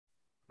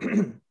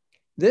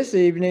This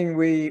evening,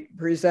 we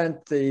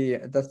present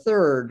the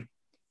third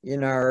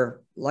in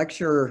our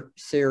lecture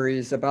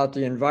series about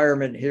the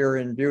environment here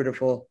in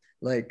beautiful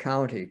Lake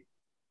County.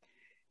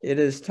 It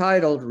is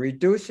titled,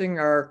 Reducing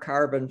Our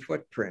Carbon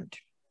Footprint.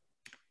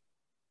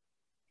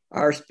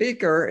 Our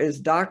speaker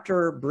is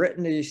Dr.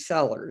 Brittany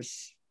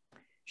Sellers.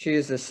 She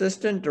is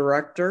Assistant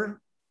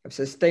Director of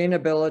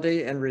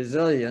Sustainability and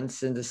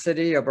Resilience in the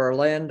City of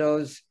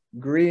Orlando's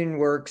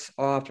Greenworks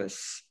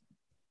office,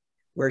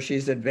 where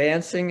she's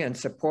advancing and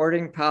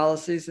supporting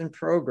policies and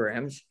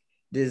programs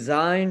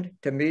designed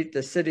to meet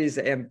the city's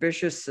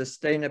ambitious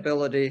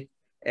sustainability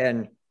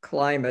and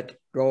climate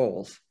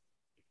goals.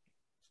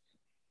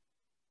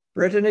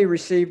 Brittany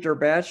received her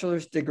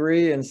bachelor's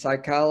degree in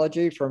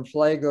psychology from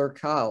Flagler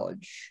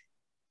College.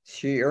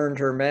 She earned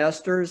her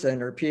master's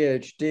and her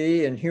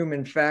PhD in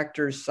human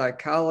factors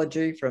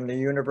psychology from the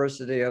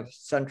University of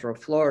Central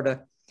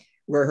Florida,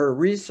 where her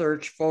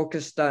research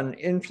focused on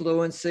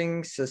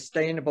influencing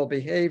sustainable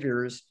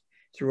behaviors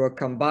through a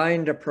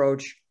combined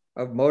approach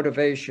of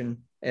motivation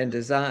and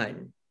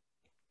design.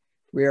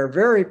 We are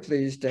very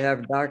pleased to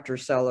have Dr.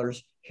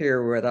 Sellers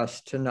here with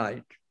us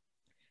tonight.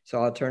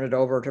 So I'll turn it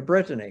over to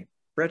Brittany.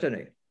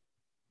 Brittany.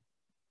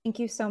 Thank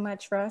you so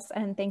much, Russ,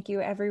 and thank you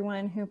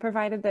everyone who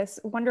provided this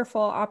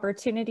wonderful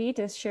opportunity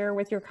to share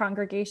with your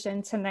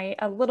congregation tonight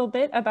a little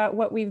bit about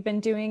what we've been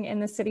doing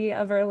in the city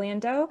of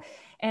Orlando,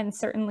 and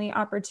certainly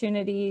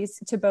opportunities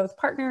to both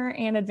partner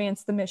and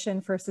advance the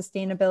mission for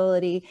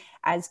sustainability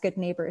as good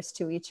neighbors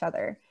to each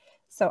other.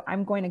 So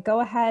I'm going to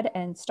go ahead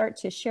and start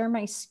to share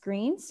my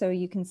screen so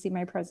you can see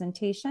my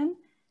presentation,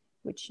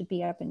 which should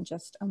be up in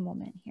just a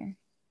moment here.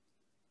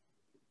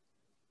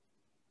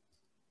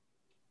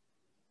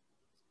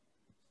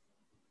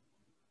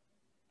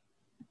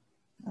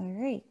 All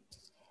right.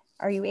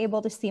 Are you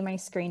able to see my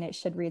screen? It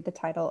should read the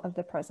title of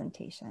the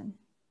presentation.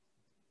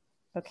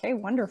 Okay,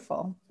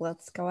 wonderful.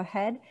 Let's go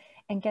ahead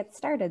and get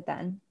started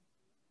then.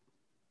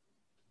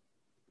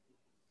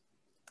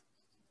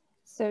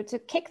 So to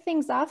kick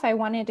things off, I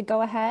wanted to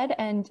go ahead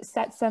and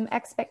set some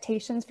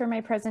expectations for my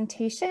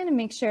presentation and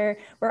make sure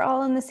we're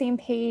all on the same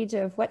page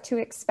of what to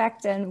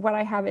expect and what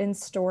I have in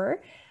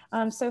store.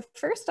 So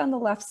first on the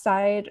left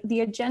side, the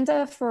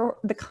agenda for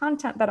the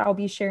content that I'll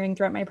be sharing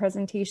throughout my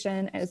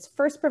presentation is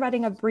first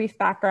providing a brief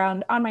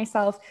background on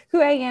myself,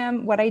 who I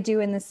am, what I do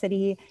in the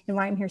city, and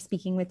why I'm here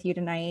speaking with you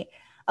tonight.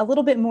 A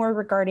little bit more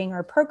regarding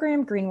our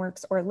program,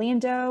 Greenworks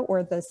Orlando,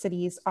 or the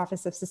city's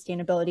Office of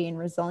Sustainability and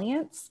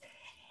Resilience.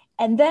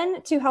 And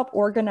then to help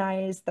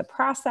organize the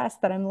process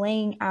that I'm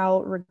laying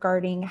out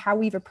regarding how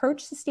we've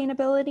approached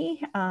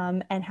sustainability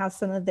and how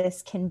some of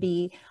this can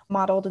be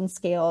modeled and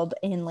scaled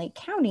in Lake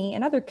County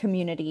and other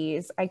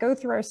communities, I go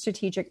through our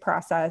strategic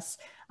process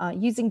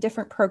using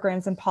different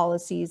programs and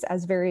policies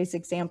as various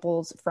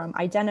examples from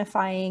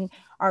identifying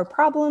our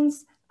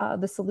problems,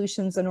 the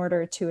solutions in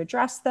order to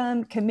address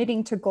them,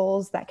 committing to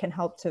goals that can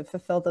help to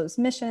fulfill those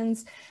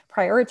missions,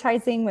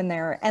 prioritizing when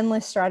there are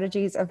endless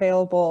strategies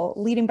available,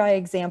 leading by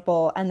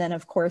example, and then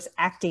of course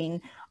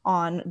acting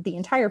on the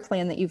entire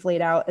plan that you've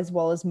laid out, as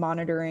well as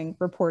monitoring,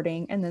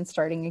 reporting, and then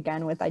starting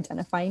again with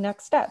identifying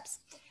next steps.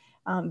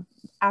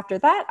 After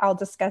that, I'll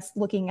discuss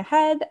looking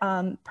ahead,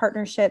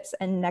 partnerships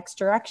and next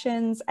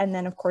directions. And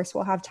then of course,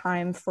 we'll have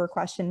time for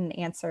question and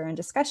answer and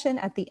discussion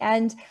at the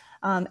end.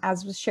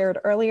 As was shared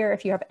earlier,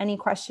 if you have any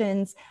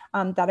questions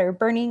that are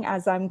burning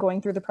as I'm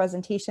going through the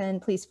presentation,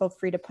 please feel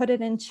free to put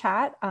it in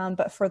chat.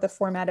 But for the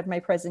format of my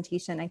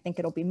presentation, I think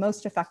it'll be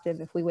most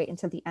effective if we wait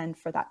until the end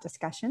for that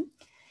discussion.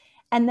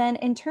 And then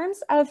in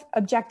terms of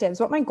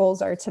objectives, what my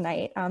goals are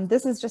tonight,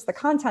 this is just the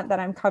content that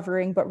I'm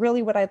covering, but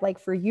really what I'd like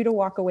for you to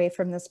walk away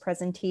from this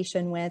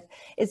presentation with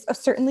is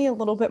certainly a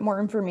little bit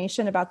more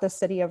information about the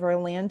city of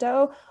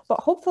Orlando, but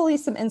hopefully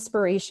some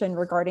inspiration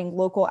regarding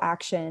local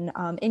action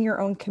in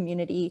your own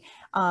community.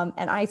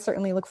 And I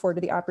certainly look forward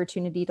to the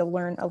opportunity to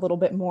learn a little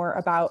bit more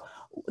about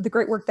the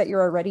great work that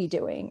you're already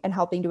doing and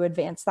helping to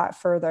advance that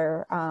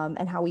further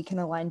and how we can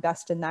align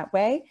best in that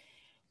way,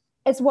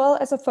 as well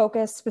as a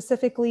focus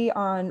specifically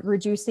on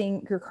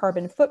reducing your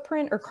carbon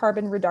footprint or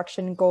carbon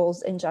reduction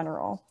goals in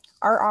general.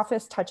 Our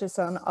office touches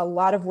on a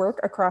lot of work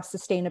across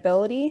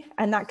sustainability,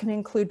 and that can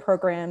include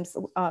programs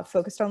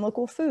focused on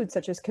local food,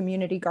 such as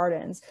community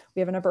gardens. We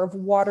have a number of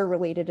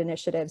water-related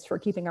initiatives for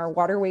keeping our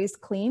waterways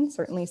clean,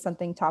 certainly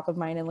something top of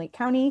mind in Lake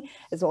County,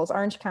 as well as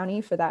Orange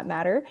County for that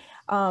matter,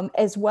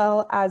 as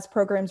well as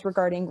programs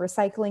regarding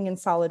recycling and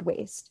solid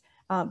waste.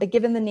 But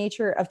given the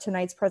nature of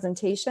tonight's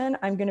presentation,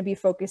 I'm going to be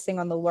focusing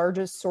on the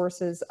largest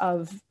sources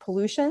of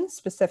pollution,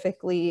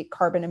 specifically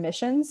carbon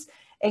emissions,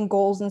 and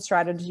goals and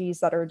strategies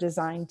that are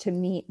designed to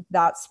meet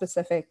that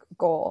specific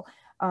goal.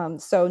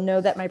 So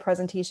know that my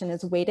presentation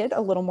is weighted a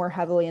little more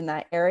heavily in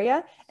that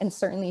area. And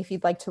certainly if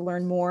you'd like to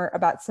learn more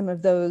about some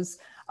of those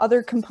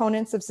other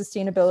components of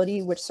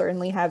sustainability, which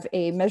certainly have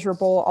a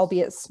measurable,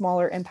 albeit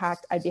smaller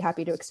impact, I'd be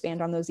happy to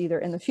expand on those either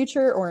in the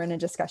future or in a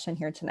discussion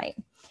here tonight.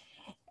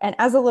 And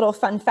as a little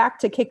fun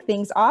fact to kick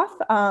things off,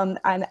 I'm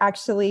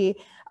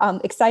actually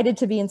excited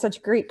to be in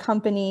such great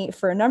company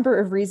for a number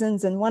of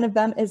reasons. And one of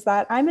them is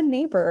that I'm a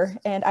neighbor,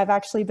 and I've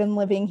actually been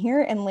living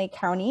here in Lake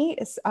County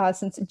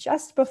since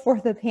just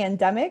before the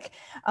pandemic,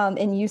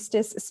 in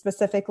Eustis,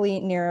 specifically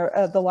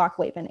near the Loch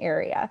Lomond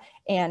area.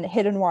 And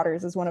Hidden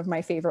Waters is one of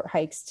my favorite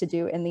hikes to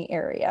do in the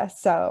area.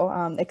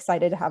 So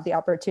excited to have the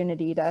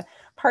opportunity to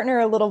partner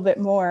a little bit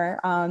more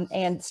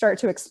and start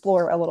to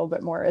explore a little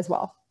bit more as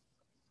well.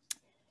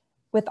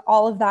 With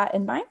all of that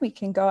in mind, we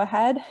can go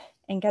ahead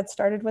and get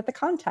started with the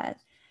content.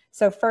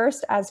 So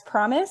first, as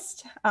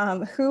promised,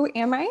 who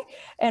am I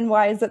and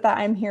why is it that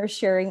I'm here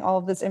sharing all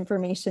of this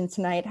information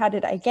tonight? How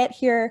did I get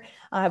here?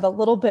 I have a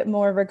little bit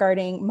more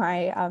regarding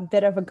my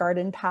bit of a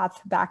garden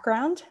path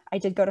background. I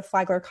did go to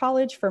Flagler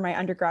College for my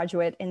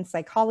undergraduate in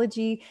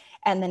psychology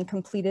and then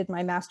completed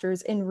my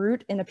master's en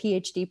route in a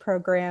PhD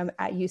program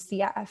at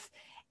UCF.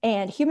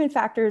 And human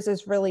factors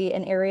is really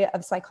an area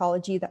of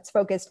psychology that's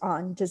focused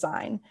on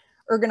design.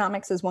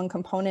 Ergonomics is one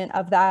component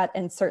of that,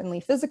 and certainly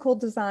physical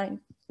design,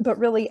 but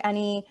really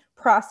any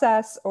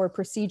process or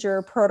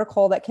procedure,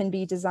 protocol that can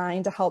be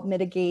designed to help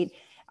mitigate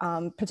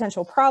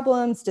potential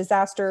problems,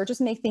 disaster, just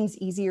make things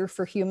easier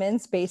for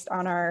humans based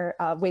on our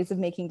ways of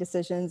making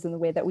decisions and the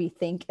way that we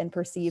think and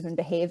perceive and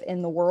behave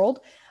in the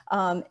world,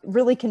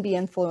 really can be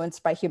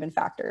influenced by human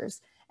factors.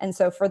 And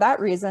so for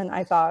that reason,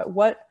 I thought,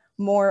 what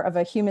more of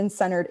a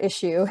human-centered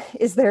issue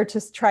is there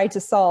to try to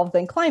solve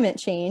than climate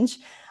change?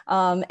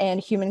 And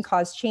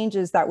human-caused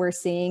changes that we're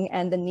seeing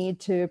and the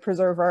need to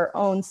preserve our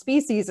own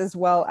species as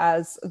well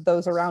as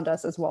those around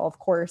us as well, of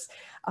course.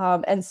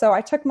 And so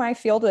I took my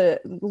field a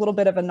little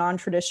bit of a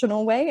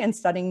non-traditional way in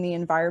studying the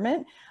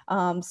environment.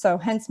 So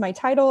hence my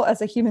title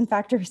as a human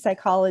factor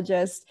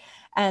psychologist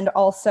and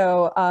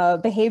also a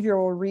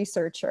behavioral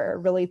researcher,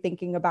 really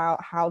thinking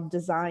about how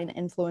design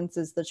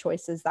influences the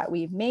choices that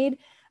we've made.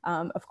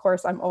 Of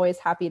course, I'm always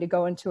happy to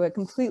go into a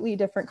completely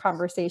different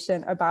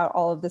conversation about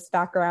all of this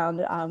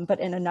background, but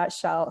in a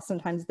nutshell,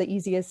 sometimes the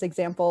easiest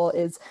example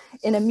is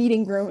in a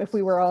meeting room, if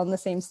we were all in the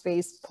same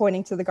space,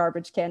 pointing to the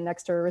garbage can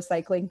next to a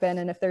recycling bin,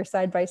 and if they're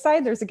side by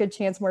side, there's a good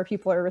chance more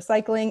people are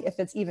recycling. If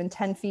it's even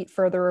 10 feet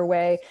further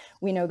away,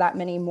 we know that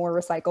many more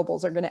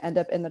recyclables are going to end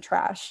up in the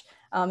trash.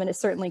 And it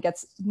certainly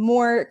gets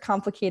more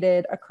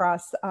complicated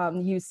across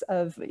use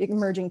of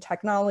emerging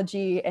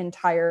technology,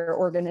 entire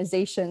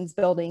organizations,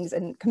 buildings,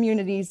 and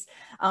communities.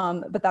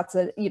 But that's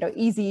a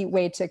easy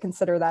way to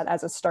consider that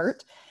as a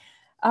start.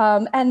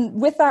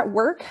 And with that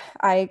work,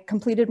 I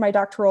completed my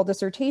doctoral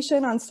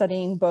dissertation on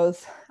studying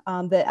both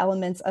the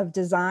elements of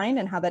design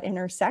and how that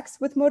intersects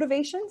with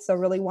motivation. So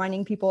really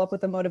winding people up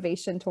with a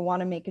motivation to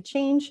want to make a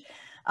change,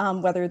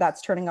 whether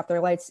that's turning up their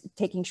lights,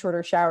 taking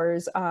shorter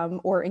showers,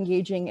 or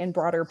engaging in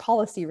broader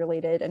policy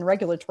related and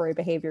regulatory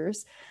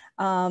behaviors,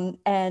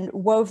 and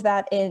wove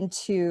that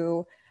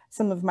into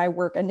some of my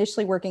work,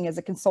 initially working as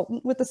a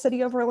consultant with the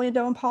City of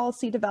Orlando in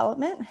policy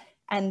development,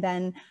 and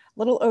then a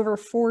little over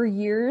 4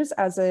 years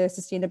as a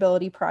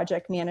sustainability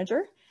project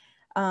manager.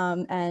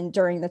 And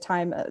during the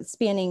time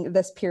spanning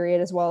this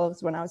period, as well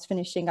as when I was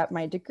finishing up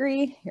my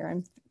degree, here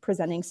I'm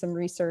presenting some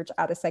research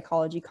at a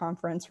psychology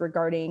conference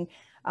regarding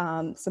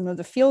some of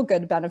the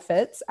feel-good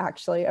benefits,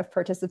 actually, of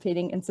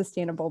participating in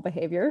sustainable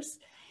behaviors.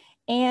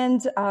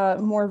 And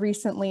more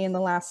recently, in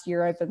the last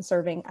year, I've been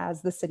serving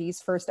as the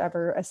city's first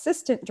ever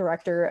Assistant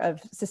Director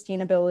of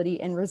Sustainability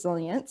and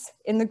Resilience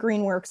in the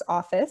Greenworks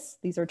office.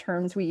 These are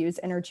terms we use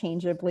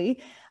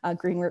interchangeably.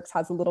 Greenworks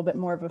has a little bit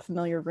more of a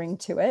familiar ring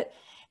to it.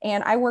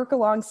 And I work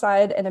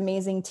alongside an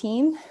amazing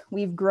team.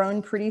 We've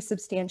grown pretty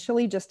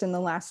substantially just in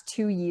the last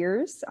 2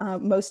 years.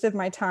 Most of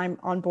my time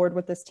on board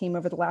with this team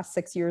over the last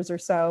 6 years or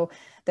so,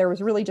 there was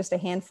really just a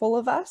handful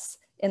of us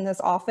in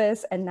this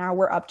office, and now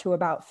we're up to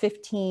about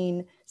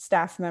 15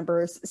 staff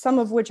members, some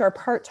of which are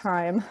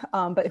part-time,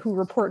 but who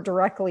report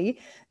directly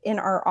in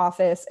our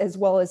office, as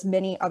well as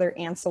many other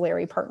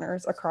ancillary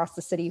partners across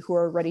the city who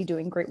are already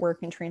doing great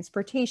work in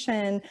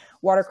transportation,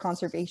 water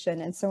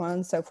conservation, and so on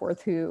and so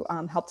forth, who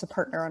help to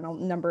partner on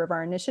a number of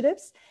our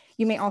initiatives.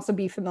 You may also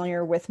be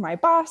familiar with my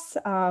boss,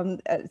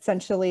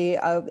 essentially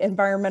an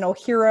environmental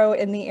hero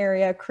in the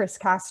area, Chris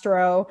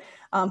Castro,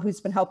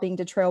 who's been helping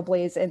to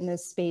trailblaze in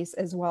this space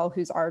as well,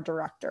 who's our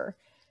director.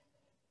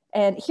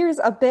 And here's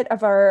a bit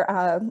of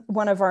our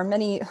one of our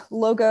many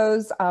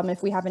logos.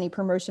 If we have any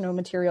promotional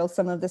materials,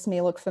 some of this may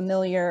look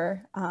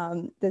familiar.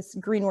 This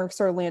Greenworks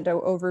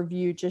Orlando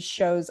overview just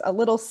shows a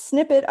little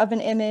snippet of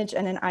an image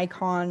and an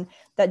icon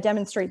that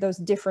demonstrate those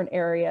different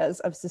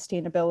areas of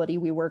sustainability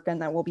we work in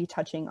that we'll be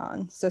touching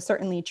on. So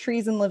certainly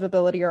trees and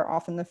livability are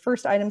often the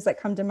first items that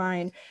come to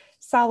mind.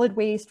 Solid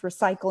waste,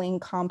 recycling,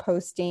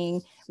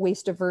 composting,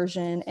 waste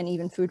diversion, and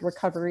even food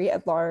recovery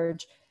at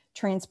large.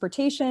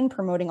 Transportation,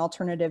 promoting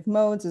alternative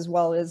modes, as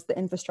well as the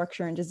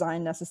infrastructure and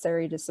design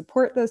necessary to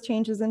support those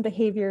changes in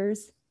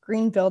behaviors,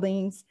 green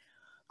buildings,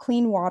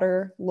 clean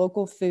water,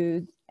 local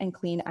food, and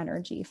clean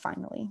energy,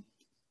 finally.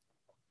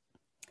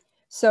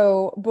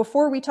 So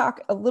before we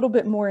talk a little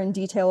bit more in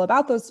detail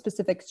about those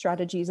specific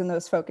strategies and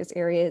those focus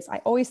areas, I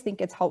always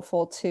think it's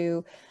helpful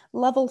to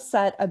level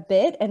set a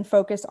bit and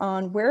focus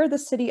on where the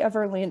city of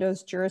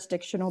Orlando's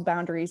jurisdictional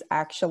boundaries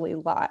actually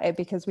lie,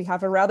 because we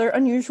have a rather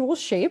unusual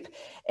shape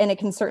and it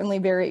can certainly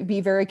be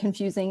very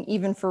confusing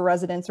even for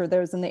residents or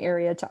those in the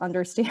area to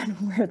understand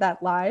where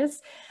that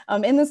lies.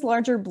 In this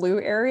larger blue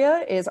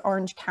area is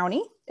Orange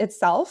County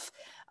itself.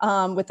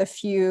 With a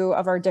few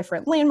of our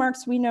different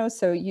landmarks we know.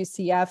 So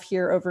UCF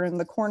here over in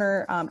the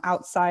corner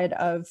outside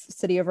of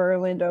City of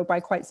Orlando by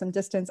quite some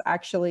distance,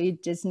 actually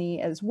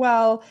Disney as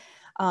well.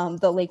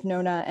 The Lake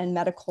Nona and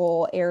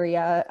medical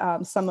area,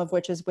 some of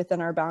which is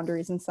within our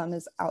boundaries and some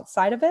is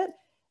outside of it.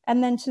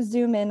 And then to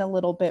zoom in a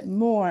little bit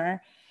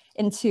more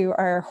into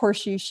our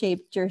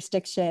horseshoe-shaped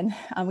jurisdiction,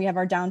 we have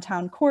our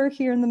downtown core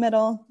here in the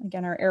middle,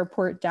 again, our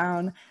airport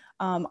down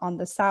on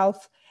the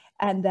south.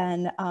 And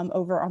then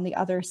over on the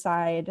other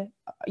side,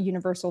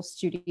 Universal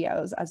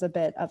Studios as a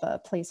bit of a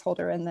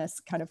placeholder in this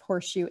kind of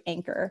horseshoe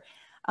anchor.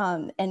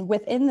 And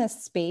within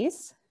this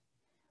space,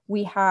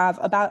 we have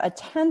about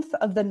 1/10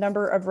 of the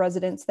number of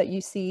residents that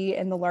you see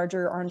in the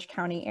larger Orange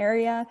County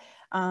area.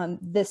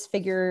 This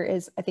figure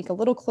is, I think, a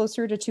little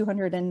closer to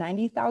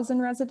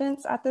 290,000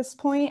 residents at this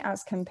point,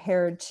 as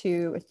compared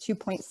to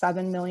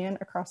 2.7 million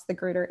across the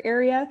greater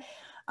area.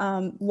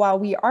 While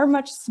we are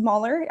much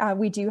smaller,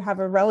 we do have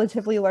a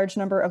relatively large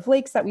number of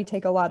lakes that we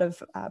take a lot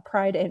of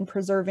pride in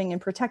preserving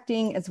and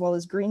protecting, as well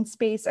as green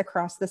space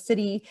across the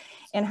city,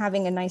 and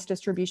having a nice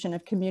distribution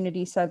of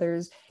community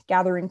centers,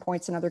 gathering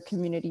points, and other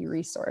community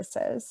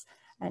resources.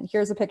 And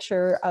here's a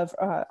picture of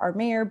our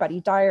mayor, Buddy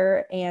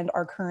Dyer, and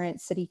our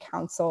current city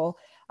council,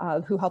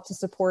 who help to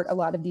support a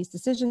lot of these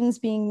decisions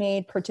being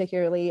made,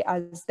 particularly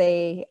as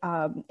they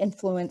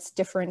influence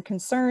different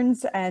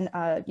concerns and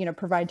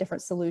provide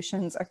different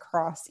solutions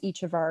across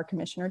each of our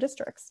commissioner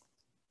districts.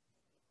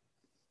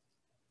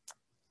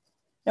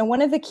 Now,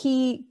 one of the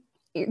key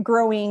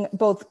growing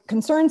both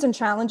concerns and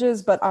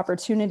challenges, but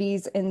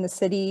opportunities in the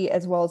city,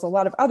 as well as a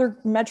lot of other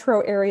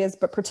metro areas,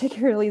 but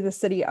particularly the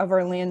city of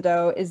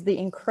Orlando, is the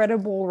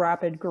incredible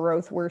rapid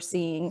growth we're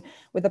seeing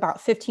with about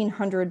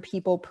 1,500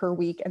 people per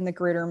week in the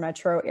greater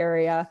metro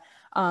area.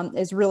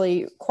 Is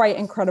really quite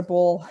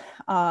incredible.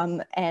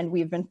 And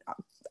we've been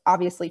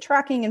obviously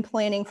tracking and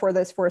planning for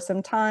this for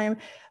some time,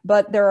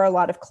 but there are a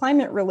lot of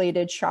climate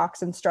related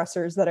shocks and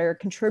stressors that are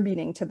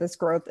contributing to this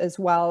growth as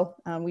well.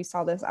 We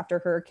saw this after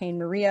Hurricane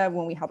Maria,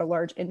 when we had a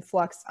large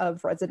influx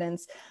of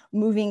residents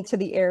moving to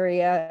the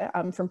area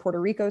from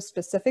Puerto Rico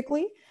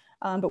specifically.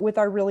 But with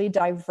our really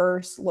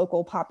diverse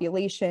local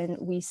population,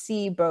 we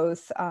see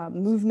both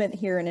movement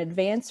here in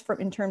advance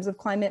in terms of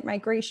climate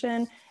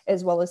migration,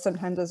 as well as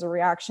sometimes as a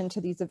reaction to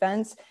these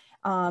events.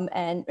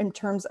 And in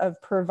terms of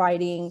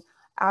providing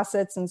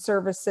assets and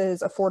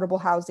services, affordable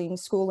housing,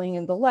 schooling,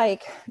 and the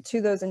like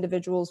to those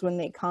individuals when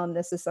they come.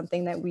 This is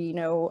something that we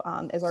know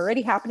is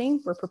already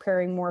happening. We're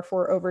preparing more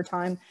for over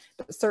time,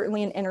 but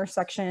certainly an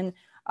intersection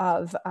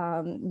of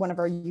one of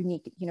our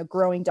unique,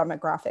 growing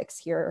demographics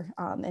here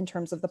in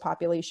terms of the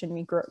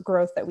population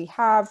growth that we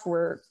have.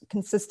 We're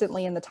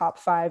consistently in the top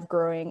 5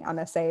 growing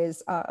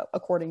MSAs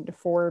according to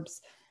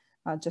Forbes,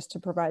 just to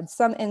provide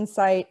some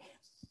insight.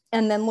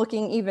 And then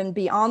looking even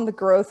beyond the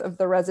growth of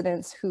the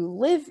residents who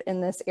live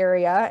in this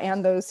area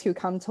and those who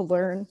come to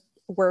learn,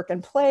 work,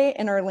 and play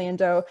in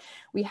Orlando,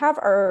 we have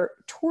our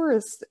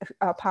tourist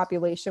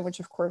population,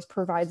 which of course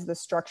provides the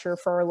structure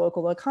for our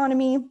local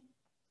economy.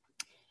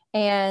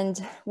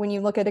 And when you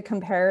look at a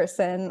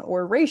comparison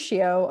or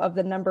ratio of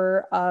the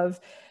number of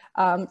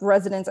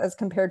residents as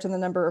compared to the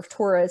number of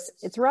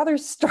tourists, it's rather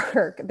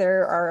stark.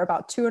 There are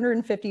about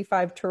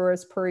 255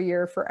 tourists per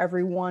year for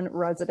every 1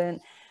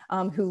 resident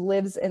who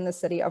lives in the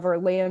city of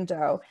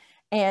Orlando.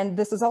 And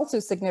this is also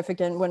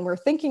significant when we're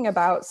thinking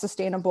about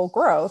sustainable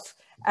growth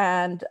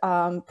and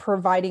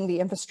providing the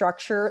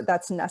infrastructure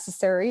that's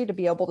necessary to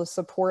be able to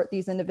support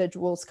these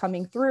individuals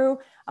coming through.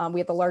 We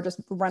have the largest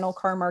rental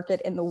car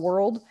market in the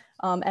world.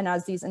 And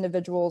as these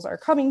individuals are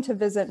coming to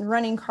visit and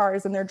renting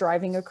cars, and they're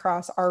driving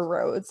across our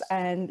roads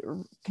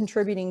and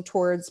contributing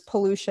towards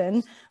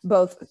pollution,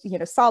 both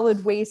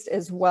solid waste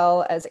as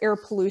well as air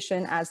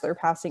pollution as they're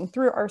passing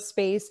through our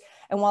space.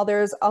 And while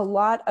there's a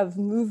lot of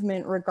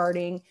movement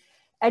regarding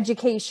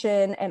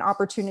education and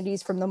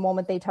opportunities from the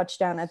moment they touch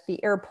down at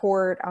the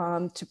airport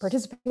to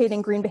participate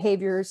in green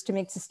behaviors, to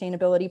make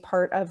sustainability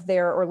part of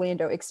their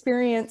Orlando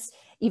experience,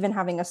 even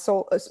having a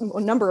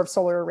number of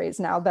solar arrays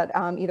now that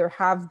either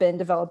have been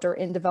developed or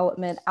in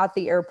development at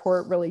the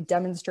airport, really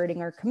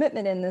demonstrating our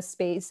commitment in this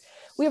space.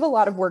 We have a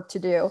lot of work to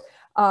do.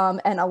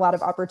 And a lot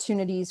of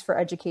opportunities for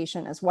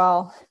education as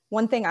well.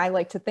 One thing I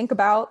like to think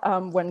about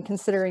when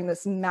considering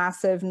this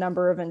massive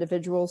number of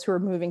individuals who are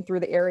moving through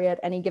the area at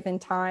any given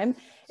time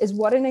is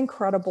what an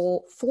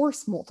incredible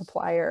force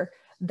multiplier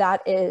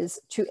that is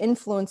to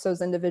influence those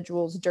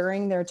individuals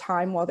during their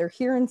time while they're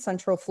here in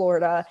Central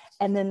Florida,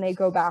 and then they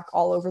go back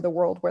all over the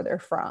world where they're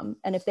from.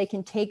 And if they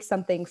can take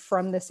something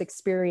from this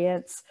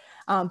experience,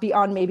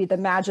 beyond maybe the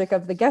magic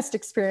of the guest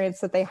experience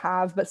that they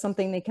have, but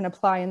something they can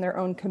apply in their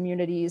own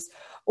communities,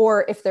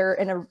 or if they're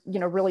in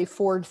a really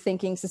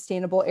forward-thinking,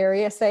 sustainable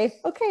area, say,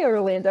 okay,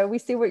 Orlando, we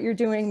see what you're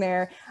doing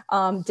there.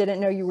 Didn't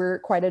know you were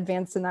quite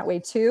advanced in that way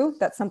too.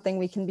 That's something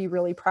we can be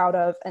really proud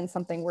of and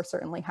something we're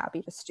certainly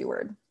happy to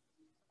steward.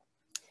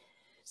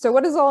 So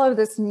what does all of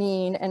this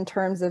mean in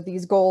terms of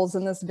these goals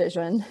and this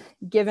vision,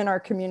 given our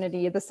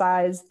community, the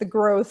size, the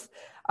growth,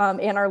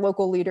 and our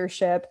local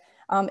leadership?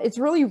 It's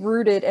really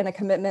rooted in a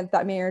commitment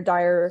that Mayor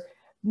Dyer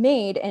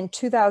made in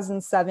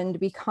 2007 to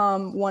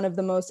become one of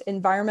the most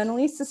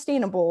environmentally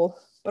sustainable,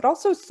 but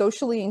also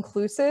socially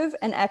inclusive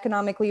and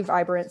economically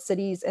vibrant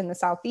cities in the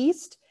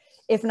Southeast,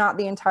 if not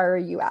the entire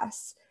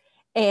US.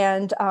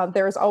 And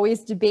there is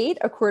always debate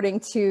according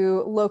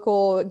to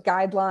local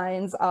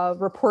guidelines,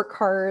 report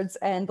cards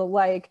and the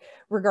like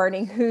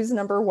regarding who's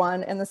number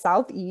one in the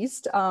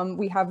Southeast.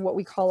 We have what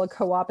we call a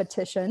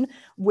co-opetition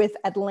with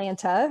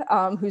Atlanta,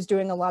 who's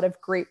doing a lot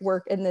of great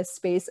work in this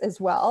space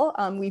as well.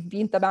 We've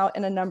beat them out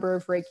in a number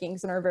of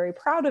rankings and are very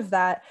proud of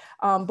that,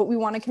 but we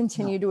want to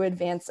continue to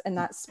advance in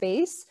that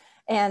space.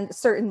 And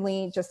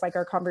certainly, just like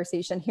our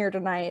conversation here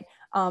tonight,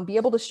 be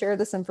able to share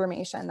this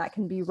information that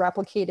can be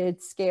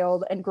replicated,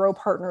 scaled, and grow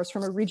partners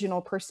from a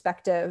regional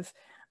perspective,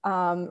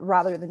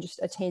 rather than just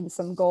attain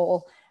some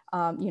goal,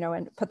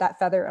 and put that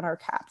feather in our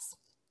caps.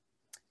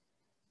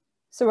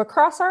 So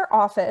across our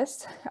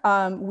office,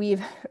 we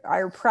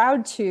are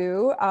proud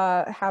to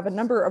have a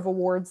number of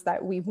awards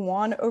that we've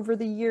won over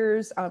the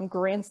years,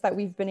 grants that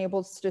we've been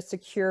able to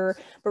secure,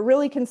 but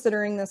really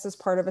considering this as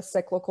part of a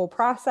cyclical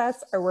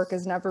process. Our work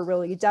is never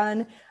really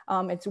done.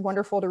 It's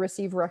wonderful to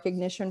receive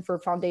recognition for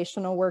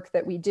foundational work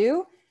that we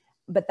do,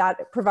 but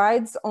that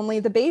provides only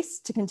the base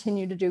to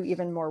continue to do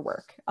even more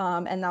work.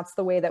 And that's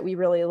the way that we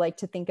really like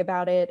to think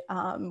about it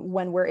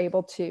when we're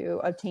able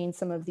to obtain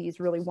some of these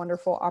really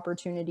wonderful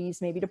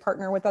opportunities, maybe to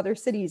partner with other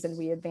cities and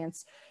we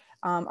advance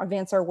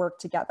our work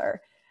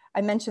together.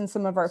 I mentioned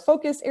some of our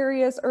focus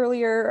areas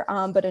earlier,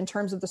 but in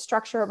terms of the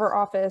structure of our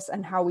office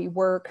and how we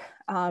work,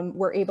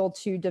 we're able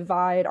to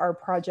divide our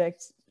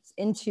projects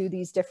into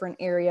these different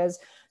areas.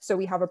 So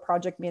we have a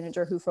project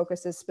manager who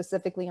focuses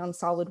specifically on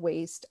solid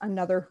waste,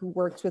 another who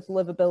works with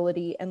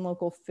livability and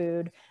local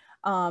food,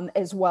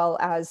 as well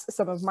as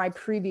some of my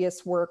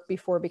previous work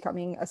before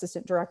becoming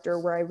assistant director,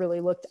 where I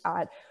really looked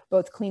at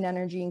both clean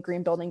energy and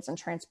green buildings and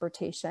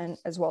transportation,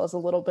 as well as a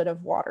little bit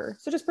of water.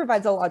 So it just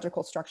provides a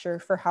logical structure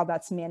for how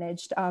that's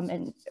managed.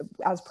 And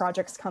as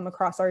projects come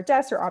across our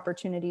desk or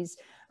opportunities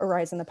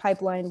arise in the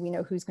pipeline, we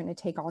know who's going to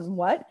take on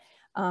what.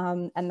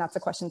 And that's a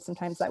question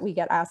sometimes that we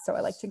get asked. So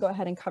I like to go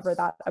ahead and cover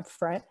that up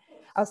front.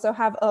 I also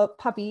have a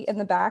puppy in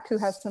the back who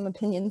has some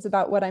opinions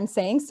about what I'm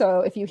saying. So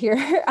if you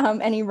hear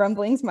any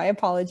rumblings, my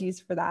apologies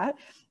for that.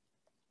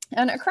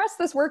 And across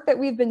this work that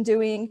we've been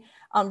doing,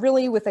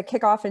 really with a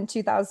kickoff in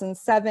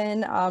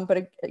 2007, but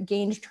it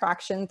gained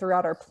traction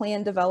throughout our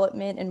plan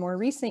development in more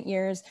recent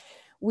years,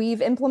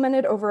 we've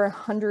implemented over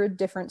 100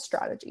 different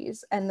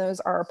strategies, and those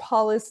are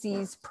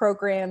policies,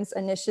 programs,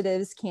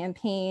 initiatives,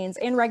 campaigns,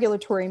 and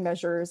regulatory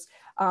measures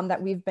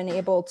that we've been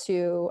able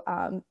to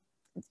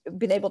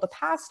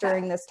pass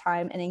during this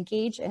time and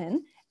engage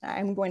in.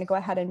 I'm going to go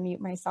ahead and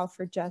mute myself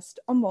for just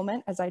a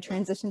moment as I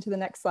transition to the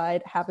next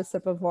slide, have a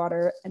sip of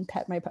water, and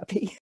pet my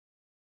puppy.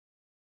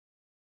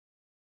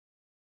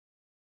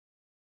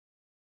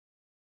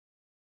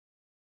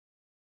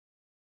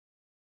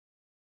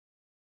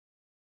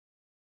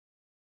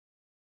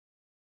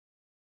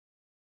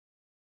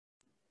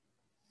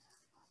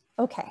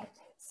 Okay,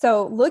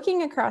 so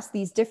looking across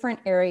these different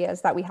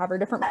areas that we have, our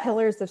different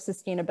pillars of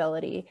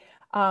sustainability,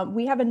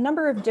 we have a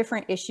number of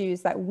different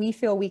issues that we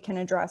feel we can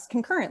address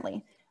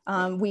concurrently.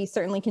 We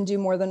certainly can do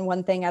more than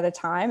one thing at a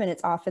time, and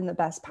it's often the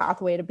best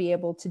pathway to be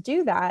able to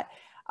do that.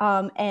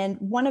 And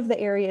one of the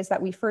areas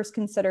that we first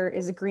consider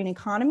is a green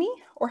economy,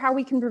 or how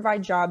we can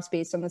provide jobs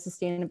based on the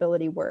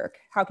sustainability work.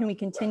 How can we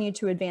continue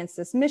to advance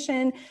this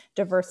mission,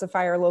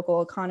 diversify our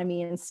local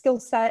economy and skill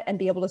set, and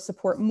be able to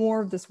support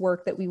more of this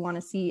work that we want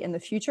to see in the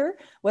future,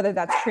 whether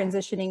that's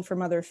transitioning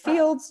from other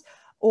fields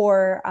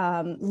or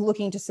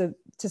looking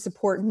to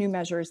support new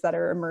measures that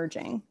are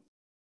emerging.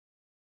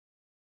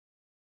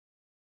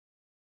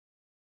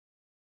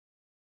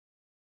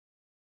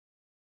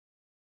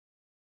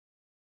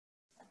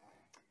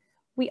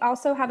 We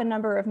also have a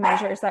number of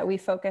measures that we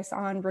focus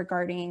on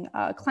regarding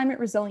climate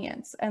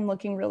resilience and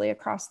looking really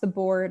across the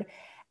board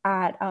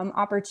at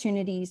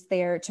opportunities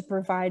there to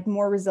provide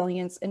more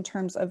resilience in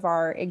terms of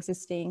our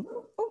existing,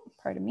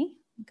 pardon me,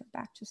 go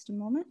back just a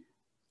moment.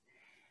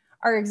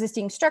 Our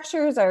existing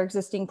structures, our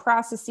existing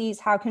processes,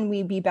 how can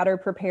we be better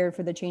prepared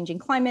for the changing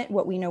climate,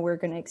 what we know we're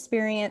going to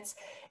experience,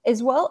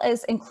 as well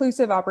as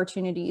inclusive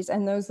opportunities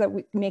and those that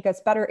make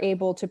us better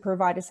able to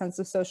provide a sense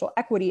of social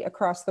equity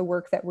across the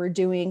work that we're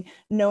doing,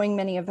 knowing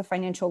many of the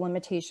financial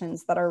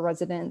limitations that our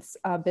residents,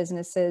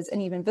 businesses,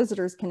 and even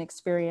visitors can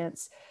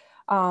experience.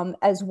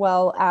 as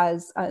well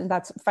as,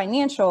 that's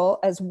financial,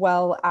 as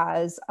well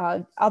as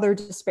other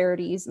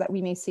disparities that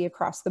we may see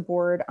across the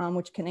board,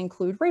 which can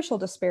include racial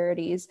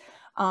disparities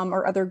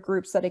or other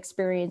groups that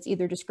experience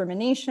either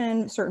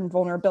discrimination, certain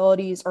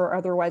vulnerabilities, or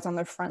otherwise on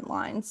the front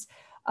lines.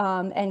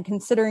 And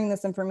considering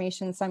this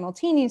information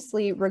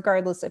simultaneously,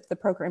 regardless if the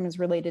program is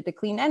related to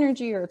clean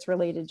energy or it's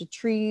related to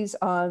trees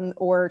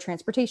or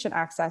transportation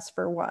access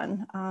for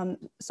one.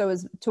 So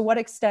as to what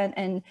extent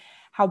and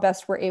how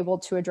best we're able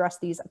to address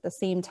these at the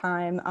same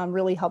time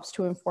really helps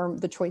to inform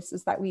the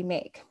choices that we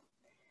make.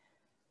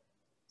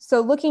 So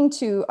looking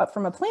to,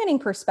 from a planning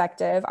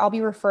perspective, I'll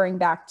be referring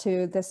back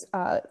to this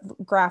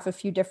graph a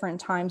few different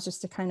times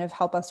just to kind of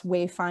help us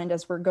wayfind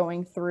as we're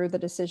going through the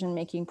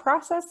decision-making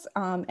process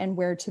and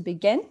where to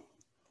begin.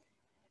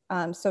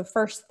 So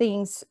first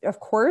things, of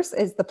course,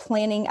 is the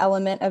planning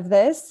element of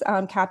this,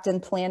 Captain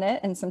Planet.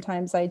 And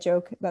sometimes I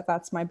joke that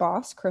that's my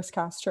boss, Chris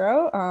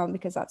Castro,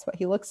 because that's what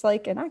he looks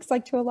like and acts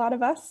like to a lot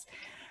of us.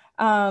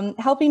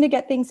 Helping to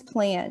get things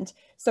planned.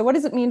 So what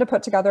does it mean to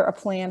put together a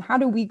plan? How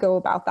do we go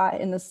about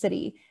that in the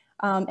city?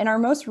 In our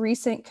most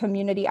recent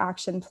community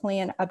action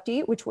plan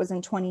update, which was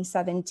in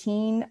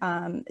 2017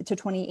 to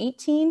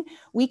 2018,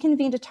 we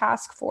convened a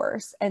task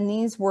force, and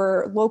these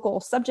were local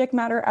subject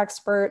matter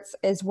experts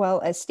as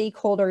well as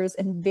stakeholders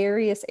in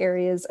various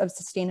areas of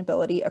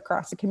sustainability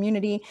across the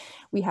community.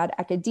 We had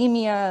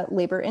academia,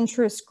 labor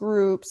interest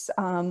groups,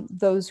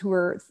 those who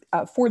were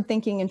forward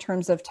thinking in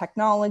terms of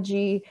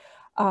technology,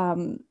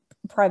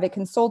 private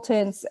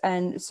consultants,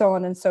 and so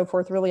on and so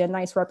forth. Really a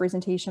nice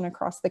representation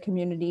across the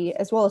community,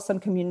 as well as some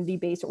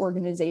community-based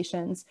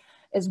organizations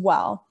as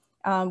well.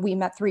 We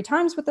met 3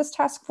 times with this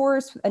task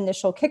force: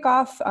 initial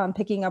kickoff,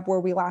 picking up where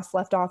we last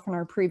left off in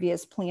our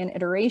previous plan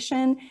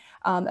iteration,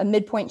 a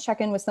midpoint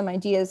check-in with some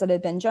ideas that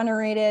had been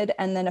generated,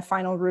 and then a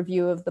final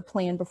review of the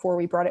plan before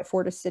we brought it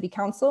forward to City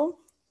Council.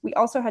 We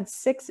also had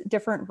 6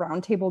 different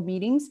roundtable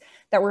meetings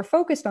that were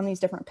focused on these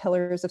different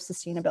pillars of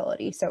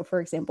sustainability. So for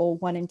example,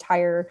 one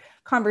entire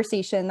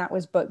conversation that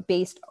was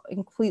based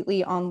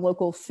completely on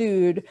local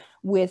food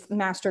with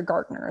master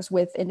gardeners,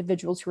 with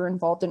individuals who are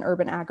involved in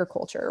urban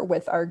agriculture,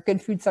 with our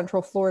Good Food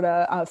Central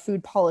Florida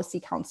Food Policy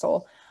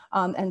Council,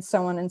 and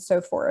so on and so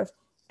forth.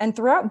 And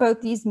throughout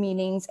both these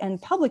meetings and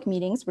public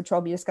meetings, which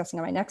I'll be discussing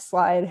on my next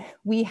slide,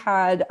 we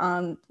had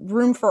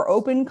room for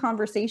open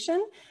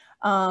conversation,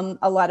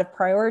 a lot of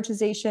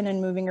prioritization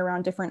and moving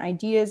around different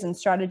ideas and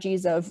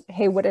strategies of,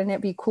 hey, wouldn't it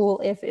be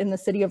cool if in the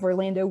city of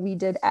Orlando we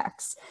did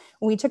X?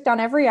 We took down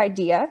every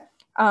idea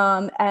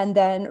and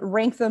then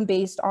ranked them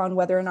based on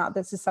whether or not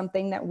this is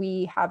something that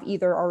we have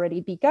either already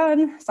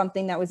begun,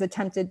 something that was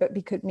attempted but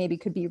maybe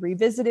could be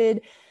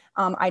revisited,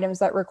 items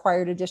that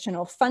required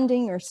additional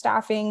funding or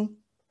staffing.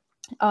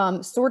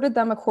 Sorted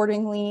them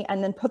accordingly,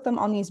 and then put them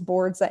on these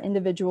boards that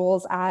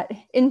individuals at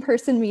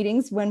in-person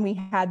meetings, when we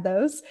had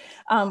those,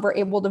 were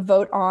able to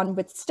vote on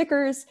with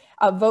stickers,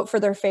 vote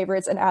for their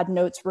favorites, and add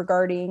notes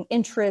regarding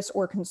interests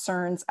or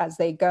concerns as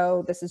they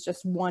go. This is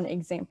just one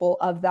example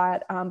of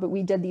that, but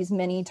we did these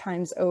many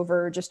times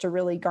over just to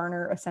really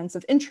garner a sense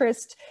of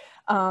interest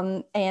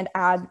and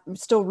add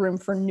still room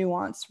for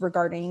nuance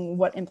regarding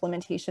what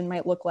implementation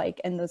might look like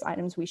and those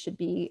items we should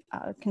be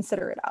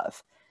considerate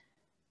of.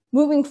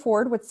 Moving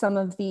forward with some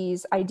of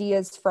these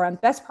ideas from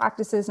best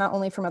practices, not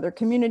only from other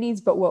communities,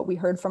 but what we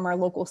heard from our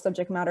local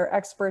subject matter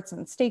experts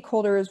and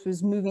stakeholders,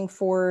 was moving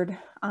forward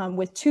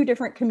with 2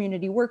 different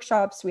community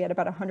workshops. We had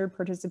about 100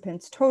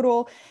 participants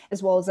total,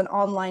 as well as an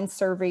online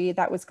survey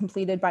that was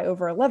completed by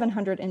over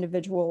 1,100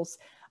 individuals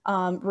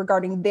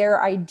regarding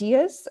their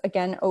ideas,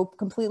 again,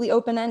 completely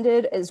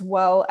open-ended, as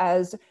well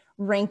as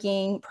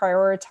ranking,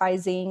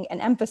 prioritizing,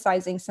 and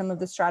emphasizing some of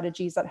the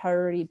strategies that had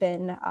already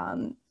been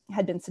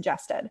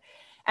suggested.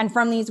 And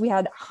from these, we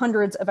had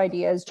hundreds of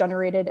ideas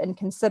generated and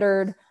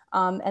considered,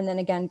 and then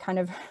again, kind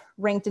of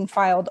ranked and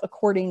filed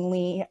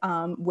accordingly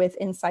with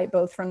insight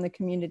both from the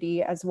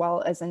community as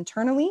well as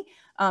internally.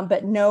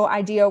 But no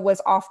idea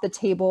was off the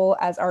table,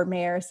 as our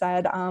mayor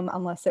said,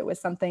 unless it was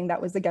something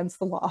that was against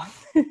the law.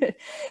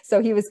 So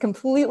he was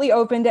completely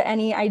open to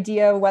any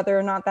idea, whether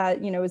or not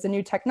that, was a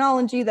new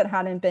technology that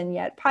hadn't been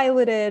yet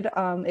piloted.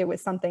 It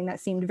was something that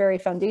seemed very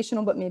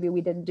foundational, but maybe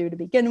we didn't do to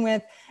begin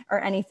with, or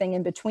anything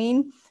in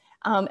between.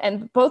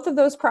 And both of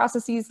those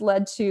processes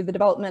led to the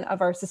development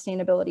of our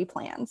sustainability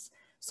plans.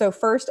 So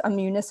first, a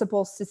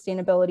municipal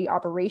sustainability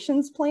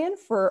operations plan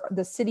for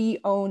the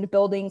city-owned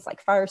buildings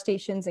like fire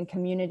stations and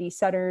community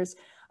centers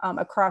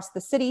across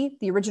the city.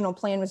 The original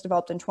plan was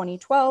developed in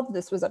 2012.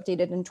 This was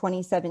updated in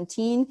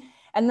 2017.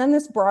 And then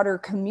this broader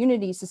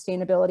community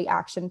sustainability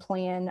action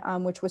plan,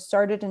 which was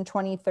started in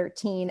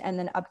 2013 and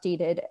then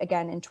updated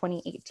again in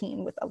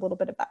 2018 with a little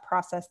bit of that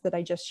process that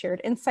I just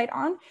shared insight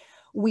on.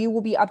 We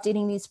will be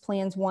updating these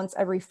plans once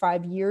every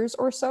 5 years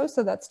or so.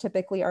 So that's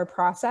typically our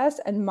process,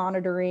 and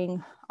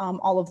monitoring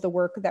all of the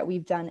work that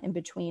we've done in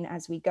between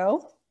as we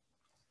go.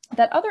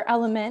 That other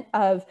element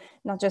of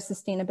not just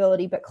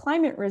sustainability, but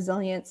climate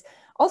resilience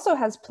also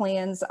has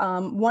plans,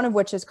 one of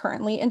which is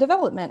currently in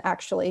development,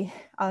 actually.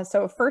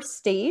 So first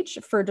stage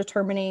for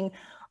determining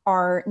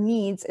our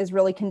needs is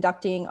really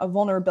conducting a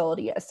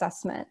vulnerability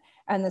assessment.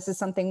 And this is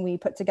something we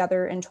put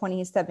together in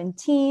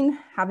 2017,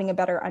 having a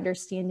better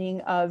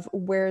understanding of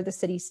where the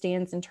city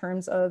stands in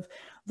terms of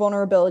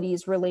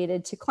vulnerabilities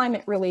related to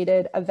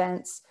climate-related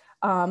events.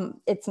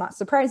 It's not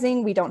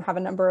surprising, we don't have a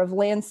number of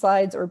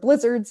landslides or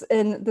blizzards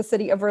in the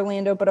city of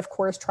Orlando, but of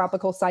course,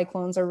 tropical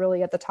cyclones are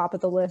really at the top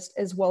of the list,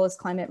 as well as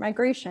climate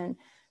migration,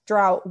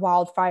 drought,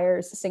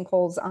 wildfires,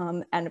 sinkholes,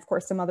 and of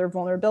course, some other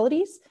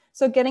vulnerabilities.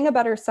 So getting a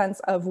better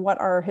sense of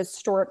what our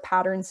historic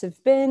patterns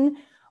have been,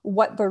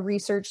 what the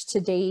research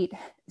to date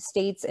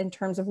states in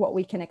terms of what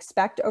we can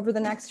expect over the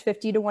next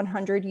 50 to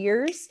 100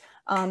 years,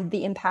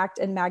 the impact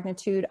and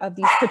magnitude of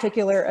these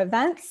particular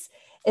events,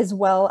 as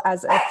well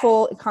as a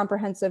full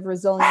comprehensive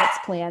resilience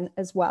plan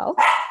as well.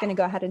 I'm gonna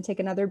go ahead and take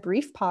another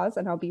brief pause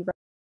and I'll be right.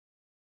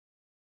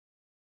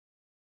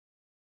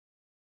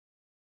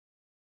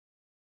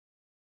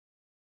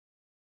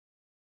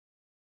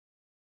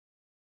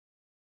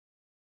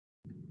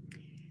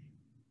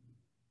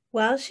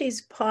 While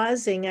she's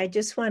pausing, I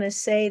just want to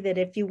say that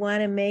if you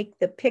want to make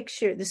the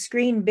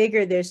screen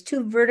bigger, there's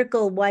two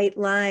vertical white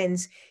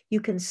lines.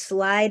 You can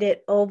slide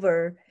it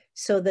over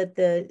so that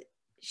the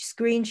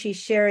screen she's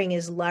sharing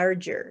is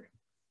larger.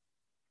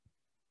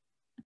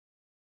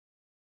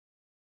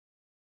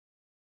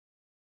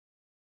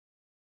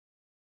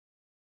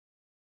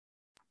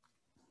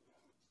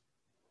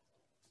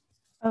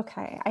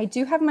 Okay, I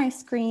do have my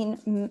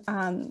screen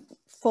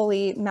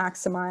fully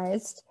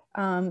maximized.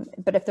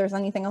 But if there's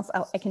anything else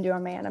I can do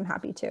on my end, I'm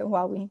happy to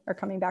while we are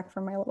coming back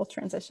from my little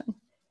transition.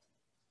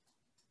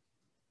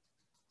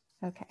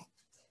 Okay,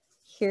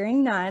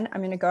 hearing none,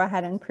 I'm going to go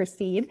ahead and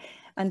proceed.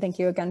 And thank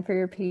you again for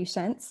your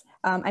patience.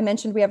 I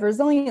mentioned we have a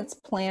resilience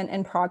plan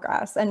in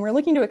progress, and we're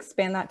looking to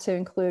expand that to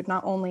include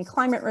not only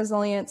climate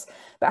resilience,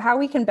 but how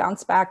we can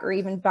bounce back or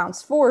even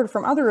bounce forward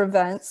from other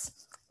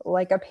events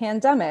like a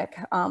pandemic,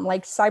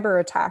 like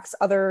cyber attacks,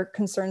 other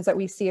concerns that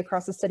we see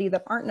across the city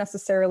that aren't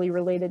necessarily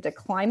related to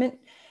climate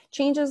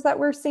changes that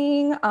we're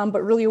seeing,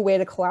 but really a way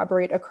to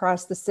collaborate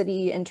across the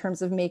city in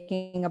terms of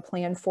making a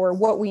plan for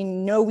what we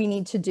know we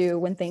need to do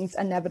when things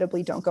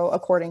inevitably don't go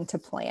according to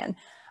plan.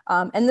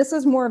 And this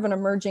is more of an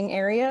emerging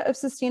area of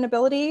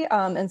sustainability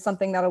and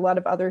something that a lot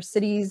of other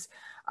cities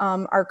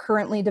are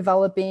currently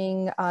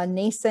developing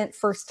nascent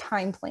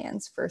first-time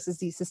plans versus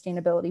these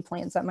sustainability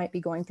plans that might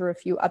be going through a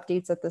few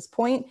updates at this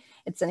point.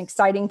 It's an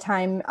exciting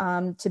time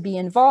to be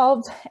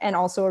involved, and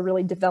also a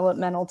really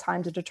developmental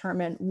time to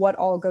determine what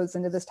all goes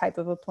into this type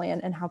of a plan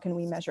and how can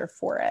we measure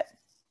for it.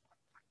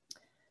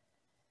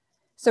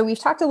 So we've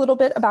talked a little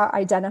bit about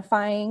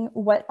identifying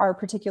what our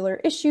particular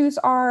issues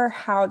are,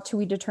 how do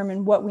we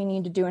determine what we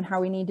need to do and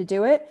how we need to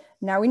do it.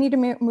 Now we need to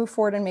move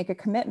forward and make a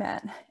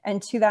commitment. And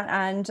to that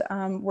end,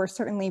 we're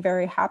certainly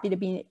very happy to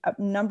be a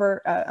member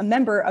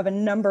of a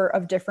number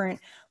of different,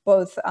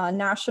 both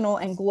national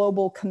and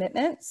global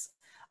commitments.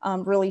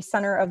 Really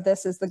center of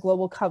this is the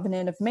Global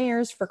Covenant of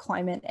Mayors for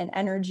Climate and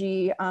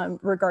Energy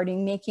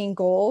regarding making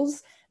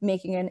goals,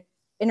 making an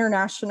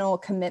international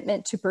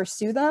commitment to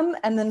pursue them,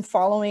 and then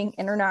following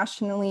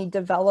internationally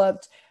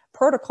developed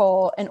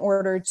protocol in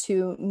order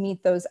to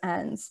meet those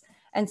ends.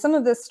 And some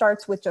of this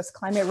starts with just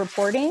climate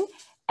reporting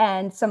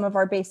and some of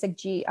our basic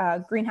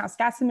greenhouse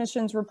gas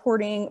emissions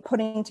reporting,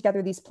 putting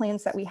together these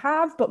plans that we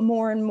have, but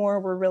more and more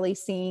we're really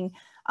seeing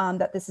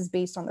that this is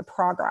based on the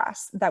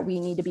progress that we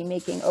need to be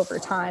making over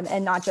time,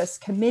 and not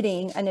just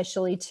committing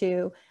initially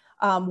to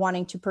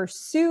wanting to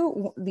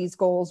pursue these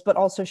goals, but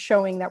also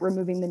showing that we're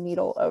moving the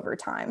needle over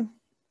time.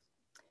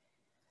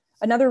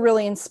 Another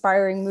really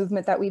inspiring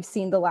movement that we've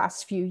seen the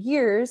last few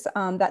years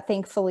that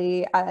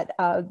thankfully at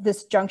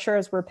this juncture,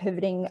 as we're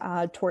pivoting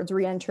towards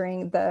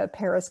re-entering the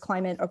Paris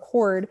Climate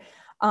Accord,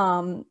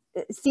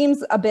 it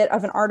seems a bit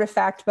of an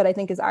artifact, but I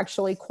think is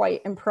actually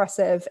quite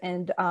impressive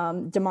and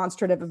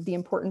demonstrative of the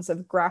importance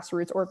of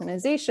grassroots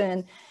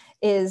organization,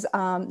 is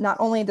not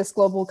only this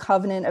Global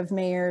Covenant of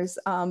Mayors,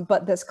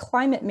 but this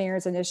Climate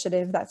Mayors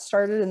Initiative that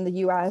started in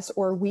the US,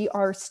 or we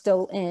are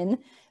still in,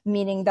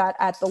 meaning that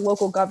at the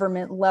local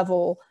government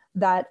level,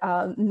 that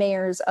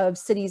mayors of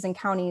cities and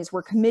counties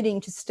were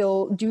committing to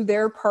still do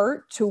their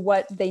part to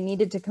what they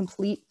needed to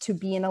complete to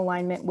be in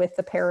alignment with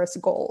the Paris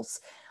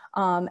goals.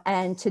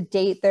 And to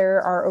date, there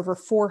are over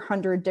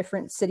 400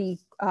 different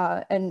city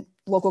and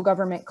local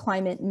government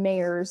climate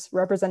mayors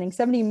representing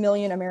 70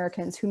 million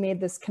Americans who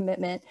made this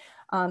commitment,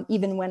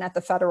 even when at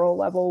the federal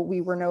level,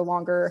 we were no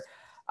longer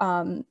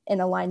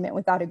in alignment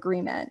with that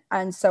agreement.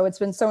 And so it's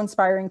been so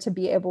inspiring to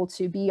be able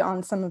to be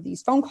on some of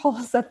these phone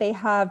calls that they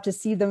have, to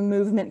see the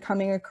movement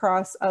coming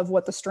across of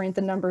what the strength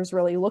in numbers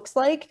really looks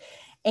like.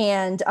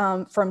 And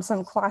from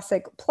some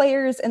classic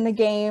players in the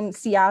game,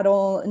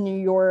 Seattle, New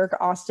York,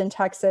 Austin,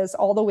 Texas,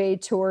 all the way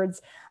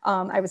towards,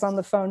 I was on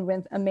the phone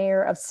with a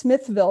mayor of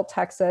Smithville,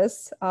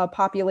 Texas,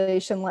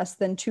 population less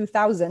than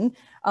 2,000,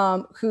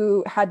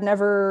 who had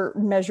never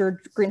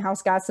measured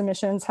greenhouse gas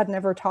emissions, had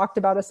never talked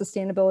about a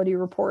sustainability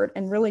report,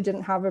 and really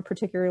didn't have a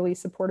particularly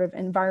supportive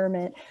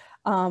environment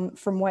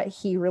from what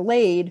he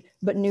relayed,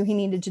 but knew he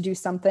needed to do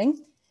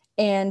something.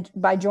 And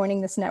by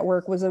joining this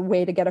network was a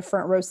way to get a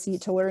front row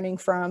seat to learning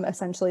from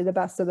essentially the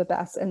best of the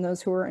best and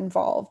those who were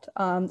involved.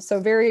 So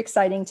very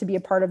exciting to be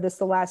a part of this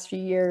the last few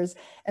years,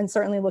 and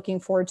certainly looking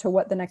forward to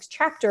what the next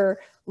chapter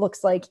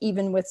looks like,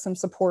 even with some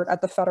support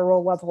at the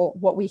federal level,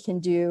 what we can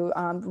do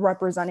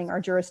representing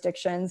our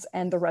jurisdictions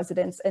and the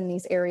residents in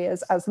these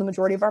areas, as the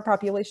majority of our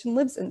population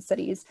lives in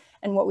cities,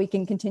 and what we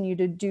can continue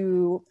to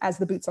do as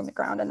the boots on the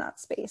ground in that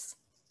space.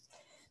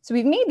 So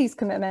we've made these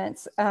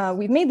commitments,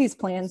 we've made these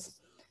plans.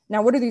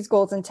 Now, what do these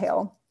goals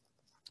entail?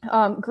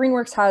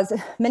 Greenworks has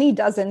many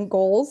dozen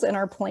goals in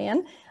our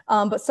plan,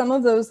 but some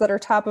of those that are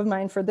top of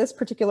mind for this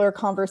particular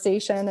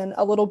conversation and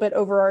a little bit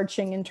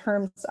overarching in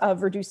terms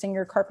of reducing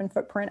your carbon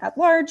footprint at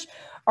large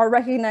are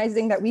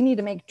recognizing that we need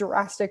to make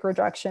drastic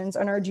reductions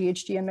in our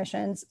GHG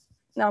emissions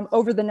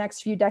over the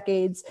next few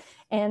decades,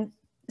 and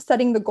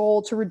setting the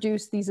goal to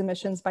reduce these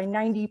emissions by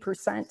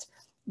 90%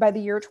 by the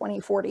year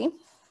 2040.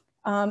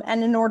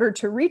 And in order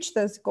to reach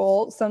this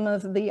goal, some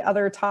of the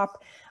other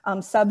top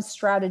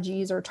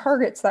sub-strategies or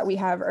targets that we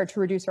have are to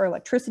reduce our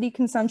electricity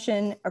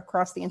consumption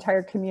across the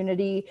entire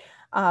community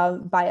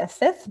by a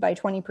fifth, by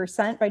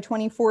 20% by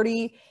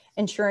 2040,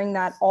 ensuring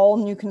that all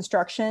new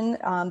construction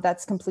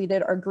that's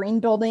completed are green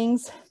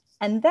buildings.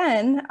 And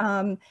then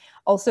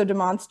also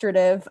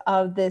demonstrative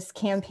of this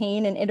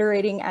campaign and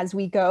iterating as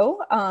we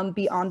go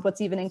beyond what's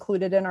even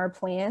included in our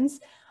plans.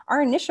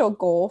 Our initial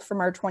goal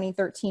from our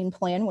 2013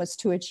 plan was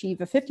to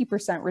achieve a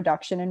 50%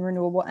 reduction in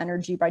renewable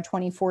energy by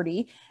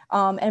 2040.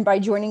 And by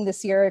joining the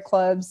Sierra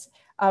Club's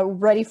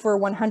Ready for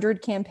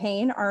 100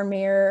 campaign, our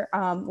mayor,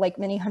 like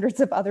many hundreds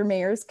of other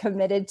mayors,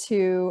 committed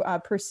to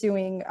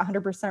pursuing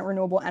 100%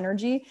 renewable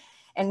energy.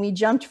 And we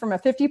jumped from a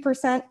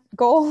 50%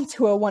 goal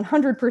to a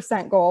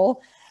 100%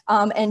 goal.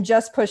 And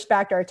just pushed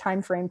back our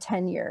time frame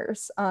 10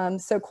 years.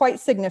 So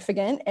quite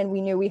significant, and we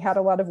knew we had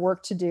a lot of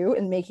work to do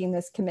in making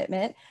this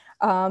commitment,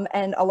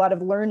 and a lot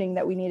of learning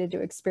that we needed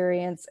to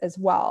experience as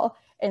well.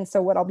 And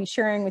so what I'll be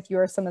sharing with you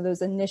are some of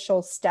those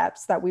initial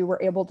steps that we were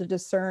able to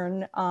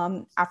discern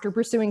after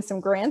pursuing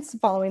some grants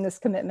following this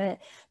commitment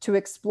to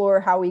explore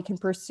how we can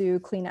pursue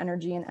clean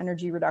energy and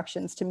energy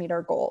reductions to meet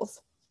our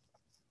goals.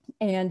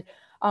 And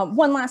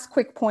one last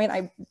quick point,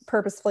 I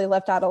purposefully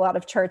left out a lot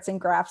of charts and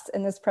graphs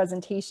in this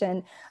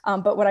presentation,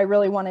 but what I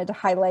really wanted to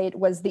highlight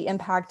was the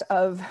impact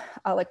of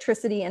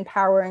electricity and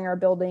powering our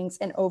buildings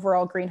and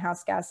overall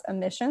greenhouse gas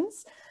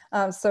emissions.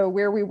 So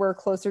where we were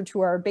closer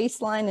to our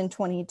baseline in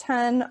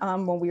 2010,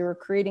 when we were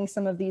creating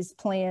some of these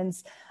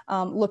plans,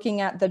 looking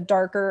at the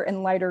darker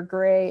and lighter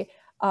gray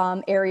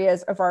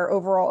areas of our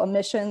overall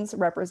emissions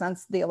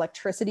represents the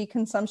electricity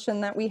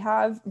consumption that we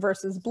have,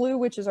 versus blue,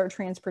 which is our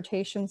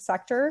transportation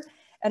sector.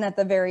 And at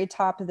the very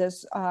top of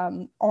this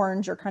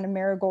orange or kind of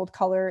marigold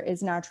color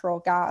is natural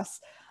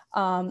gas.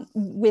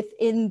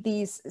 Within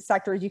these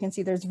sectors, you can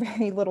see there's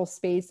very little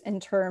space in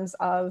terms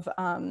of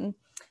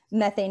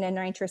methane and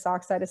nitrous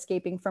oxide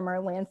escaping from our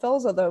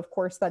landfills, although of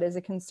course that is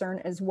a concern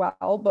as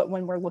well. But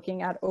when we're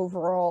looking at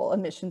overall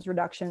emissions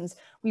reductions,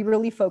 we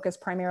really focus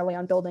primarily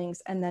on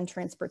buildings and then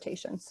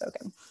transportation. So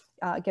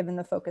again, given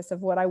the focus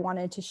of what I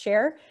wanted to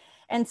share.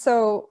 And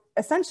so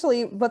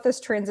essentially what this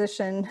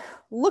transition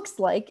looks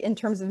like in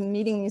terms of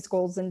meeting these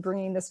goals and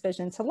bringing this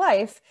vision to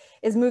life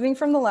is moving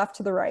from the left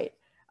to the right.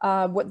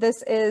 What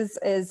this is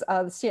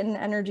the Stanton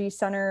Energy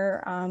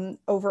Center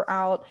over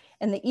out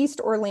in the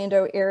East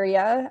Orlando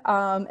area,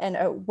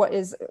 and what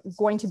is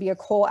going to be a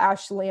coal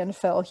ash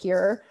landfill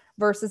here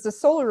versus a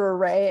solar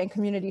array and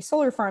community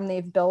solar farm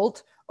they've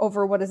built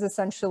over what is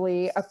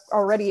essentially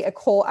already a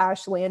coal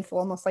ash landfill,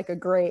 almost like a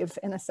grave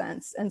in a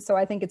sense. And so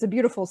I think it's a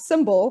beautiful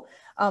symbol,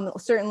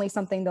 certainly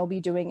something they'll be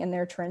doing in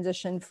their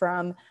transition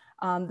from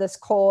this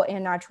coal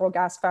and natural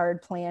gas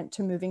fired plant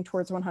to moving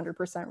towards 100%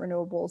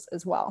 renewables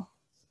as well.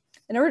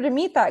 In order to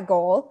meet that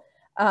goal,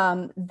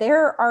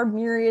 there are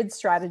myriad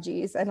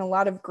strategies and a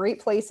lot of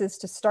great places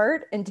to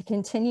start and to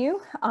continue.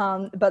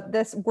 But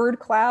this word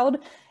cloud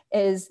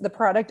is the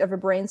product of a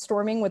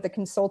brainstorming with a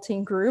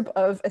consulting group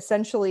of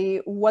essentially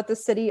what the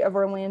city of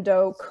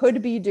Orlando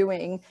could be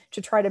doing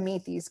to try to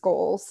meet these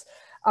goals.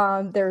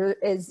 There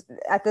is,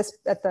 at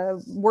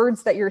the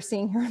words that you're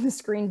seeing here on the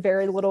screen,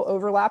 very little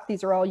overlap.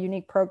 These are all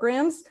unique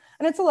programs,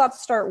 and it's a lot to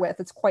start with.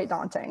 It's quite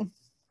daunting.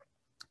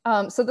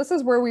 So this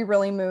is where we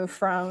really move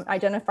from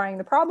identifying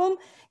the problem,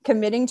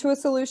 committing to a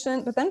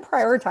solution, but then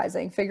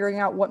prioritizing, figuring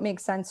out what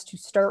makes sense to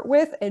start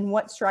with and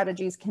what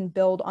strategies can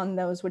build on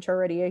those which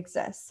already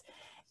exist.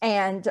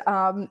 And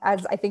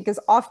as I think is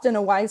often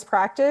a wise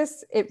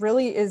practice, it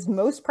really is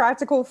most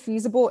practical,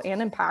 feasible,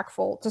 and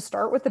impactful to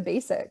start with the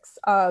basics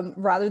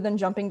rather than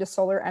jumping to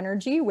solar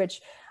energy, which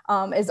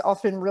is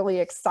often really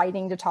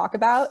exciting to talk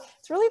about.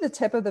 It's really the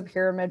tip of the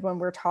pyramid when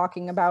we're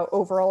talking about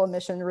overall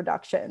emission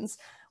reductions.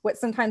 What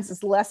sometimes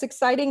is less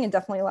exciting and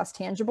definitely less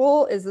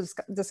tangible is this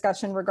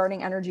discussion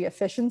regarding energy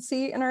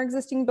efficiency in our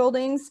existing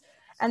buildings.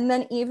 And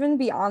then even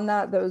beyond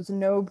that, those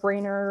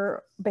no-brainer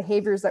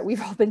behaviors that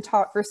we've all been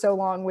taught for so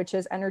long, which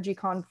is energy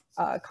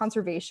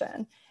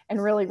conservation,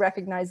 and really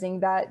recognizing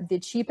that the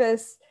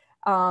cheapest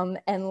and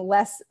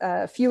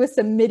fewest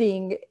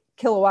emitting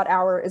kilowatt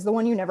hour is the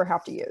one you never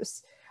have to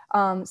use.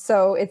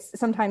 So it's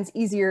sometimes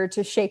easier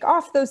to shake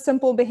off those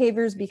simple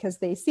behaviors because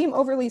they seem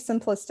overly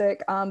simplistic,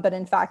 but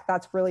in fact,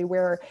 that's really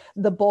where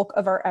the bulk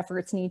of our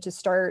efforts need to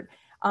start.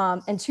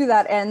 And to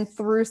that end,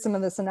 through some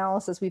of this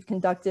analysis we've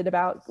conducted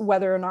about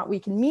whether or not we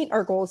can meet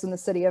our goals in the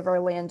city of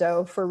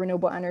Orlando for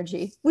renewable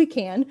energy, we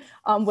can.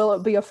 Will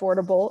it be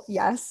affordable?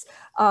 Yes.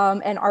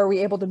 And are we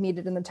able to meet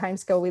it in the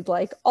timescale we'd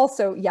like?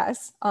 Also,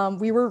 yes.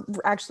 We were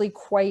actually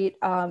quite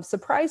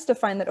surprised to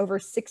find that over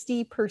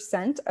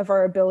 60% of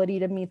our ability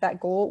to meet that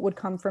goal would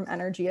come from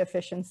energy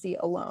efficiency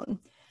alone.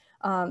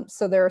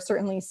 So there are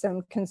certainly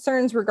some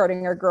concerns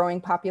regarding our growing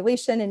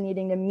population and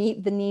needing to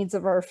meet the needs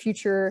of our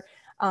future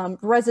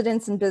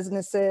residents and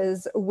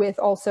businesses with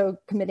also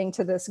committing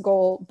to this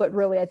goal, but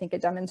really I think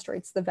it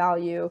demonstrates the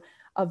value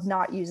of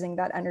not using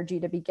that energy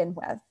to begin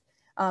with.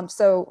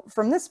 So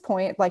from this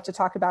point, I'd like to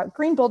talk about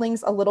green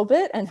buildings a little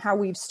bit and how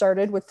we've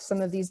started with some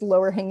of these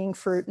lower hanging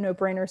fruit,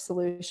 no-brainer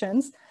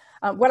solutions.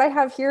 What I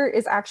have here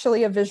is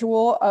actually a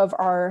visual of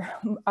our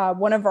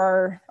one of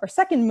our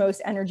second most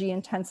energy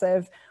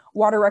intensive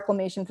water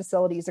reclamation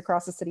facilities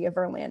across the city of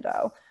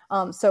Orlando.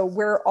 So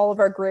where all of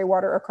our gray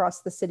water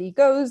across the city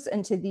goes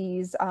into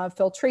these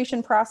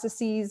filtration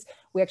processes,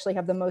 we actually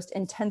have the most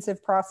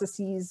intensive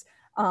processes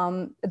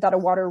that a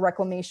water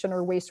reclamation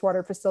or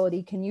wastewater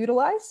facility can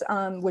utilize,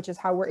 which is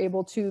how we're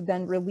able to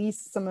then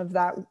release some of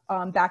that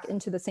back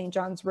into the St.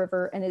 Johns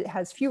River, and it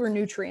has fewer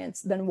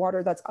nutrients than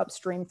water that's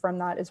upstream from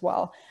that as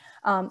well.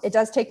 It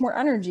does take more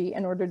energy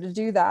in order to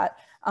do that.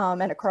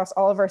 And across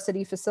all of our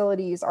city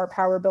facilities, our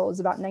power bill is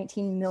about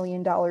 $19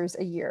 million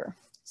a year.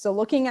 So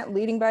looking at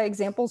leading by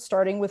example,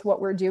 starting with what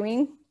we're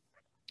doing,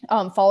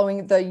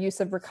 following the use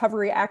of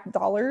Recovery Act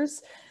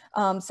dollars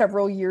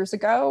several years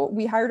ago,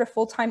 we hired a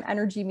full-time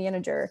energy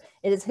manager.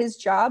 It is his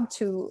job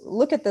to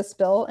look at this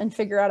bill and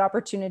figure out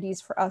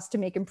opportunities for us to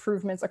make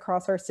improvements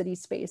across our city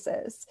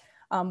spaces.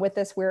 With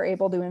this, we're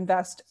able to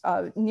invest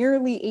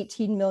nearly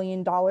 $18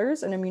 million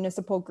in a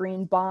municipal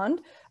green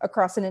bond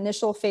across an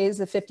initial phase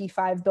of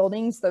 55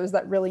 buildings, those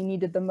that really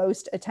needed the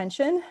most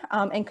attention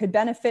and could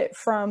benefit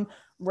from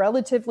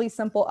relatively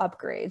simple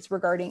upgrades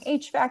regarding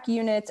HVAC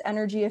units,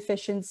 energy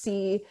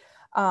efficiency,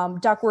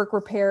 ductwork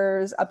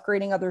repairs,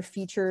 upgrading other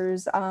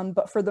features.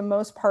 But for the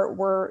most part,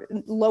 we're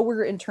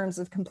lower in terms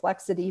of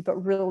complexity, but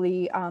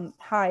really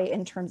high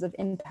in terms of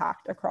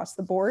impact across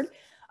the board.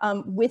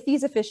 With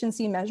these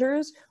efficiency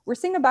measures, we're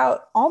seeing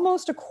about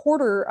almost a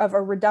quarter of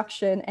a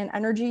reduction in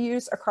energy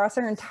use across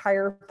our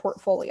entire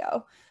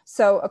portfolio.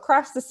 So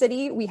across the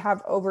city, we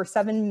have over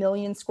 7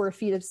 million square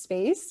feet of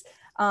space.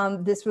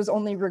 This was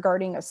only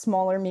regarding a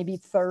smaller, maybe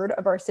third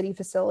of our city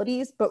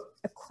facilities, but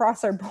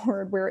across our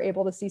board, we're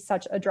able to see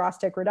such a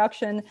drastic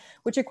reduction,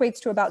 which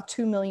equates to about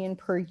 2 million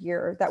per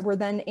year, that we're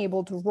then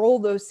able to roll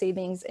those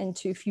savings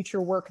into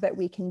future work that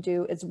we can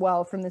do as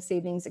well from the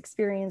savings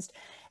experienced,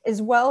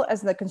 as well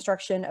as the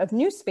construction of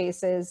new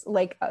spaces,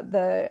 like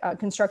the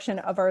construction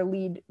of our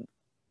LEED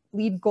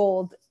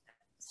Gold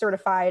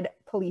certified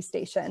police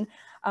station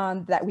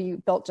that we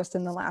built just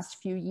in the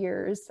last few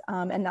years.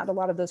 And not a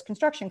lot of those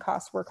construction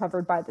costs were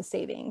covered by the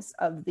savings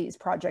of these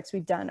projects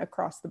we've done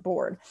across the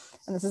board.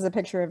 And this is a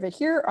picture of it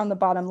here on the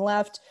bottom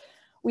left.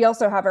 We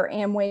also have our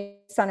Amway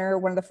Center,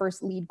 one of the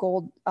first LEED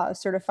Gold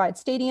certified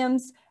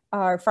stadiums,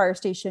 our Fire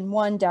Station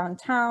 1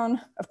 downtown,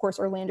 of course,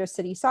 Orlando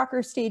City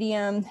Soccer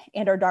Stadium,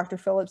 and our Dr.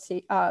 Phillips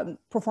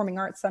Performing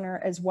Arts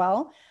Center as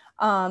well.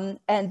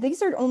 And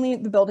these are only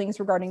the buildings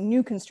regarding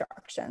new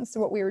construction.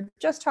 So what we were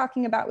just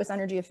talking about was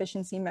energy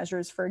efficiency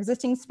measures for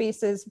existing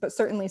spaces, but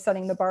certainly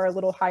setting the bar a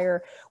little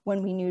higher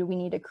when we knew we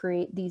need to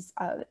create these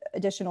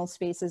additional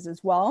spaces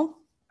as well.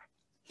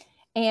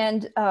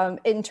 And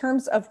in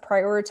terms of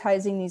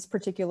prioritizing these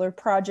particular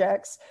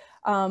projects,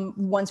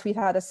 once we've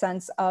had a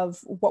sense of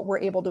what we're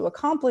able to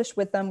accomplish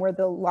with them, where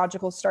the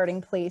logical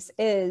starting place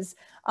is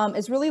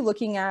really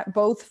looking at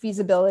both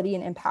feasibility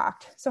and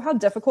impact. So how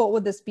difficult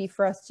would this be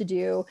for us to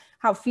do?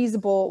 How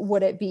feasible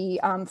would it be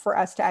for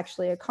us to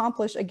actually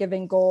accomplish a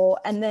given goal?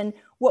 And then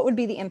what would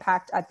be the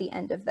impact at the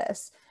end of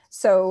this?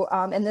 So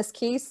in this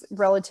case,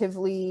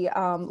 relatively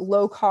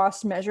low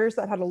cost measures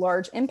that had a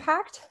large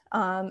impact.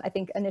 I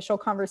think initial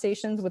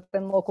conversations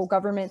within local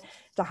government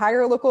to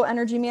hire a local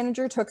energy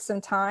manager took some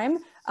time,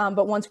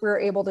 but once we were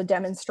able to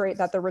demonstrate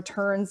that the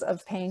returns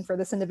of paying for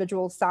this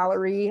individual's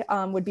salary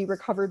would be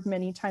recovered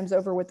many times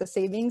over with the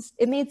savings,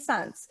 it made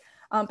sense.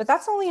 But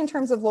that's only in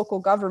terms of local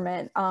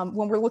government.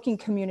 When we're looking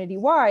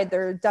community-wide,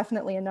 there are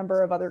definitely a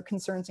number of other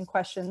concerns and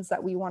questions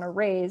that we want to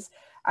raise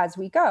as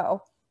we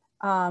go.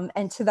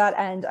 And to that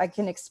end, I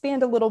can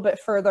expand a little bit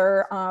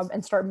further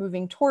and start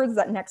moving towards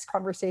that next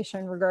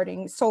conversation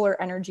regarding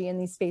solar energy in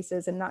these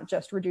spaces and not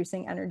just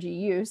reducing energy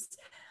use.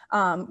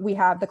 We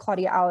have the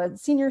Claudia Allen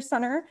Senior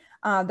Center,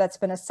 That's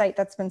been a site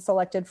that's been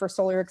selected for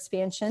solar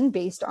expansion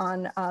based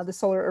on the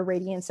solar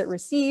irradiance it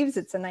receives.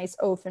 It's a nice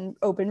open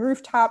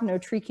rooftop, no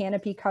tree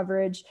canopy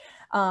coverage.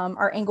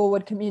 Our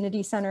Englewood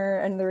Community Center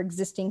and their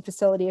existing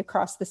facility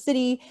across the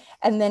city,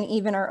 and then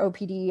even our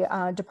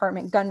OPD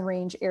department gun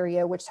range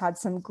area, which had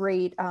some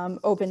great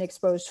open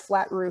exposed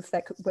flat roof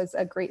that was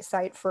a great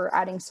site for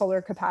adding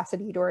solar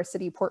capacity to our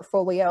city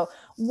portfolio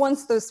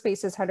once those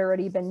spaces had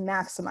already been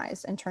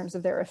maximized in terms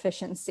of their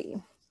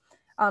efficiency.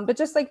 But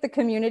just like the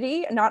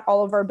community, not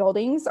all of our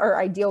buildings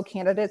are ideal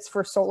candidates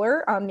for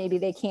solar. Maybe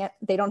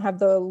they don't have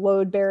the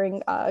load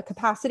bearing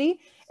capacity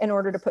in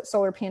order to put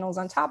solar panels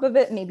on top of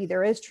it. Maybe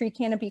there is tree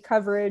canopy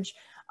coverage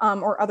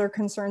or other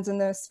concerns in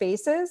those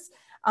spaces.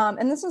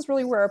 And this is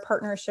really where our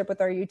partnership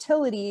with our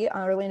utility,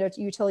 Orlando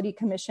Utility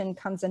Commission,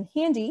 comes in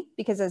handy,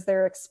 because as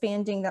they're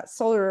expanding that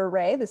solar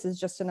array, this is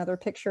just another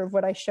picture of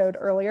what I showed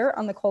earlier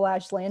on the coal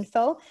ash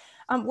landfill,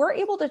 we're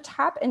able to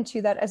tap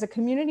into that as a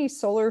community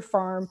solar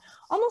farm,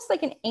 almost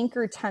like an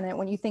anchor tenant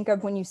when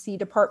you see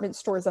department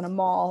stores in a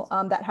mall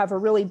that have a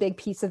really big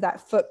piece of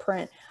that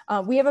footprint.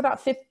 We have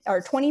about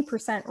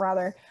 20%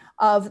 rather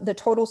of the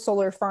total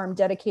solar farm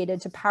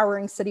dedicated to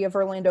powering City of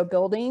Orlando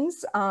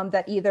buildings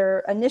that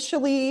either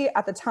initially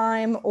at the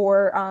time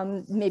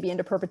or maybe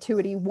into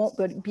perpetuity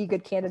won't be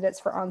good candidates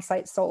for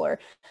on-site solar.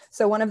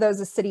 So one of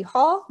those is City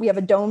Hall. We have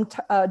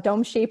a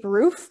dome-shaped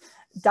roof.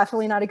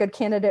 Definitely not a good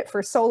candidate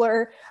for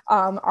solar.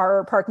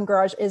 Our parking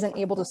garage isn't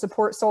able to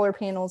support solar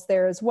panels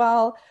there as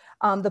well.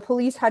 The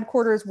police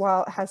headquarters,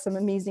 while it has some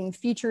amazing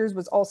features,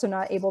 was also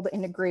not able to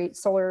integrate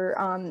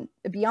solar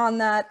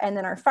beyond that. And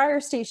then our fire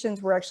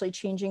stations were actually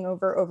changing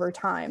over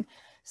time.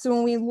 So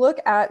when we look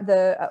at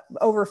the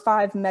over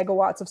 5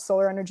 megawatts of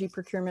solar energy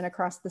procurement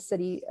across the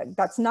city,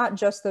 that's not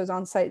just those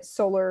on-site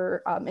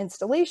solar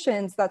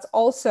installations, that's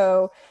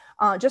also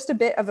just a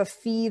bit of a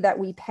fee that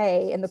we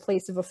pay in the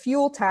place of a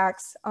fuel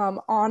tax on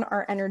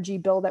our energy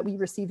bill that we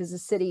receive as a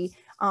city,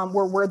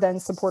 where we're then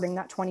supporting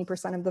that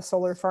 20% of the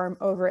solar farm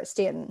over at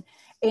Stanton.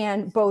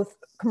 And both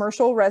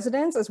commercial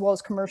residents as well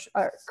as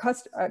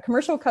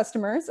commercial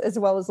customers, as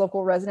well as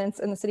local residents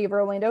in the city of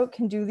Orlando,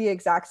 can do the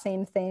exact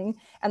same thing.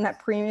 And that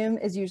premium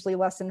is usually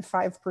less than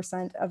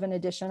 5% of an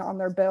addition on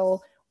their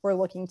bill. We're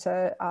looking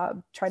to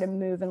try to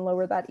move and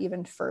lower that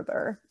even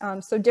further.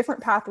 So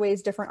different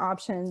pathways, different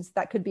options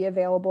that could be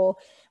available,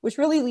 which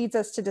really leads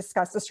us to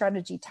discuss the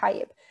strategy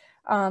type.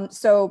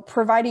 So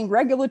providing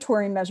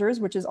regulatory measures,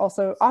 which is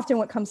also often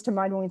what comes to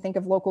mind when we think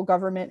of local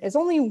government, is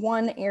only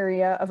one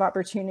area of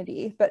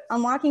opportunity, but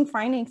unlocking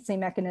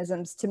financing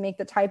mechanisms to make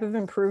the type of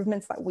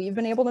improvements that we've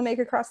been able to make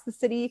across the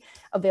city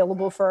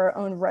available for our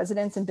own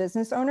residents and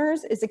business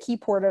owners is a key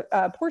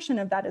portion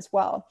of that as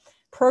well.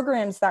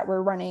 Programs that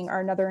we're running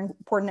are another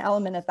important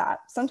element of that.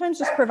 Sometimes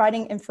just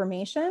providing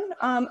information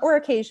or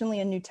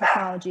occasionally a new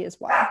technology as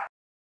well.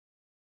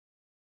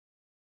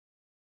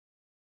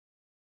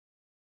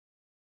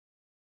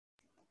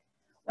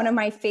 One of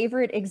my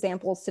favorite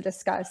examples to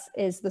discuss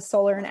is the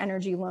Solar and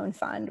Energy Loan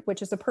Fund,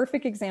 which is a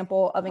perfect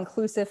example of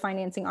inclusive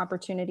financing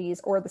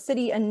opportunities, or the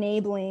city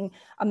enabling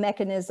a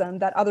mechanism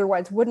that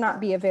otherwise would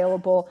not be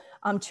available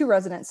to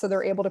residents, so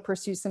they're able to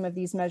pursue some of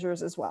these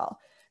measures as well.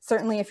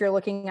 Certainly, if you're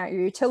looking at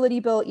your utility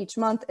bill each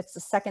month, it's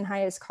the second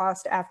highest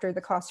cost after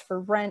the cost for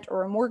rent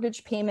or a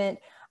mortgage payment.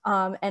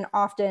 And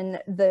often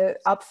the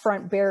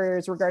upfront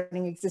barriers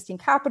regarding existing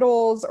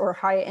capitals or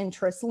high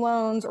interest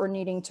loans or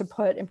needing to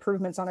put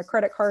improvements on a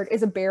credit card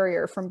is a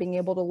barrier from being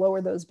able to lower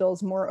those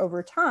bills more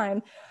over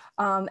time.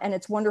 And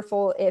it's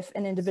wonderful if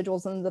an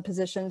individual's in the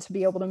position to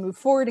be able to move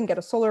forward and get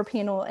a solar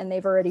panel and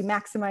they've already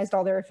maximized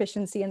all their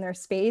efficiency in their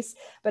space.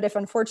 But if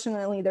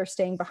unfortunately they're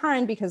staying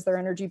behind because their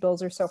energy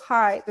bills are so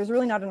high, there's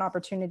really not an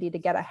opportunity to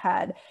get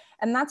ahead.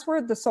 And that's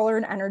where the Solar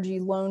and Energy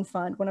Loan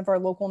Fund, one of our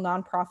local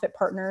nonprofit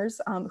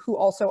partners, who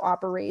also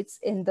operates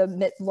in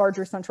the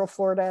larger Central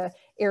Florida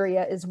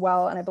area as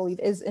well, and I believe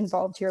is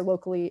involved here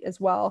locally as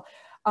well,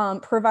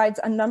 provides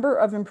a number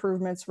of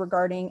improvements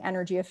regarding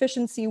energy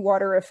efficiency,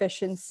 water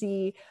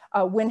efficiency,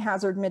 wind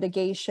hazard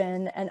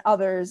mitigation, and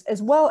others,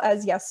 as well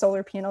as, yes,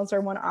 solar panels are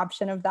one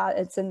option of that,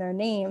 it's in their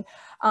name.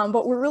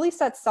 But what really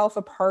sets SELF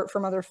apart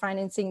from other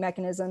financing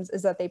mechanisms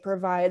is that they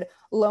provide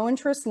low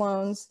interest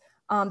loans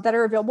that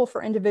are available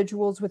for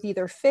individuals with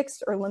either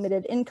fixed or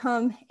limited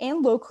income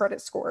and low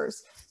credit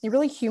scores. They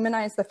really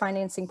humanize the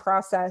financing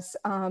process.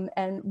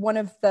 And one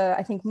of the,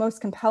 I think,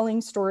 most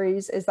compelling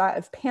stories is that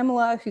of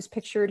Pamela, who's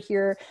pictured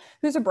here,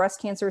 who's a breast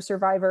cancer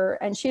survivor,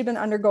 and she had been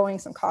undergoing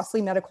some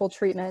costly medical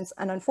treatments.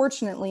 And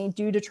unfortunately,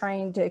 due to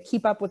trying to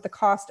keep up with the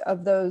cost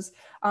of those,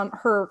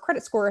 her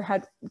credit score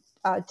had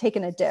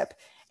taken a dip,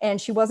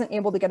 and she wasn't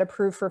able to get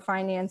approved for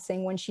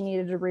financing when she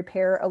needed to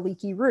repair a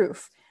leaky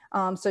roof.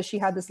 So she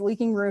had this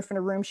leaking roof in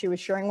a room she was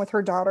sharing with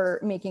her daughter,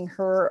 making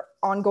her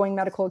ongoing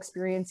medical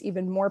experience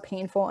even more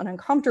painful and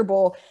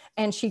uncomfortable.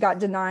 And she got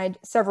denied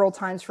several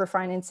times for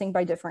financing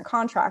by different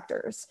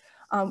contractors.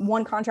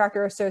 One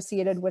contractor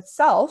associated with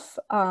SELF,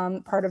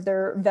 part of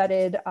their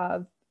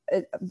vetted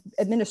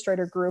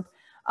administrator group,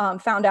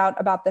 found out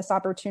about this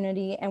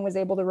opportunity and was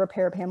able to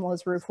repair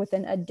Pamela's roof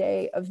within a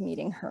day of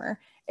meeting her.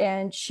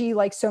 And she,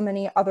 like so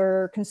many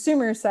other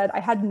consumers, said,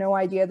 I had no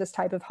idea this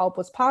type of help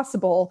was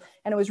possible.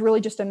 And it was really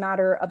just a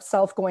matter of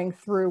self going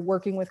through,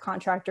 working with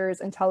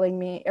contractors and telling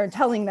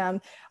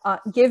them,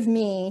 give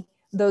me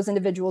those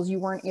individuals you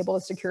weren't able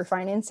to secure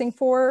financing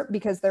for,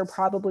 because they're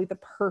probably the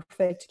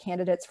perfect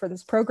candidates for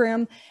this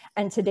program.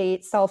 And to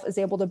date, SELF is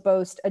able to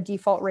boast a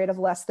default rate of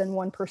less than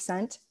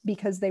 1%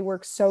 because they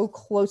work so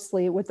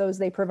closely with those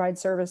they provide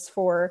service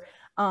for,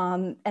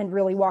 and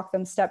really walk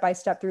them step by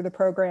step through the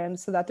program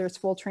so that there's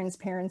full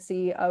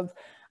transparency of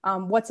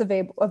what's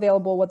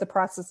available, what the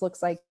process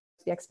looks like,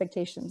 the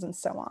expectations, and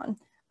so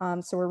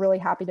on. So we're really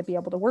happy to be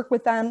able to work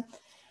with them.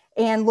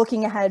 And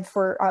looking ahead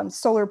for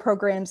solar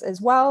programs as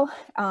well.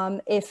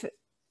 If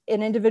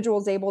an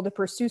individual is able to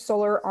pursue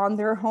solar on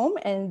their home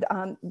and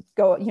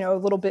go, a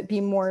little bit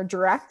be more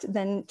direct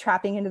than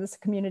tapping into this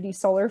community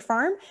solar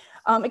farm,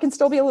 it can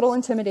still be a little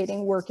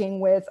intimidating working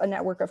with a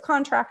network of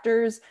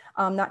contractors,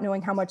 not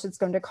knowing how much it's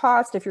going to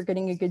cost, if you're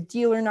getting a good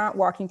deal or not,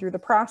 walking through the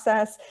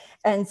process.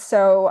 And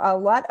so a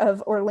lot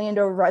of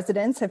Orlando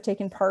residents have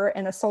taken part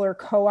in a solar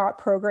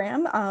co-op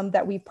program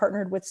that we've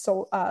partnered with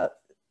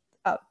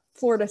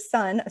Florida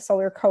Sun, a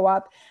solar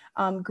co-op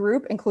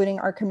group, including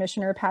our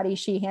commissioner, Patty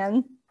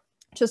Sheehan,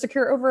 to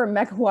secure over 1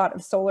 megawatt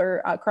of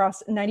solar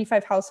across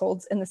 95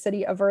 households in the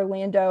city of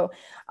Orlando,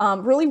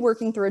 really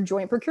working through a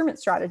joint procurement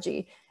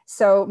strategy.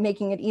 So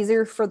making it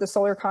easier for the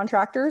solar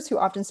contractors who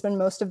often spend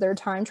most of their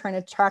time trying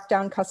to track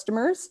down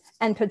customers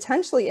and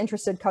potentially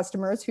interested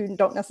customers who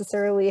don't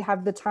necessarily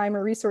have the time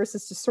or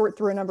resources to sort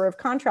through a number of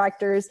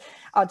contractors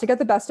to get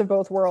the best of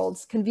both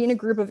worlds. Convene a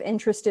group of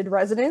interested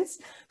residents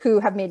who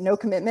have made no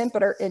commitment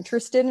but are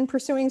interested in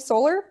pursuing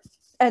solar,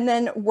 and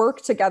then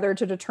work together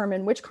to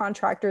determine which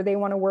contractor they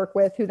want to work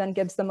with, who then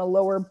gives them a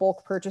lower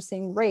bulk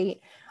purchasing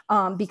rate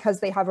because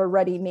they have a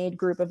ready-made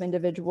group of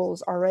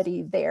individuals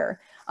already there.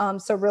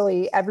 So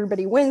really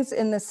everybody wins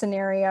in this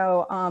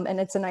scenario, and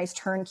it's a nice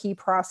turnkey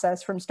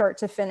process from start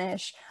to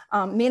finish,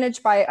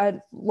 managed by a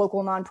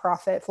local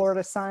nonprofit,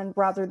 Florida Sun,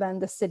 rather than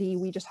the city.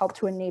 We just help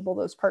to enable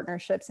those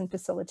partnerships and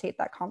facilitate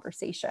that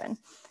conversation.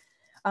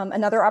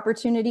 Another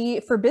opportunity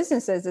for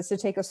businesses is to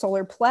take a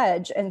solar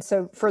pledge. And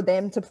so for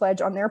them to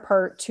pledge on their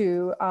part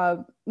to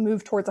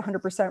move towards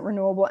 100%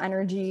 renewable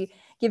energy,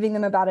 giving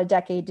them about a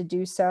decade to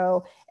do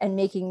so, and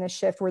making this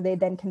shift where they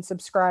then can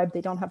subscribe. They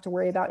don't have to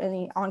worry about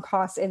any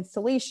on-cost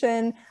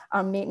installation,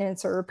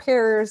 maintenance, or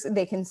repairs.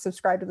 They can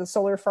subscribe to the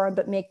solar farm,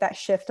 but make that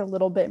shift a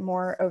little bit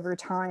more over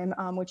time,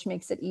 which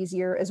makes it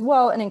easier as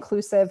well and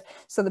inclusive.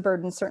 So the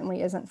burden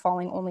certainly isn't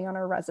falling only on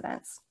our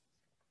residents.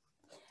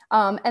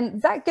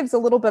 And that gives a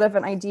little bit of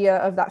an idea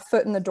of that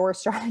foot in the door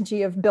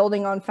strategy of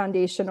building on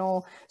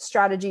foundational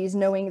strategies,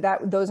 knowing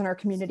that those in our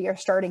community are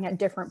starting at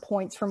different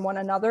points from one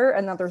another,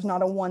 and that there's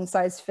not a one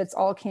size fits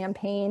all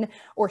campaign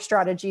or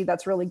strategy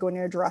that's really going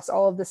to address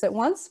all of this at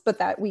once, but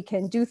that we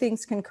can do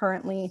things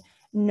concurrently,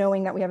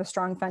 knowing that we have a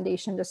strong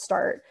foundation to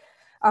start.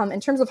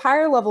 In terms of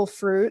higher level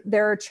fruit,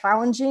 there are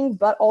challenging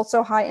but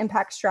also high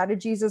impact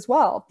strategies as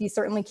well. These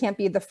certainly can't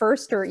be the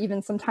first or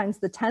even sometimes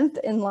the 10th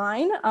in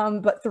line,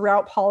 but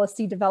throughout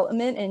policy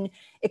development and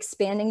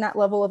expanding that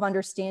level of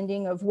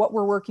understanding of what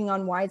we're working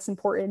on, why it's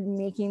important,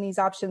 making these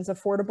options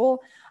affordable,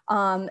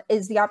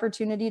 is the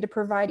opportunity to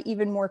provide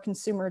even more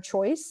consumer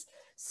choice.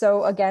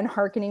 So again,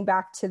 hearkening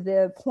back to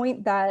the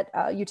point that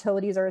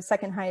utilities are a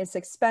second highest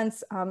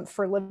expense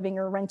for living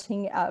or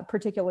renting a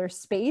particular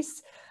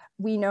space.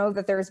 We know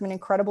that there's been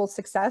incredible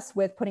success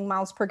with putting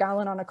miles per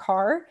gallon on a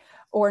car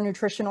or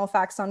nutritional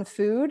facts on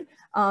food.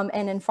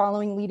 And in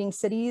following leading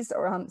cities,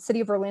 City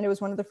of Orlando was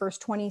one of the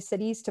first 20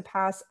 cities to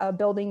pass a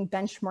building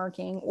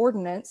benchmarking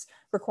ordinance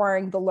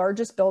requiring the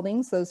largest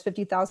buildings, those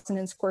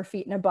 50,000 square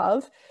feet and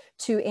above,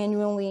 to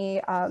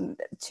annually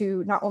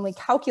to not only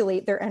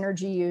calculate their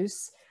energy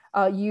use,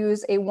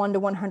 use a 1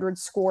 to 100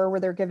 score where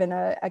they're given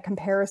a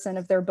comparison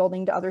of their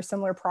building to other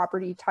similar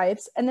property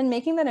types, and then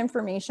making that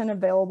information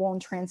available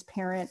and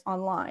transparent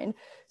online.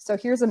 So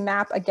here's a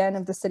map again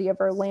of the city of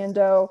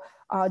Orlando.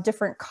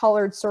 Different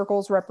colored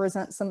circles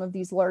represent some of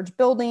these large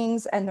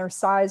buildings, and their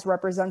size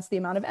represents the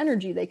amount of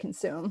energy they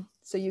consume.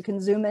 So you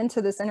can zoom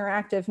into this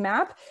interactive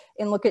map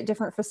and look at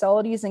different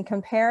facilities and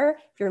compare.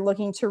 If you're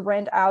looking to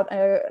rent out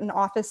an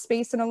office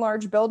space in a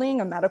large building,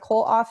 a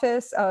medical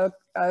office, a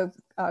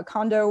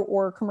condo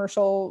or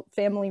commercial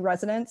family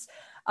residence,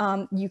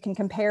 you can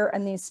compare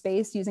in these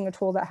space using a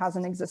tool that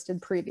hasn't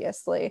existed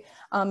previously.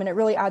 And it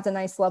really adds a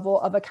nice level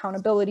of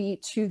accountability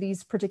to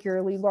these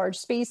particularly large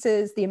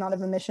spaces, the amount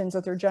of emissions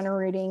that they're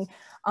generating,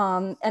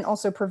 and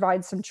also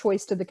provides some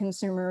choice to the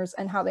consumers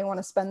and how they want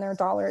to spend their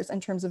dollars in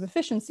terms of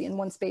efficiency in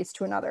one space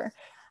to another.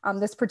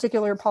 This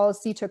particular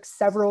policy took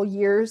several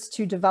years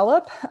to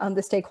develop.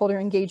 The stakeholder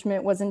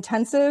engagement was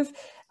intensive.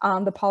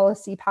 The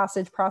policy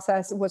passage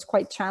process was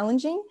quite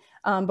challenging,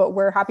 but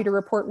we're happy to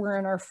report we're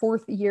in our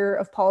 4th year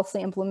of policy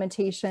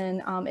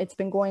implementation. It's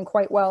been going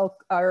quite well.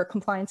 Our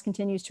compliance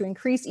continues to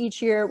increase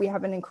each year. We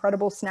have an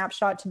incredible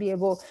snapshot to be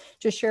able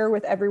to share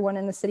with everyone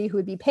in the city who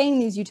would be paying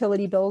these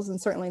utility bills, and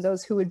certainly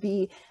those who would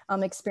be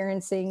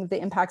experiencing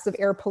the impacts of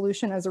air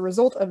pollution as a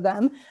result of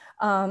them.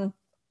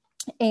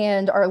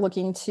 And are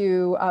looking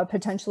to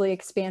potentially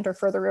expand or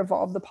further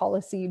evolve the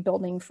policy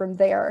building from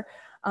there.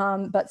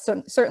 But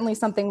certainly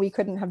something we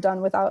couldn't have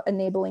done without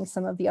enabling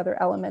some of the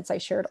other elements I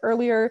shared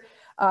earlier.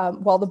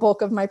 While the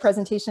bulk of my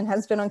presentation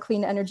has been on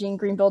clean energy and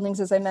green buildings,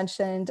 as I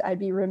mentioned, I'd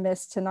be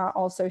remiss to not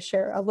also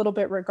share a little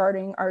bit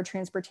regarding our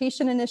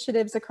transportation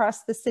initiatives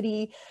across the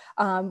city.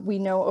 We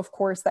know, of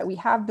course, that we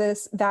have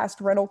this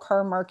vast rental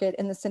car market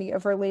in the city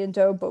of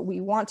Orlando, but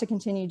we want to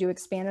continue to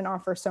expand and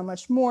offer so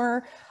much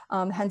more.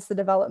 Hence the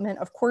development,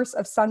 of course,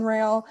 of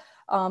Sunrail,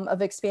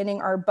 of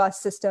expanding our bus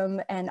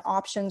system and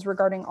options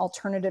regarding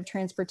alternative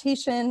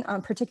transportation,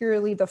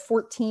 particularly the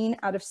 14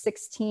 out of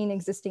 16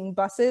 existing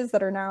buses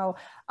that are now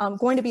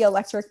going to be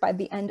electric by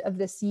the end of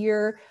this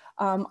year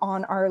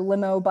on our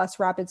limo bus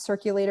rapid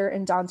circulator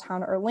in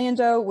downtown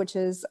Orlando, which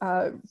is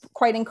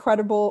quite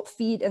incredible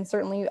feat and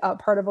certainly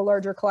part of a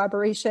larger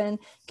collaboration,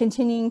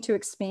 continuing to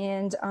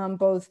expand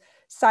both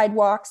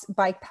sidewalks,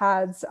 bike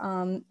paths,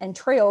 and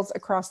trails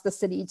across the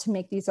city to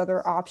make these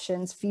other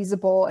options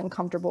feasible and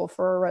comfortable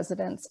for our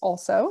residents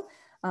also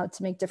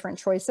to make different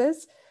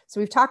choices. So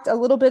we've talked a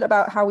little bit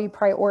about how we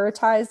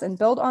prioritize and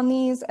build on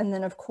these, and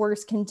then of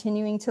course,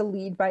 continuing to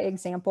lead by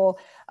example.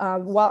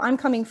 While I'm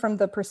coming from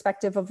the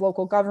perspective of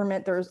local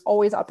government, there's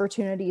always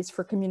opportunities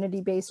for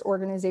community-based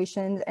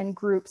organizations and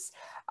groups,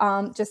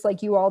 just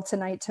like you all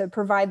tonight, to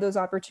provide those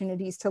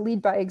opportunities to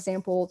lead by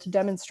example, to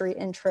demonstrate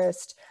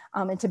interest,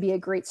 and to be a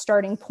great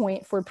starting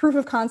point for proof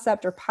of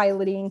concept or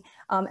piloting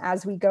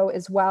as we go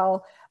as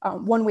well.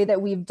 One way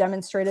that we've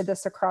demonstrated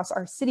this across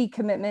our city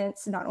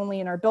commitments, not only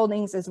in our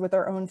buildings, is with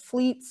our own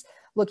fleets,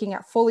 looking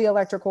at fully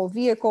electrical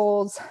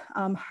vehicles,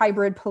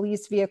 hybrid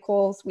police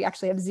vehicles. We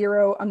actually have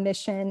 0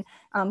 emission,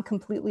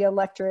 completely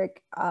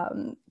electric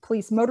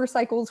police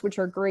motorcycles, which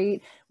are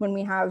great when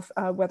we have,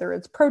 whether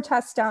it's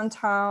protests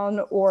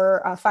downtown or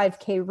a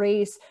 5K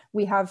race,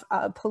 we have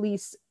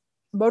police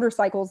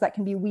motorcycles that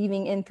can be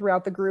weaving in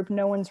throughout the group.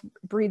 No one's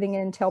breathing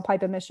in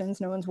tailpipe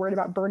emissions. No one's worried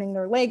about burning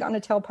their leg on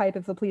a tailpipe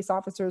if the police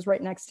officer is right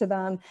next to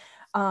them.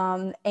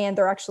 And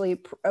they're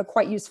actually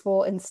quite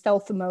useful in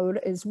stealth mode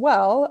as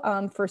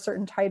well for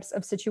certain types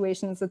of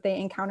situations that they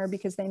encounter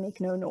because they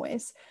make no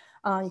noise.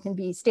 You can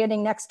be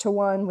standing next to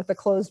one with a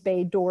closed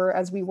bay door,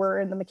 as we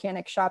were in the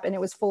mechanic shop, and it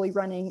was fully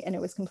running and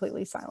it was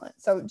completely silent.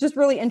 So just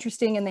really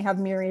interesting, and they have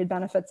myriad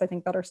benefits, I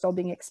think, that are still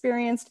being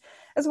experienced,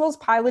 as well as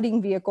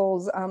piloting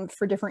vehicles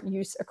for different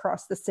use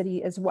across the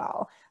city as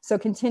well. So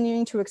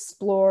continuing to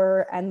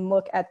explore and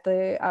look at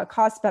the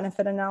cost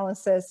benefit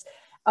analysis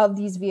of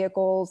these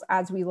vehicles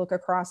as we look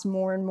across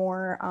more and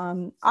more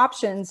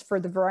options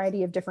for the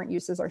variety of different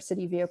uses our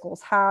city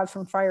vehicles have,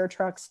 from fire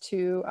trucks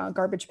to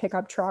garbage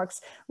pickup trucks,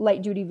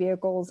 light duty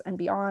vehicles, and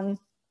beyond.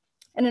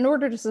 And in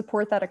order to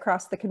support that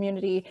across the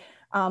community,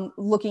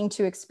 looking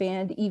to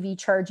expand EV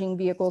charging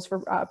vehicles for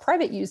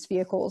private use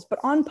vehicles, but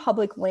on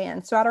public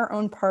land. So at our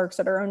own parks,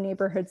 at our own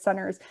neighborhood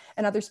centers,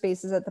 and other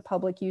spaces that the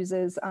public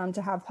uses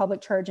to have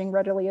public charging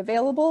readily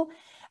available,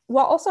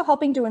 while also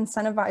helping to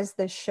incentivize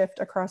this shift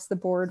across the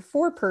board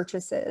for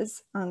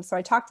purchases. So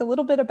I talked a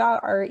little bit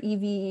about our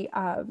EV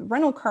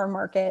rental car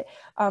market,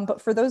 but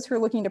for those who are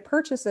looking to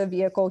purchase a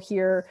vehicle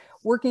here,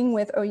 working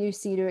with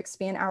OUC to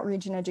expand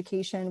outreach and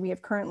education, we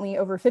have currently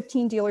over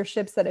 15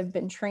 dealerships that have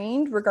been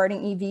trained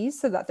regarding EVs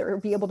so that they'll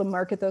be able to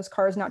market those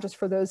cars, not just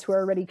for those who are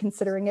already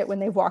considering it when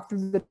they've walked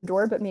through the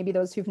door, but maybe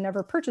those who've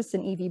never purchased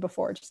an EV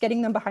before, just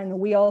getting them behind the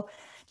wheel.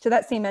 To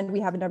that same end,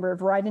 we have a number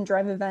of ride and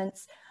drive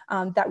events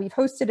that we've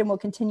hosted and will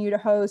continue to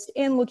host,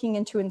 and looking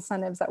into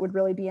incentives that would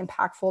really be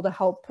impactful to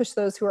help push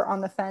those who are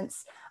on the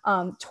fence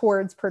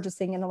towards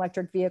purchasing an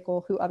electric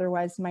vehicle who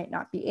otherwise might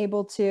not be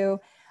able to.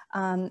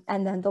 And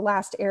then the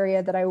last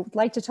area that I would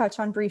like to touch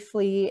on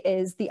briefly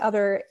is the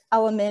other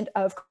element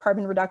of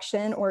carbon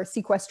reduction or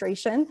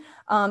sequestration,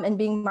 and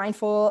being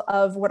mindful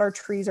of what our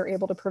trees are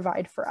able to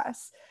provide for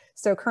us.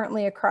 So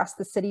currently across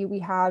the city, we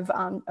have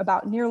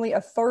about nearly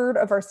a third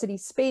of our city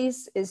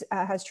space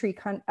has tree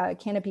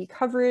canopy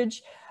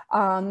coverage,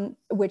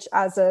 which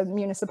as a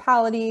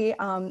municipality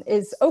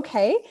is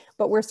okay,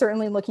 but we're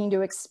certainly looking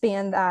to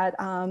expand that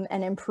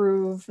and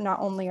improve not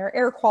only our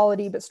air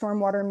quality, but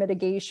stormwater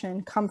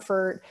mitigation,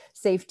 comfort,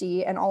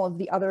 safety, and all of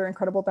the other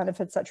incredible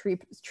benefits that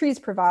trees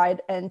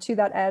provide. And to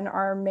that end,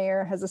 our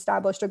mayor has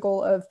established a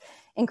goal of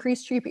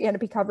increased tree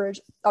canopy coverage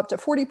up to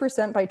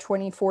 40% by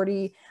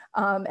 2040.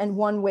 And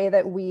one way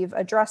that we've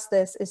addressed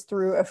this is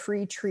through a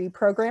free tree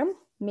program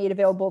made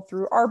available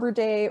through Arbor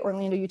Day,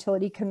 Orlando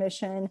Utility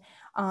Commission,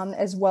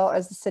 as well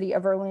as the city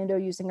of Orlando,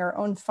 using our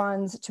own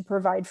funds to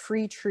provide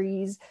free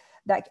trees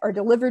that are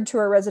delivered to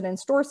our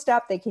residents'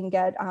 doorstep. They can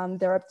get,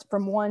 they're up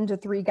from 1 to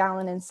 3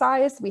 gallon in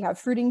size. We have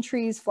fruiting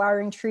trees,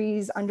 flowering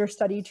trees,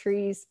 understudy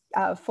trees,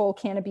 full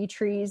canopy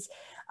trees.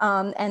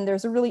 And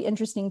there's a really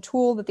interesting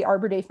tool that the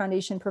Arbor Day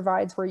Foundation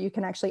provides where you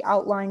can actually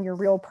outline your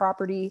real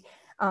property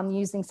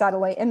using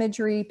satellite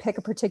imagery, pick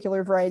a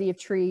particular variety of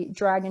tree,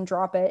 drag and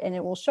drop it, and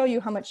it will show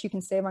you how much you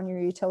can save on your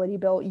utility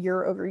bill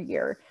year over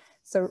year.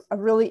 So a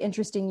really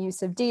interesting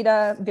use of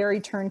data, very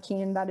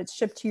turnkey in that it's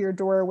shipped to your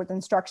door with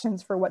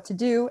instructions for what to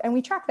do. And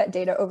we track that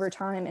data over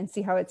time and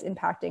see how it's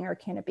impacting our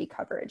canopy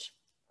coverage.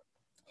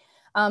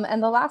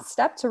 And the last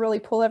step to really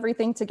pull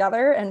everything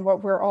together and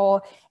what we're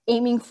all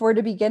aiming for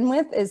to begin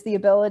with is the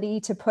ability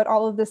to put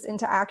all of this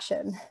into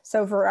action.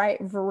 So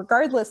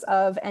regardless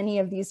of any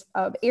of these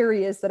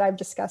areas that I've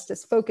discussed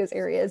as focus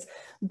areas,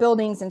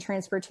 buildings and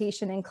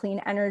transportation and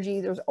clean energy,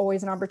 there's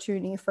always an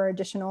opportunity for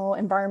additional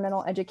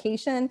environmental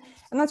education.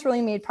 And that's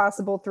really made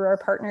possible through our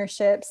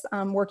partnerships,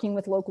 working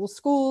with local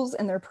schools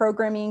and their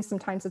programming.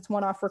 Sometimes it's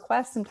one-off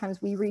requests,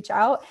 sometimes we reach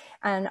out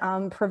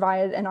and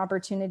provide an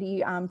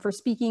opportunity for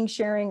speaking,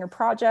 sharing, or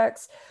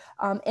projects.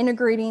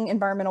 Integrating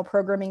environmental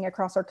programming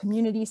across our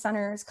community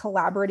centers,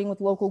 collaborating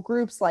with local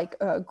groups like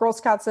Girl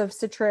Scouts of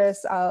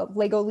Citrus,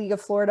 Lego League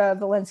of Florida,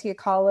 Valencia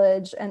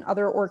College, and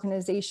other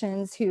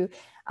organizations who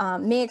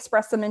may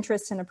express some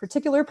interest in a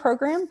particular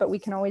program, but we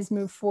can always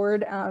move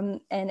forward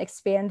and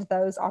expand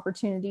those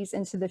opportunities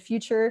into the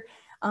future.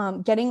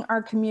 Getting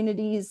our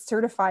communities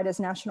certified as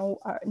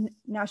National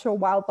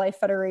Wildlife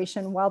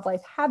Federation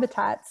wildlife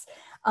habitats,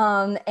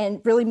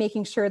 and really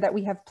making sure that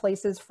we have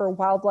places for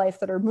wildlife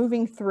that are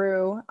moving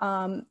through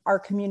our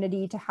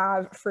community to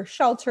have for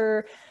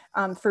shelter,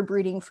 for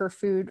breeding, for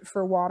food,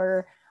 for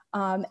water,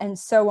 and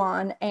so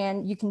on.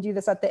 And you can do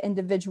this at the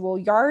individual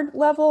yard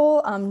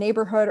level,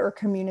 neighborhood, or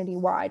community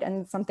wide.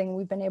 And it's something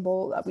we've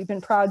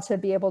been proud to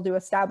be able to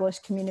establish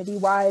community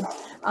wide,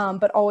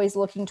 but always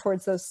looking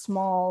towards those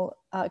small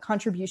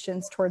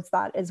contributions towards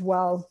that as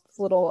well.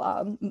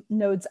 Little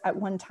nodes at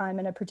one time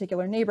in a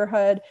particular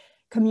neighborhood,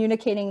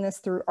 communicating this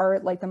through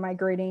art, like the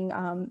migrating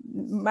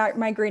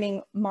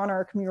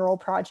monarch mural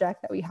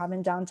project that we have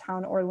in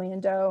downtown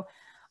Orlando,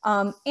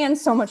 and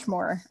so much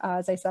more.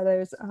 As I said,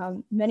 there's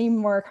many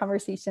more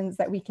conversations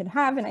that we can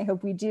have, and I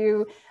hope we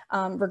do,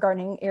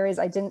 regarding areas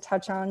I didn't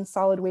touch on: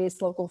 solid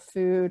waste, local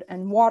food,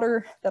 and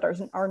water, that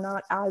are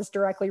not as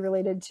directly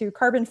related to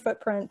carbon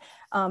footprint,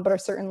 but are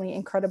certainly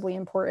incredibly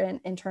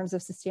important in terms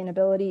of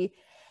sustainability.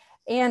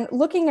 And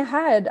looking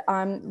ahead,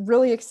 I'm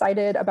really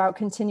excited about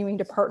continuing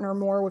to partner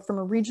more from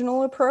a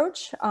regional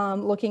approach,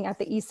 looking at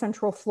the East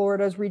Central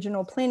Florida's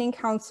Regional Planning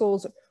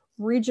Council's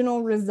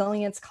Regional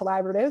Resilience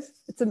Collaborative.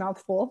 It's a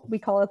mouthful. We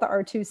call it the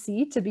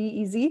R2C to be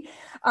easy,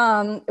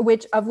 of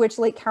which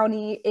Lake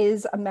County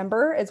is a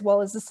member, as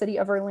well as the city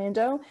of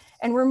Orlando.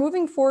 And we're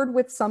moving forward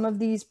with some of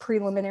these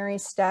preliminary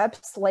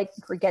steps, like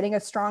getting a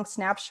strong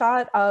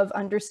snapshot of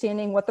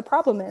understanding what the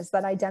problem is,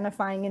 that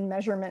identifying and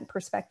measurement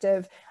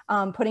perspective,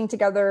 putting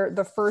together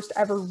the first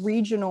ever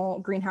regional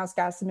greenhouse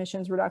gas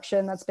emissions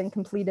reduction that's been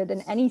completed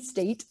in any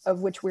state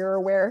of which we're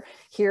aware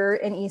here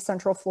in East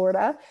Central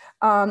Florida,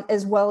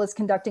 as well as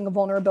conducting a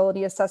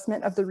vulnerability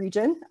assessment of the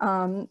region.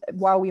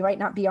 While we might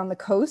not be on the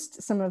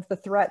coast, some of the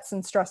threats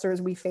and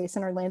stressors we face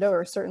in Orlando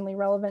are certainly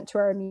relevant to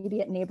our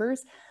immediate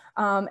neighbors,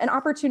 and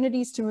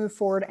opportunities to move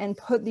forward and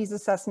put these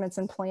assessments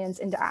and plans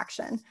into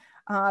action,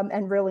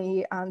 and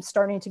really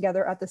starting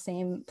together at the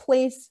same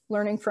place,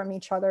 learning from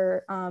each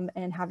other,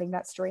 and having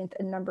that strength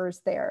in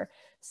numbers there.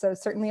 So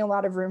certainly a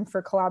lot of room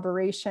for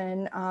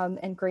collaboration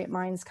and great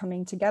minds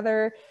coming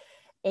together.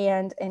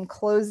 And in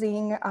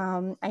closing,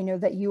 I know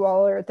that you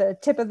all are at the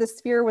tip of the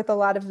spear with a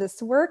lot of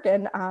this work,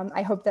 and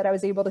I hope that I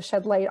was able to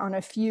shed light on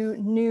a few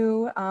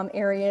new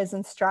areas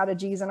and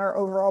strategies in our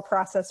overall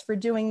process for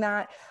doing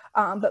that.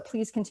 But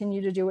please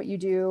continue to do what you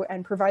do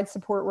and provide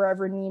support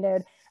wherever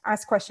needed.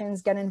 Ask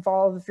questions, get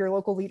involved with your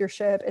local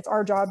leadership. It's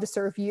our job to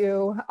serve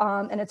you.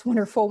 And it's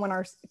wonderful when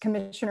our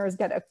commissioners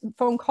get a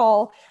phone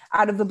call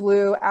out of the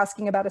blue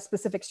asking about a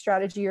specific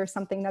strategy or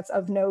something that's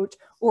of note,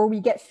 or we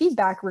get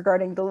feedback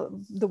regarding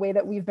the way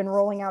that we've been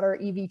rolling out our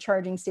EV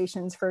charging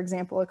stations, for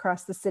example,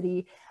 across the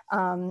city.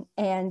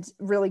 And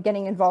really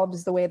getting involved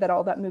is the way that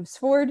all that moves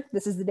forward.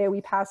 This is the day we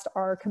passed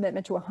our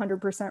commitment to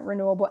 100%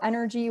 renewable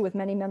energy with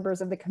many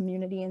members of the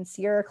community in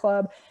Sierra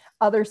Club,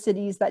 other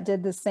cities that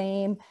did the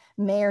same,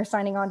 mayor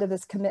signing on to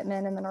this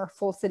commitment, and then our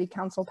full city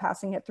council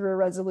passing it through a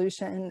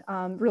resolution,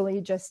 really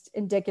just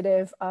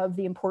indicative of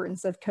the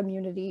importance of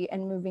community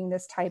and moving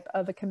this type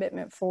of a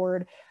commitment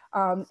forward.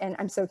 And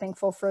I'm so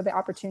thankful for the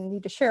opportunity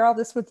to share all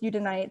this with you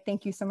tonight.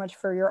 Thank you so much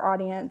for your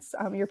audience,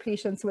 your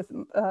patience with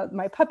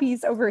my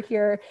puppies over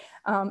here.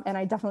 And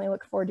I definitely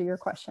look forward to your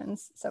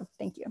questions. So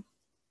thank you.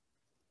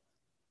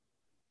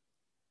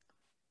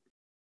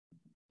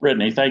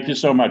 Brittany, thank you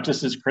so much.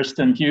 This is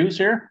Kristen Hughes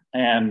here,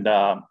 and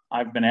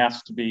I've been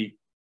asked to be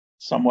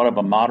somewhat of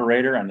a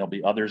moderator, and there'll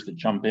be others that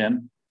jump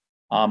in.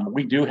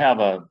 We do have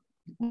a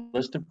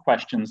list of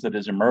questions that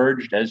has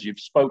emerged as you've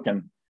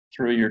spoken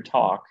through your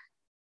talk.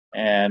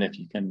 And if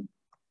you can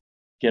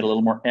get a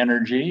little more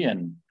energy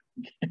and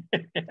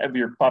have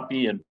your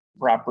puppy in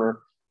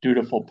proper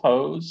dutiful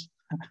pose,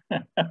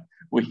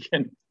 we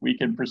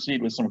can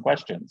proceed with some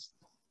questions.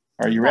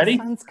 Are you ready?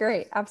 That sounds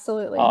great.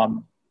 Absolutely.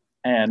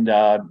 And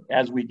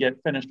as we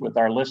get finished with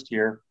our list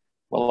here,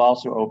 we'll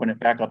also open it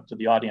back up to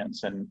the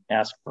audience and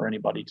ask for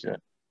anybody to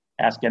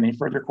ask any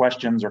further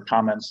questions or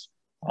comments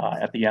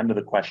at the end of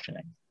the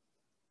questioning.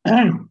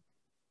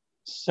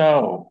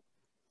 So,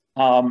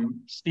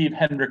 Steve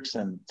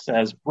Hendrickson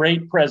says,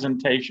 great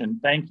presentation.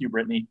 Thank you,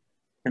 Brittany.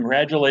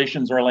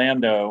 Congratulations,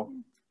 Orlando.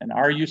 And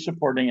are you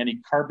supporting any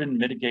carbon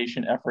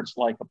mitigation efforts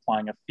like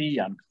applying a fee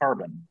on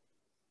carbon?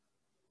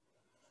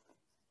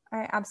 All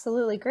right,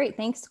 absolutely. Great.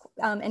 Thanks.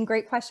 And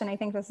great question. I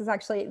think this is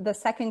actually the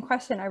second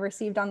question I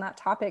received on that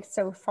topic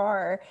so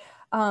far.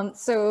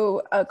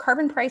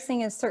 Carbon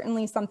pricing is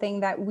certainly something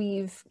that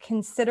we've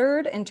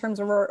considered in terms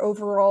of our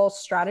overall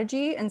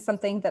strategy, and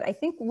something that I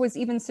think was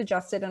even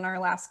suggested in our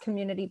last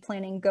community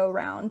planning go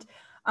round.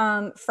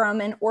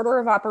 From an order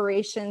of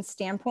operations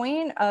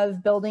standpoint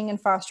of building and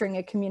fostering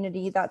a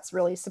community that's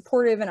really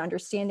supportive and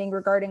understanding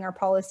regarding our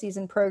policies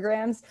and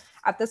programs,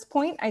 at this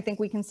point, I think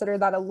we consider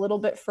that a little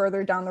bit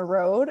further down the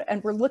road.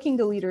 And we're looking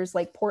to leaders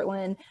like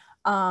Portland,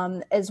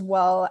 as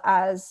well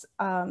as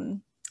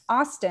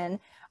Austin,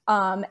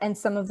 and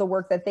some of the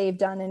work that they've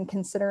done in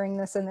considering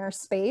this in their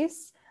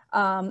space.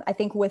 I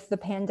think with the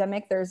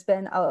pandemic, there's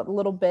been a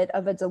little bit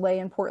of a delay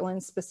in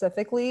Portland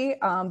specifically,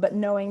 but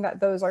knowing that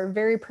those are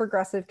very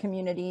progressive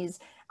communities,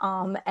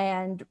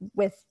 and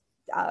with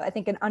I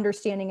think an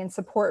understanding and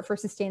support for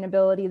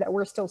sustainability that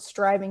we're still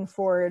striving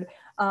forward,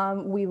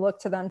 we look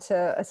to them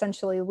to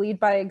essentially lead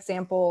by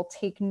example,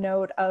 take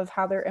note of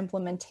how their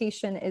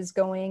implementation is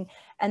going,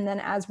 and then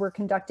as we're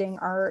conducting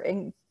our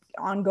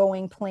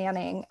ongoing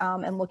planning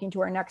and looking to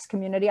our next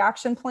community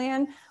action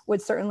plan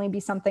would certainly be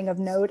something of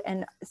note,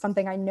 and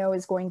something I know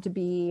is going to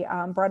be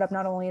brought up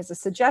not only as a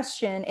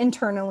suggestion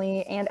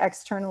internally and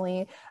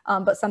externally,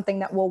 but something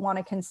that we'll want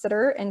to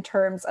consider in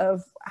terms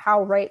of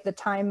how right the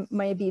time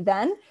may be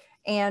then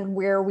and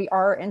where we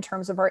are in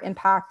terms of our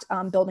impact,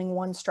 building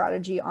one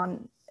strategy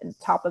on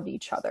top of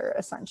each other,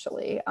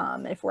 essentially,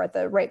 if we're at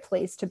the right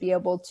place to be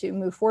able to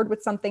move forward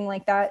with something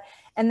like that.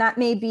 And that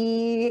may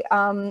be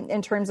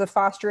in terms of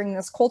fostering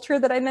this culture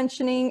that I'm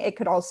mentioning. It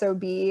could also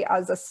be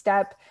as a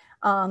step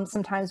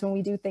sometimes when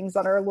we do things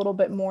that are a little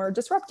bit more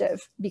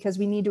disruptive, because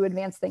we need to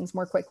advance things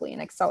more quickly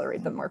and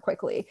accelerate them more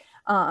quickly.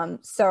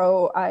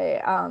 So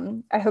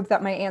I hope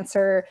that my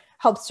answer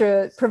helps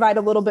to provide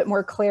a little bit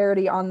more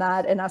clarity on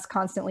that, and us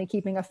constantly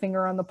keeping a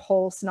finger on the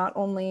pulse, not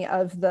only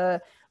of the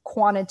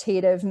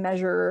quantitative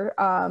measure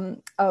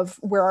of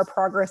where our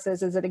progress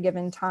is at a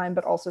given time,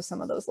 but also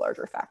some of those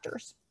larger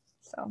factors.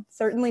 So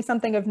certainly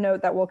something of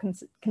note that we'll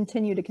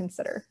continue to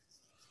consider.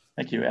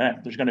 Thank you.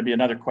 And there's going to be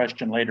another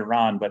question later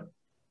on, but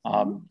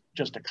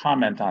just a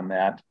comment on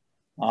that.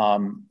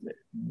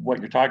 What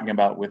you're talking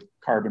about with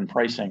carbon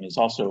pricing is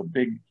also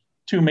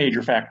two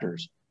major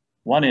factors.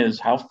 One is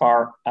how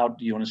far out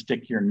do you want to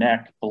stick your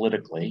neck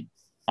politically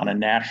on a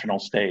national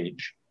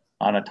stage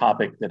on a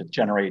topic that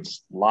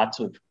generates lots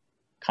of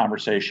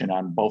conversation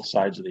on both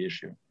sides of the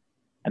issue.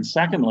 And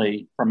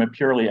secondly, from a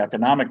purely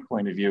economic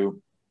point of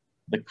view,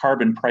 the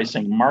carbon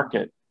pricing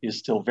market is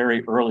still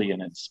very early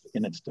in its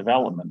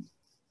development,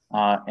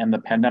 and the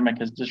pandemic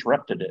has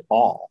disrupted it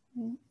all.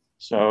 Mm-hmm.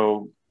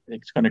 So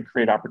it's going to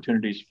create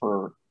opportunities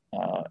for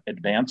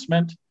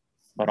advancement,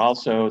 but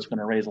also it's going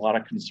to raise a lot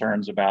of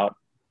concerns about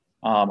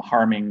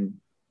harming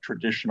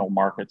traditional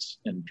markets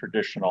and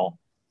traditional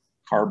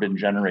carbon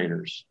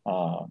generators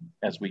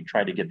as we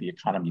try to get the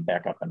economy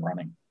back up and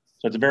running.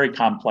 So it's a very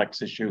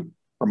complex issue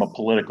from a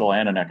political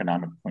and an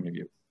economic point of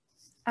view.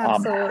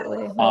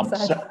 Absolutely. Well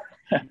said.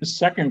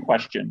 Second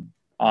question,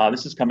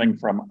 this is coming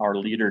from our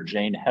leader,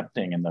 Jane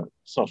Hepting in the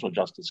Social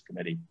Justice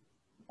Committee.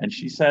 And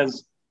she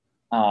says,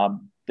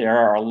 there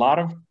are a lot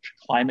of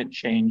climate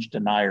change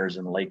deniers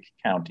in Lake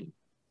County.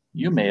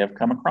 You may have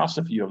come across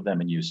a few of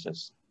them in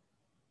Eustis.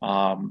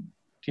 Do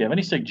you have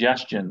any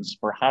suggestions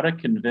for how to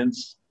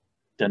convince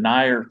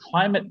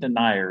climate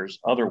deniers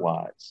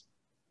otherwise?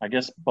 I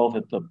guess both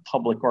at the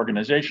public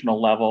organizational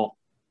level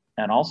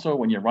and also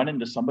when you run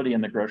into somebody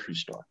in the grocery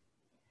store.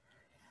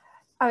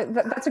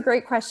 That's a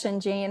great question,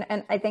 Jane.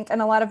 And I think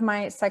in a lot of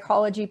my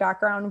psychology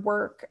background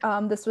work,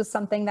 this was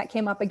something that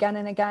came up again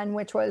and again,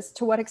 which was,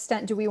 to what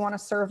extent do we want to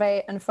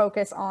survey and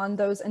focus on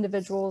those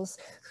individuals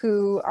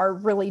who are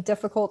really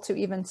difficult to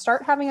even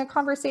start having a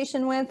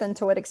conversation with? And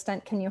to what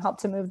extent can you help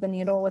to move the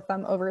needle with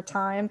them over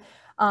time?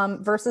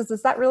 Versus,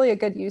 is that really a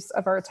good use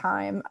of our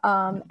time?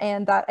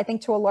 And that, I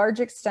think, to a large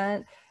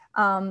extent,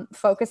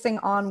 focusing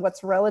on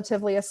what's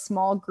relatively a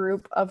small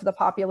group of the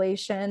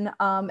population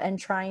and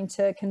trying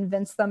to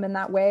convince them in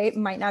that way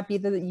might not be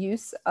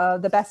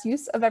the best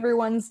use of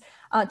everyone's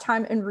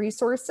time and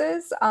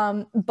resources.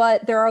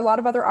 But there are a lot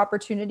of other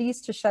opportunities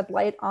to shed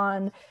light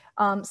on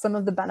some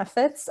of the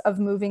benefits of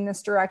moving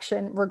this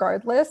direction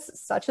regardless,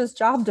 such as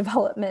job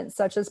development,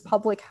 such as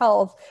public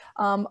health,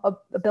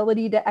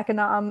 ability to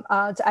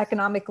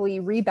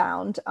economically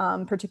rebound,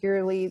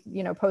 particularly,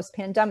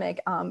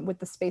 post-pandemic, with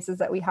the spaces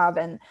that we have,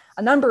 and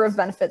a number of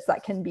benefits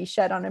that can be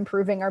shed on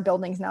improving our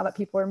buildings now that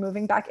people are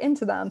moving back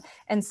into them,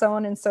 and so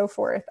on and so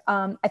forth.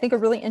 I think a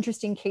really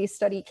interesting case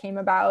study came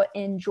about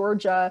in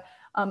Georgia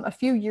a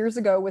few years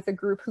ago with a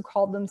group who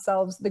called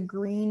themselves the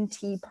Green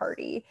Tea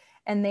Party.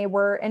 And they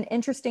were an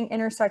interesting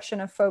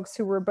intersection of folks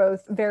who were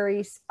both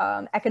very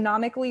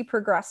economically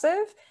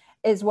progressive,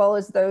 as well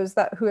as those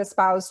who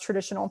espoused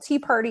traditional Tea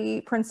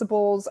Party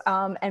principles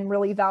and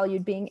really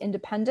valued being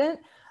independent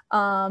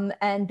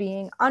and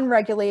being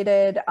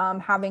unregulated,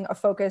 having a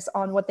focus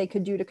on what they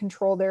could do to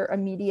control their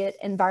immediate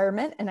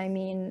environment. And I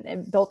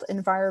mean built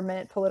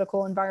environment,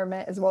 political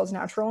environment, as well as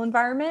natural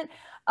environment.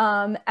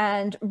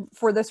 And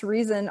for this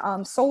reason,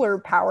 solar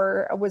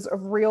power was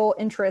of real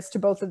interest to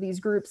both of these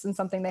groups, and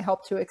something they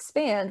helped to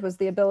expand was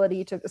the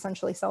ability to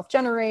essentially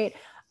self-generate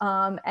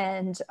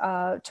and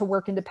to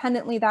work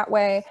independently that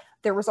way.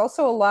 There was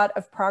also a lot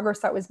of progress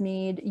that was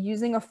made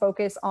using a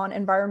focus on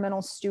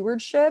environmental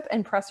stewardship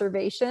and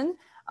preservation,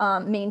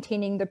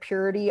 maintaining the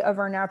purity of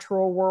our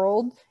natural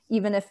world,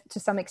 even if to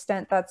some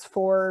extent that's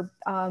for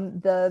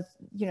the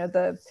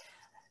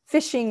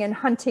fishing and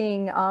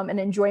hunting and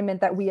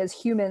enjoyment that we as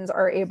humans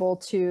are able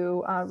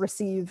to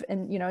receive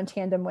in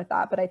tandem with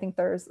that. But I think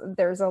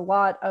there's a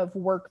lot of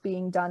work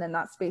being done in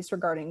that space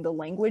regarding the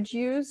language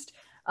used.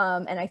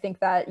 And I think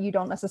that you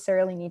don't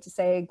necessarily need to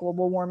say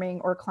global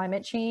warming or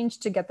climate change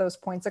to get those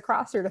points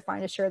across or to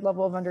find a shared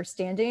level of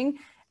understanding.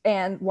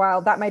 And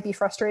while that might be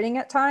frustrating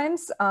at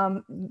times,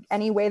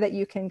 any way that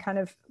you can kind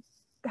of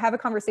have a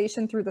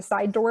conversation through the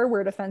side door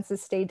where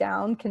defenses stay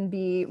down can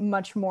be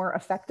much more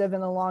effective in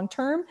the long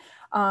term.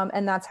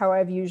 And that's how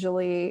I've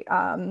usually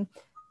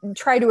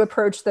try to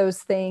approach those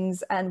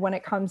things. And when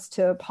it comes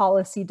to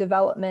policy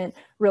development,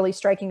 really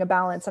striking a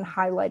balance and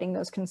highlighting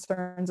those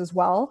concerns as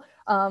well.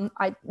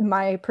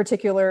 My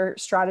particular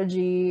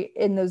strategy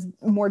in those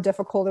more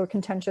difficult or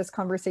contentious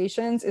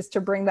conversations is to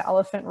bring the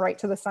elephant right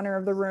to the center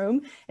of the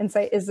room and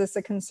say, is this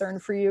a concern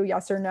for you?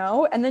 Yes or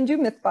no? And then do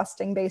myth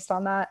busting based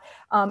on that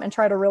and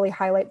try to really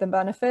highlight the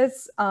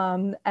benefits.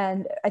 And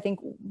I think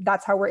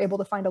that's how we're able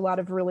to find a lot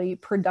of really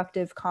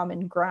productive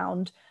common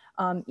ground,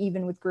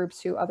 even with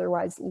groups who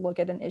otherwise look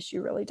at an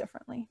issue really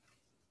differently.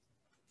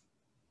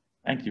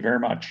 Thank you very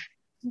much.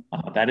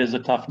 That is a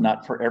tough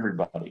nut for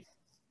everybody.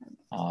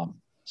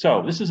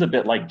 So this is a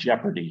bit like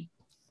Jeopardy.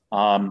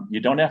 You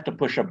don't have to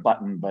push a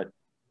button, but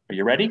are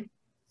you ready?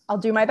 I'll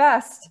do my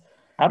best.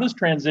 How does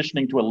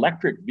transitioning to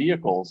electric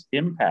vehicles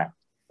impact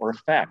or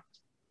affect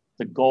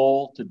the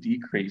goal to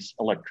decrease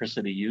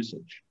electricity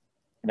usage?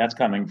 And that's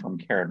coming from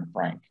Karen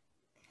Frank.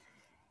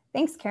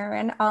 Thanks,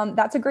 Karen.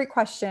 That's a great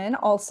question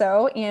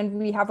also. And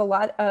we have a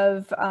lot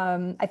of,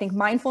 I think,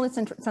 mindfulness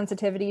and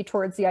sensitivity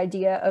towards the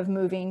idea of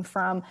moving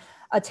from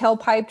a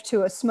tailpipe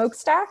to a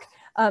smokestack,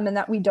 and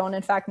that we don't,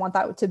 in fact, want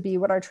that to be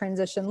what our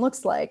transition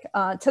looks like.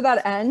 To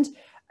that end,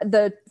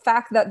 the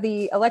fact that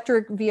the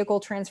electric vehicle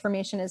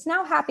transformation is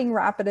now happening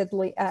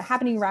rapidly,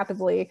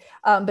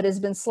 but has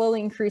been slowly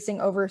increasing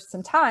over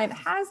some time,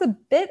 has a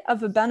bit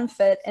of a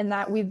benefit in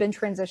that we've been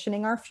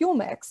transitioning our fuel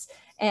mix.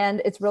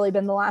 And it's really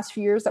been the last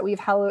few years that we've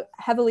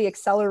heavily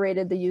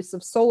accelerated the use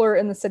of solar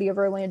in the city of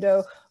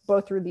Orlando,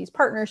 both through these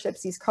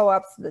partnerships, these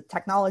co-ops, the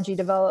technology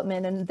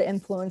development, and the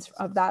influence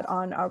of that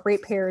on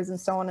ratepayers and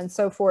so on and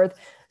so forth.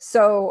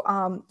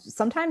 So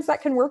sometimes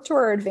that can work to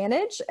our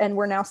advantage. And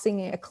we're now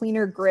seeing a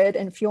cleaner grid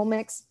and fuel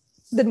mix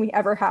than we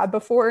ever had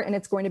before. And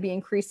it's going to be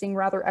increasing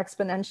rather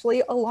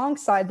exponentially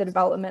alongside the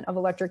development of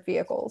electric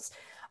vehicles.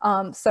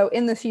 So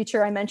in the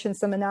future, I mentioned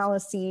some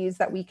analyses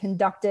that we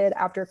conducted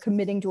after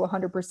committing to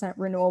 100%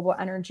 renewable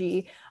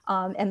energy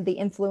and the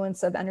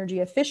influence of energy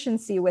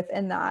efficiency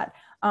within that.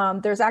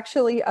 There's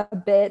actually a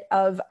bit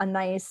of a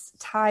nice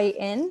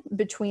tie-in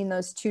between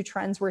those two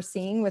trends we're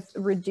seeing with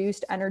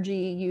reduced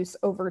energy use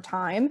over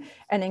time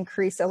and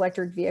increased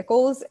electric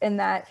vehicles, in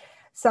that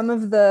some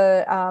of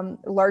the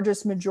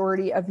largest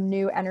majority of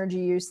new energy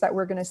use that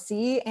we're going to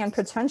see, and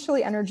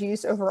potentially energy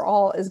use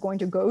overall, is going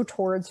to go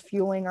towards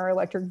fueling our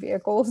electric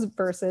vehicles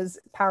versus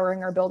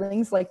powering our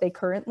buildings like they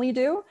currently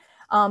do.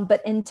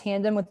 But in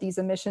tandem with these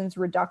emissions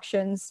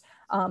reductions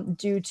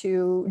due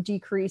to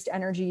decreased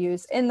energy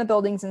use in the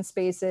buildings and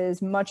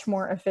spaces, much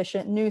more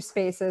efficient new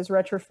spaces,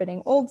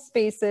 retrofitting old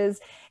spaces,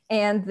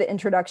 and the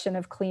introduction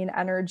of clean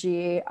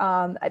energy,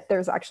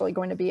 there's actually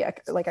going to be,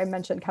 like I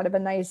mentioned, kind of a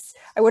nice,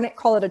 I wouldn't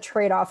call it a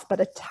trade-off,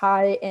 but a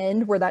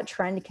tie-in where that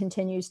trend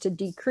continues to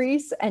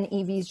decrease and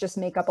EVs just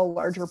make up a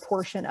larger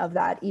portion of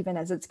that, even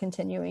as it's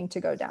continuing to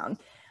go down.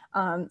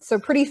 So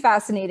pretty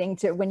fascinating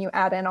when you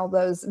add in all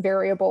those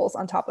variables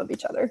on top of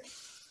each other.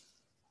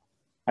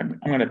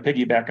 I'm going to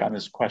piggyback on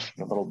this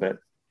question a little bit.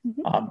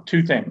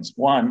 Two things.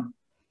 One,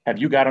 have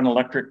you got an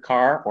electric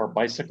car or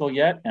bicycle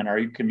yet? And are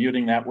you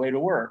commuting that way to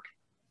work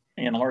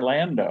in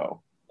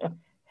Orlando?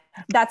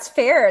 That's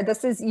fair.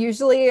 This is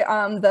usually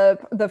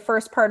the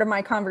first part of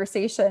my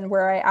conversation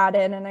where I add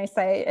in and I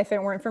say, if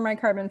it weren't for my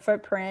carbon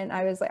footprint,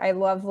 I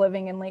love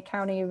living in Lake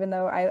County, even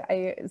though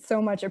I so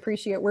much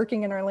appreciate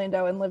working in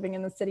Orlando and living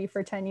in the city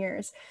for 10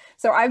 years.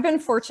 So I've been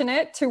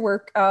fortunate to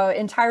work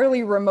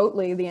entirely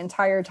remotely the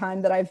entire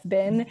time that I've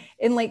been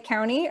in Lake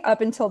County up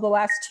until the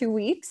last 2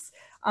 weeks.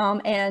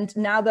 And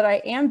now that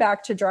I am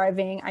back to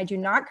driving, I do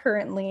not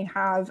currently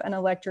have an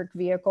electric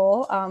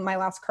vehicle. My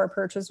last car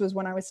purchase was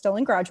when I was still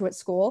in graduate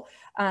school.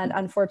 And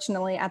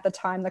unfortunately, at the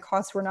time, the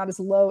costs were not as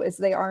low as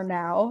they are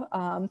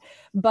now.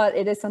 But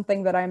it is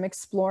something that I'm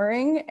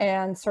exploring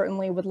and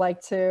certainly would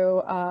like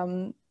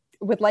to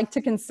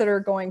consider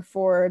going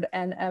forward,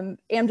 and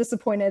am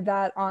disappointed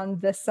that on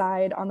this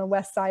side, on the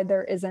west side,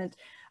 there isn't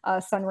a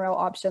Sunrail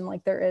option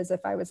like there is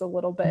if I was a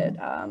little bit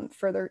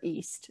further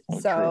east.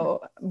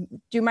 So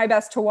do my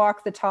best to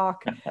walk the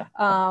talk,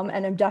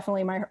 and I'm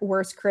definitely my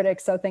worst critic.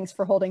 So thanks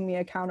for holding me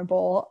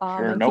accountable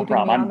and no keeping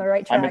problem. me on the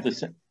right track.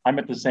 I'm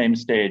at the same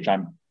stage.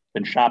 I've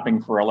been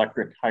shopping for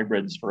electric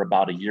hybrids for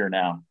about a year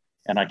now,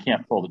 and I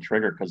can't pull the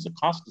trigger because the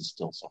cost is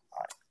still so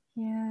high.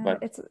 Yeah,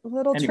 but it's a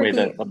little anyway,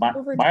 tricky.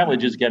 the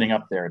mileage is getting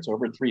up there. It's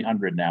over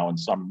 300 now in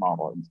some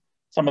models,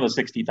 some of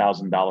the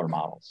 $60,000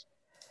 models.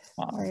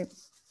 Right.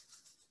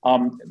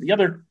 The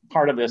other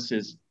part of this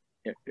is,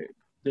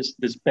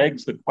 this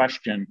begs the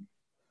question,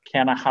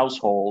 can a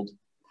household,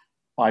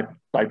 by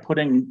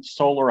putting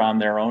solar on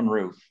their own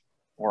roof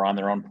or on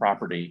their own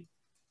property,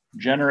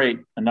 generate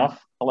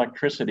enough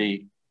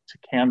electricity to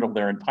handle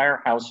their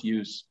entire house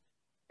use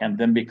and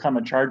then become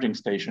a charging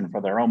station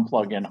for their own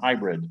plug-in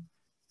hybrid,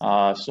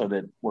 so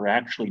that we're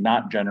actually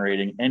not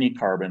generating any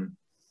carbon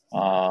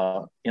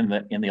in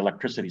the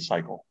electricity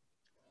cycle.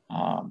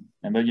 And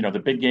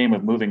the big game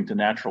of moving to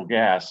natural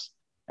gas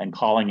and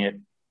calling it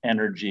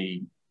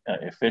energy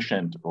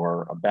efficient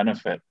or a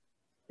benefit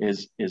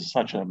is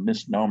such a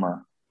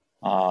misnomer.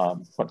 But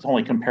it's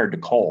only compared to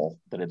coal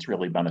that it's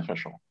really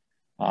beneficial.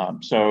 I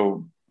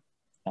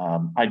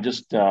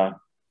just, have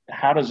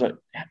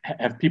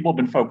people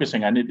been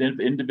focusing on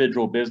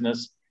individual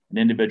business and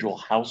individual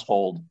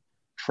household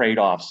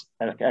trade-offs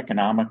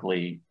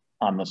economically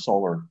on the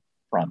solar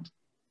front?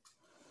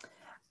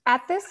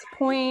 At this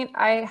point,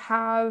 I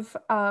have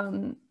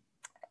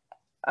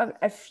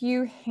a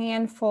few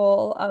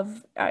handful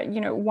of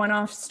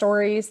one-off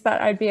stories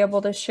that I'd be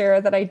able to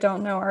share that I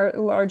don't know are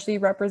largely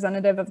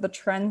representative of the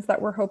trends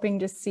that we're hoping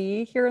to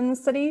see here in the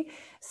city.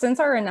 Since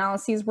our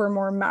analyses were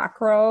more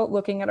macro,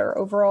 looking at our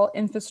overall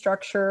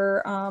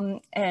infrastructure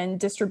and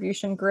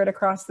distribution grid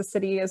across the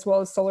city, as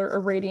well as solar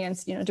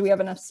irradiance, do we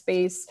have enough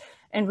space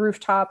and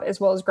rooftop as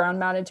well as ground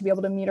mounted to be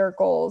able to meet our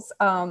goals?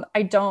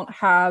 I don't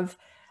have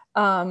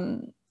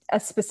a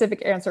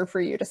specific answer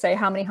for you to say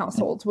how many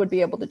households would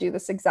be able to do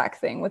this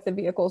exact thing with the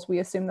vehicles we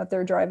assume that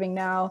they're driving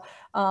now,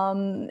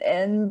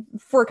 and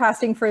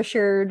forecasting for a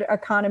shared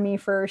economy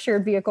for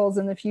shared vehicles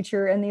in the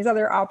future and these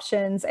other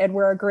options, and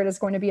where our grid is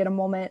going to be at a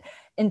moment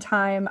in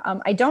time.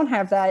 I don't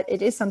have that.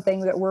 It is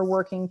something that we're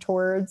working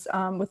towards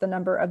with a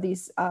number of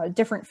these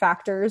different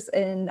factors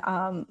and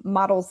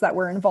models that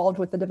we're involved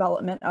with the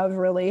development of,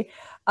 really.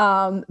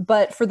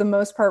 But for the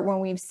most part, when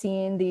we've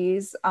seen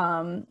these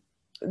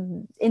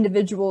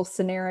individual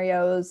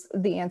scenarios,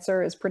 the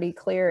answer is pretty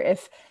clear.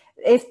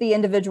 If the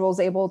individual is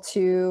able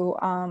to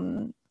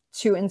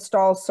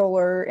install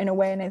solar in a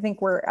way, and I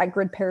think we're at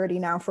grid parity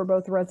now for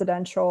both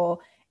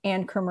residential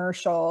and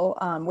commercial,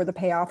 where the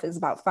payoff is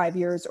about 5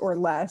 years or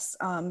less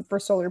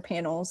for solar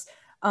panels,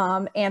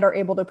 and are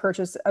able to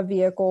purchase a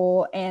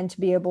vehicle and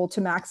to be able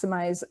to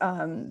maximize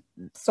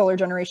solar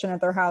generation at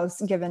their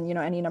house, given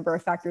any number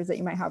of factors that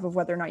you might have of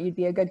whether or not you'd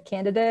be a good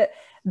candidate.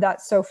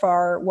 That so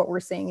far what we're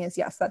seeing is,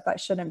 yes, that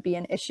shouldn't be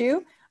an issue,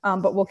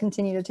 but we'll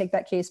continue to take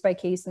that case by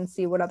case and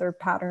see what other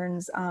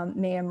patterns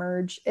may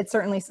emerge. It's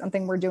certainly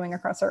something we're doing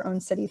across our own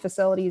city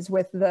facilities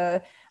with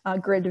the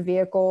grid to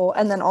vehicle,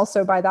 and then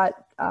also by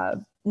that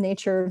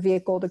nature,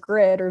 vehicle to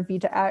grid or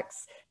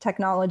V2X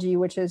technology,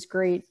 which is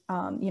great,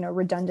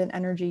 redundant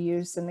energy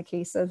use in the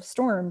case of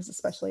storms,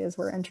 especially as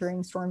we're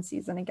entering storm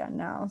season again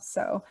now.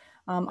 So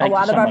a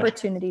lot of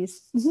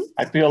opportunities.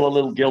 I feel a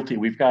little guilty.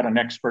 We've got an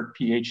expert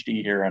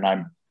PhD here and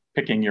I'm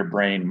picking your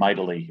brain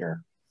mightily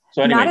here.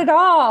 So anyway, not at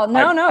all.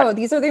 No,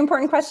 these are the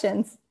important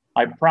questions.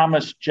 I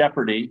promised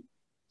Jeopardy.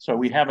 So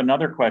we have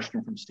another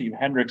question from Steve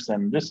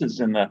Hendrickson. This is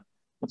in the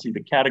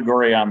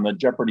category on the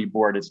Jeopardy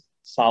board is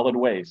solid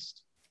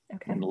waste.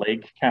 Okay. In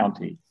Lake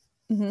County.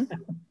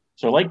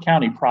 So Lake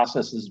County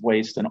processes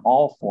waste in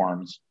all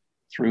forms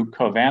through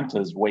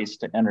Covanta's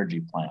waste to energy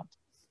plant.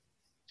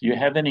 Do you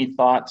have any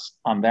thoughts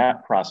on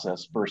that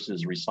process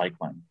versus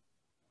recycling?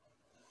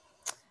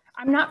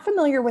 I'm not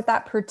familiar with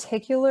that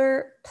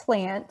particular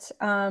plant.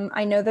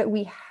 I know that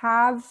we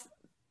have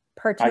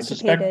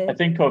participated. I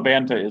think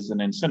Covanta is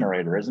an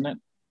incinerator, isn't it?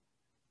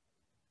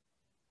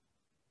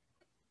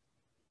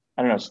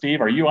 I don't know, Steve,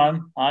 are you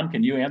on?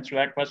 Can you answer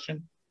that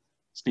question?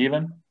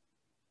 Stephen?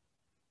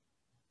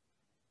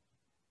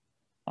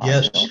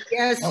 Yes.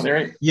 Yes. Oh,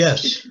 there.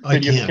 Yes, I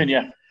can. Can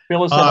you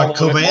fill us in a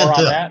little bit more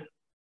on that?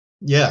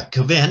 Yeah,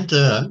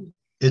 Covanta,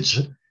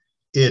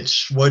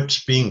 it's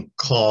what's being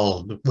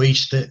called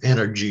waste to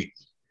energy.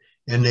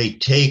 And they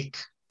take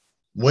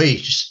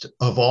waste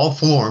of all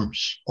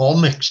forms, all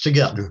mixed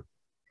together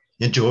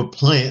into a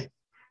plant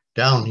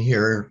down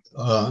here,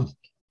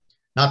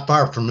 not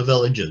far from the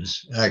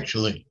villages,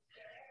 actually.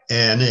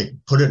 And they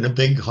put it in a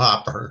big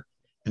hopper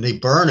and they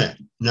burn it.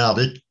 Now,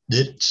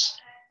 it's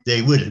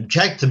they would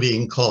object to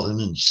being called an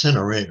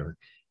incinerator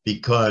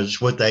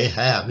because what they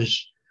have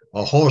is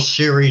a whole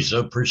series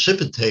of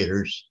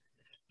precipitators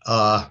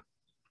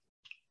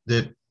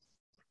that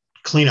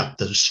clean up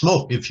the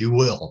smoke, if you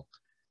will.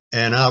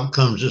 And out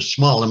comes a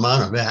small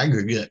amount of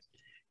aggregate.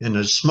 And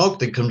the smoke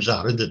that comes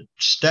out of the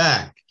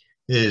stack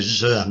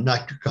is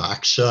nitric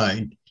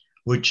oxide,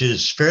 which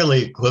is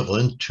fairly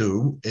equivalent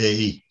to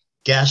a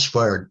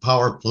gas-fired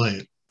power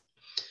plant.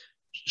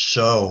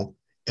 So,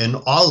 and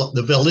all of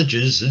the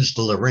villages is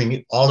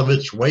delivering all of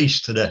its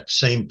waste to that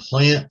same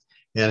plant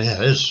and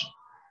has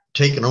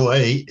taken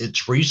away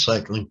its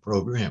recycling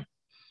program.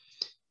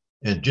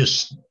 And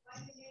just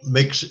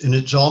and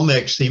it's all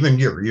mixed, even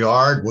your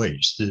yard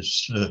waste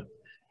is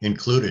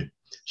included.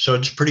 So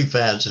it's pretty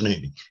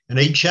fascinating. And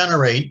they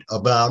generate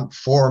about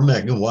 4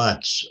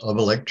 megawatts of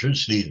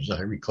electricity, as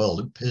I recall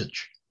the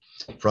pitch,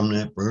 from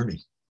that burning.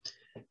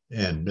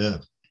 And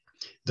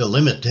the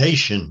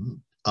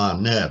limitation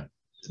on that,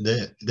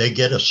 they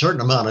get a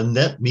certain amount of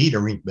net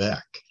metering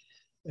back.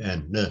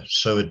 And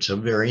so it's a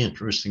very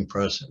interesting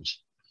process.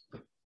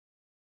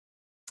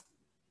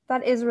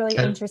 That is really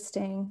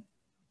interesting.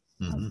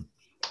 Mm-hmm.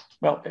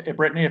 Well,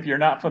 Brittany, if you're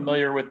not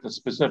familiar with the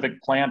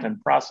specific plant and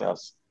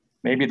process,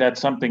 maybe that's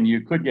something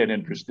you could get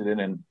interested in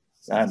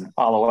and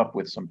follow up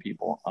with some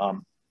people.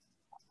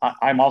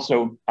 I'm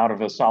also out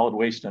of a solid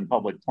waste and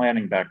public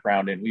planning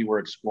background, and we were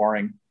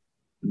exploring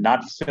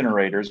not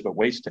incinerators, but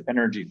waste to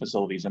energy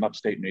facilities in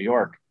upstate New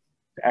York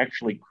to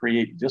actually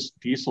create this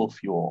diesel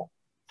fuel.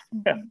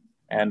 Mm-hmm.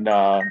 And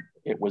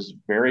it was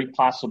very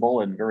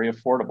possible and very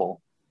affordable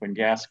when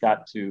gas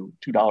got to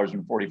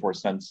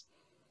 $2.44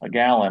 a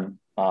gallon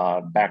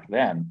back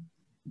then.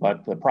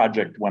 But the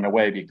project went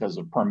away because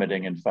of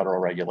permitting and federal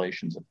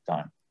regulations at the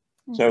time.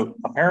 So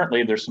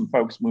apparently there's some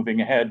folks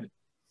moving ahead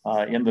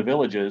in the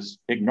villages,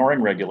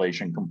 ignoring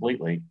regulation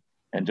completely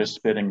and just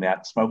spitting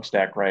that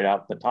smokestack right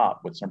out the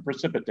top with some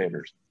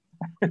precipitators.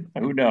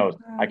 Who knows?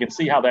 I can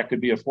see how that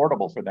could be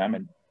affordable for them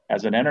and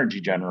as an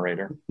energy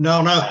generator.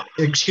 No,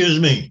 excuse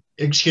me.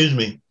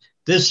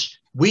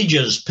 We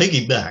just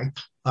piggybacked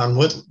on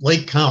what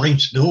Lake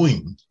County's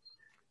doing.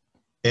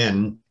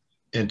 And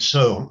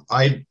so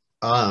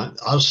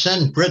I'll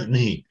send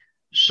Brittany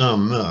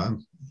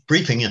some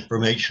briefing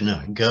information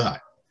I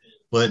got,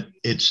 but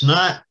it's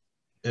not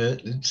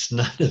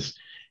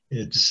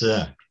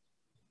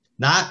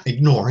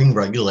ignoring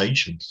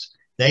regulations.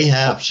 They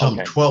have some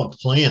 12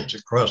 plants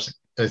across,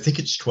 I think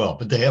it's 12,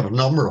 but they have a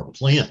number of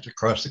plants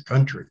across the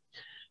country.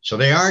 So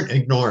they aren't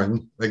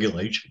ignoring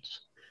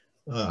regulations.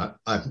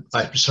 I'm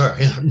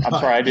sorry. I'm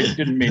sorry, I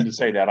didn't mean to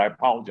say that. I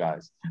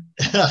apologize.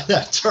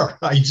 That's all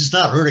right. It's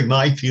not hurting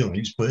my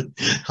feelings, but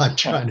I'm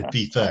trying to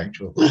be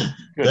factual.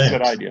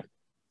 Good idea.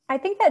 I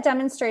think that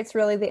demonstrates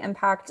really the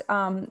impact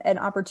and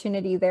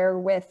opportunity there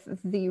with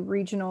the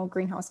regional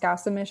greenhouse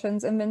gas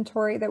emissions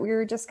inventory that we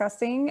were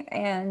discussing,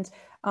 and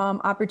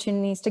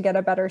opportunities to get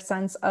a better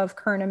sense of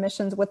current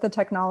emissions with the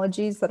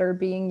technologies that are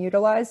being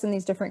utilized in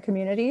these different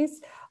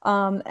communities.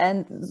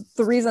 And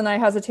the reason I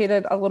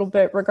hesitated a little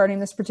bit regarding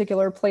this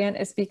particular plant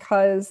is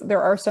because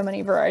there are so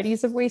many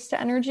varieties of waste to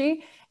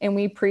energy. And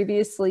we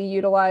previously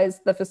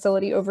utilized the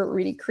facility over at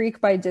Reedy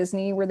Creek by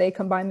Disney, where they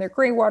combine their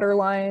gray water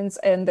lines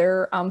and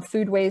their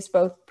food waste,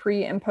 both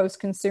pre and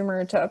post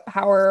consumer, to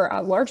power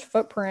a large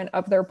footprint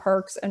of their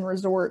parks and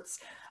resorts.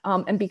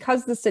 And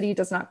because the city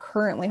does not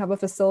currently have a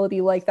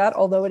facility like that,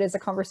 although it is a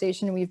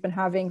conversation we've been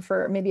having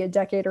for maybe a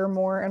decade or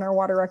more in our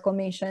water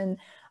reclamation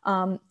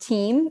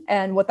team,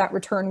 and what that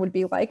return would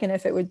be like, and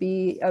if it would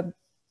be a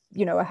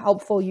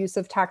helpful use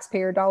of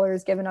taxpayer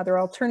dollars given other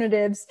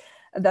alternatives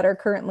that are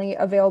currently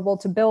available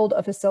to build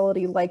a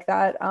facility like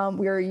that.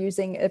 We are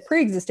using a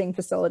pre-existing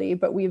facility,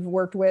 but we've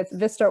worked with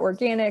Vista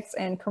Organics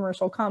and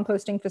commercial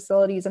composting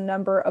facilities, a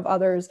number of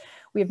others.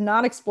 We have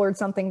not explored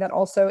something that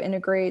also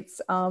integrates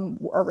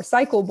our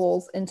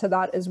recyclables into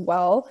that as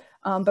well.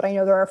 But I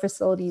know there are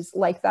facilities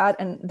like that.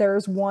 And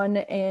there's one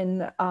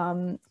in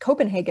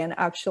Copenhagen,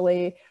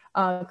 actually,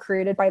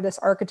 created by this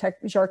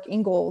architect, Jacques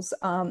Ingels,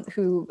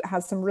 who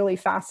has some really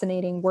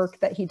fascinating work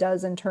that he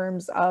does in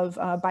terms of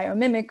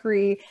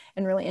biomimicry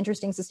and really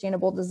interesting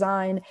sustainable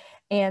design.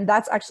 And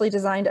that's actually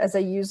designed as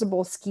a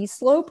usable ski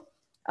slope.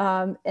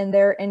 And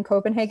they're in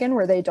Copenhagen,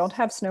 where they don't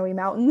have snowy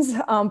mountains,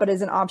 but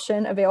is an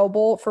option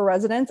available for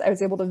residents. I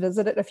was able to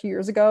visit it a few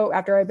years ago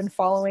after I've been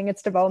following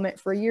its development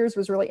for years. It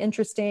was really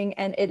interesting,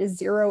 and it is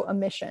zero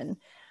emission.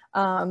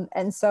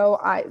 And so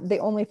the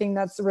only thing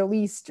that's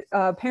released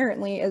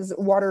apparently is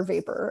water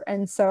vapor.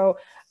 And so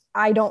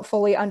I don't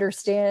fully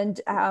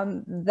understand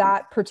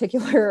that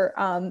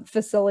particular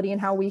facility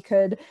and how we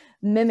could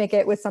mimic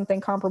it with something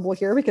comparable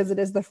here, because it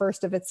is the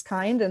first of its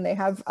kind, and they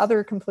have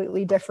other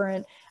completely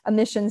different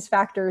emissions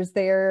factors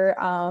there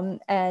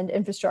and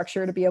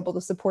infrastructure to be able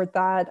to support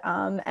that.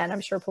 And I'm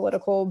sure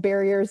political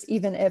barriers,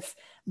 even if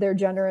they're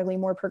generally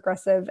more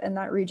progressive in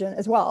that region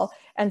as well.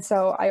 And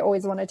so I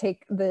always want to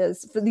take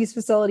these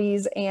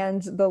facilities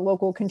and the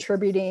local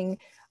contributing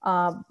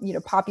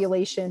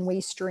population,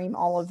 waste stream,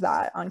 all of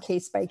that on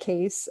case by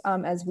case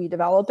as we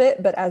develop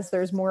it. But as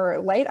there's more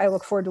light, I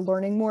look forward to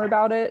learning more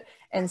about it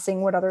and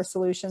seeing what other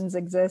solutions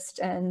exist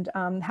and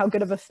how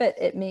good of a fit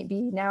it may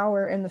be now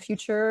or in the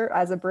future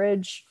as a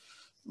bridge.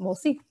 We'll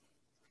see.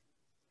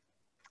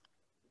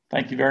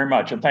 Thank you very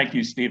much. And thank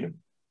you, Stephen.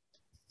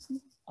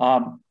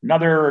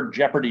 Another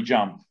Jeopardy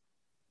jump.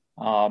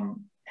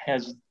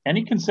 Has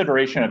any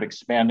consideration of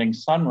expanding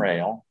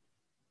Sunrail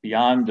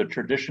beyond the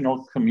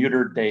traditional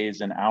commuter days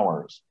and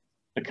hours?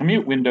 The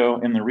commute window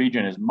in the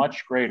region is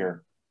much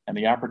greater, and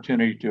the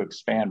opportunity to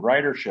expand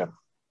ridership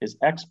is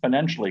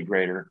exponentially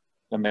greater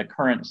than the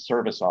current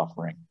service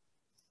offering.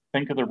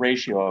 Think of the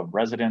ratio of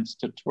residents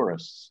to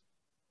tourists.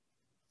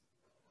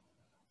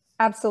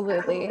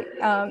 Absolutely.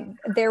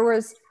 There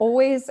was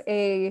always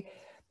a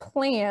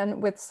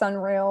plan with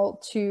Sunrail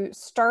to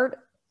start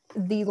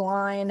the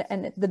line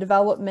and the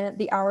development,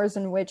 the hours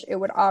in which it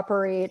would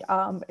operate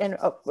in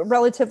a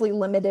relatively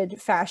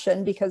limited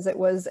fashion because it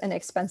was an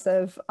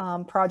expensive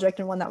project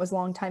and one that was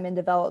long time in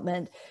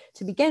development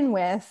to begin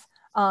with,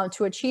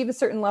 to achieve a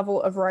certain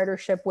level of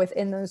ridership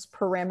within those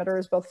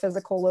parameters, both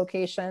physical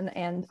location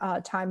and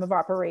time of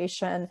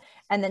operation,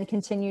 and then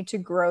continue to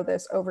grow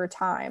this over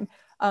time.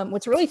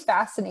 What's really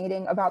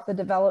fascinating about the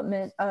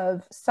development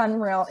of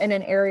Sunrail in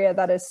an area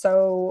that is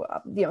so,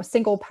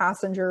 single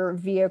passenger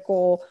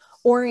vehicle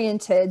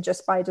oriented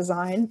just by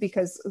design,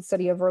 because the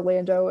city of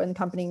Orlando and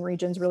accompanying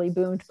regions really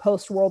boomed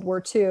post World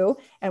War II,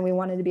 and we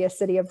wanted to be a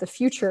city of the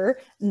future,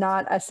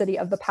 not a city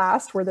of the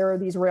past where there are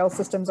these rail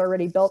systems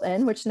already built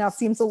in, which now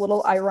seems a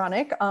little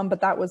ironic,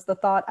 but that was the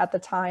thought at the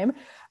time.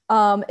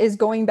 Is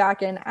going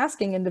back and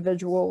asking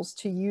individuals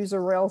to use a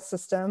rail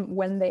system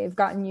when they've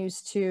gotten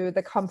used to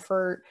the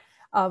comfort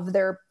of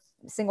their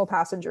single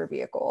passenger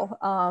vehicle.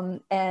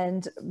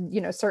 And,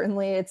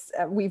 certainly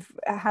we've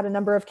had a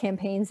number of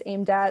campaigns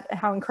aimed at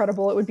how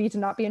incredible it would be to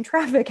not be in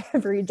traffic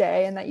every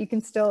day, and that you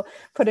can still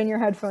put in your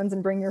headphones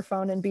and bring your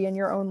phone and be in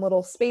your own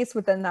little space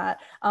within that.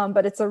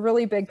 But it's a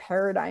really big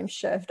paradigm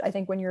shift, I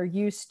think, when you're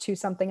used to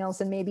something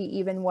else, and maybe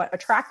even what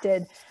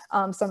attracted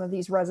some of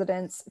these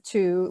residents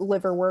to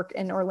live or work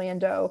in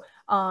Orlando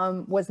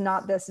was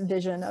not this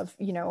vision of,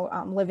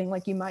 living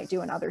like you might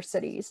do in other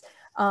cities.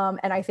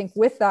 And I think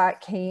with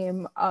that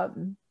came a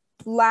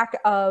lack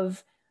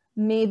of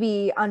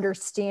maybe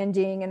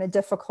understanding and a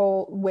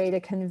difficult way to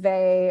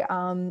convey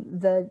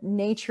the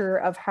nature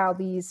of how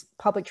these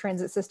public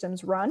transit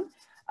systems run.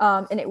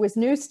 And it was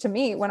news to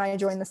me when I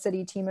joined the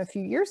city team a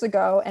few years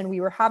ago, and we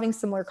were having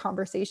similar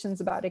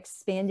conversations about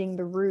expanding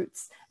the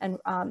routes and,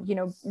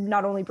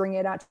 not only bringing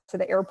it out to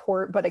the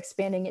airport, but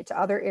expanding it to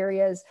other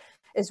areas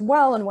as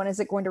well. And when is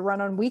it going to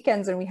run on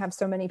weekends? And we have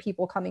so many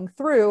people coming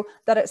through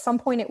that at some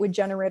point it would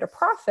generate a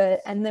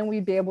profit, and then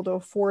we'd be able to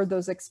afford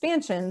those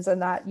expansions.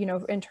 And that,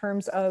 in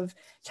terms of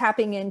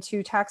tapping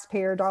into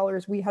taxpayer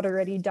dollars, we had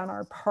already done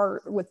our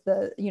part with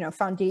the,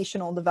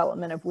 foundational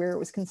development of where it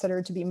was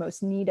considered to be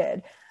most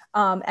needed.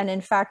 And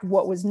in fact,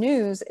 what was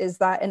news is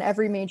that in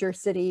every major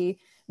city,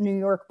 New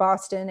York,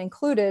 Boston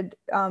included,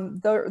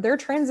 their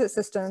transit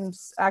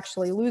systems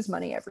actually lose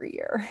money every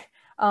year.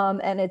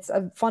 And it's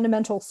a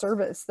fundamental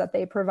service that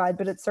they provide,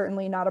 but it's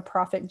certainly not a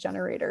profit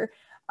generator.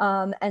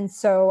 And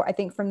so I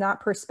think from that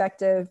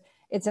perspective,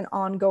 it's an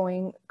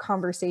ongoing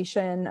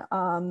conversation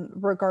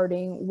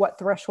regarding what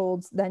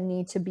thresholds then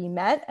need to be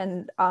met,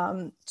 and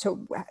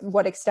to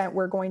what extent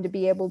we're going to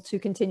be able to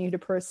continue to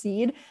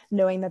proceed,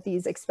 knowing that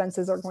these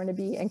expenses are going to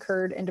be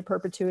incurred into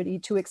perpetuity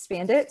to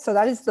expand it. So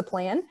that is the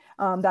plan.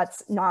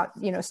 That's not,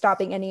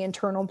 stopping any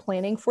internal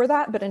planning for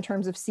that, but in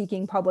terms of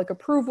seeking public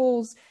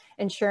approvals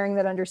and sharing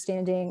that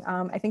understanding,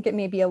 I think it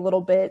may be a little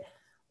bit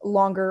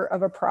longer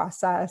of a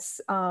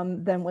process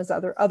than was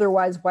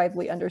otherwise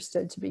widely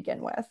understood to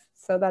begin with.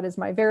 So that is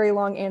my very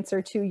long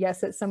answer to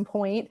yes, at some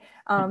point.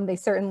 They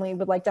certainly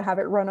would like to have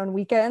it run on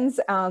weekends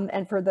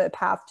and for the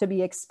path to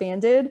be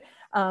expanded,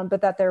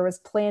 but that there was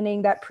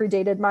planning that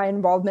predated my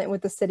involvement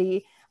with the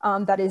city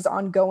that is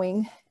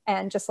ongoing.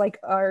 And just like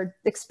our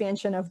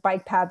expansion of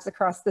bike paths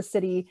across the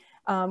city,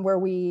 where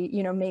we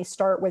may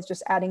start with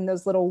just adding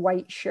those little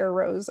white share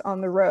rows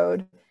on the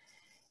road,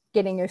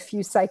 getting a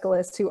few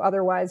cyclists who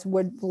otherwise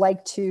would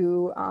like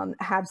to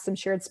have some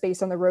shared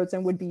space on the roads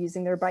and would be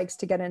using their bikes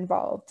to get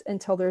involved,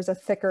 until there's a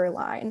thicker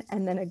line,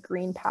 and then a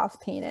green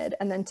path painted,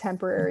 and then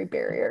temporary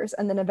barriers,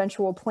 and then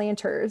eventual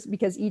planters,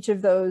 because each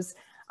of those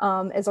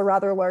is a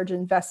rather large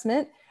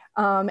investment.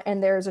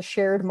 And there's a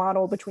shared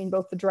model between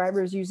both the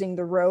drivers using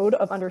the road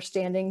of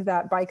understanding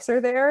that bikes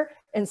are there,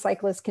 and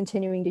cyclists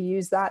continuing to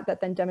use that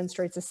then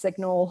demonstrates a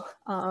signal,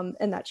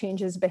 and that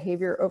changes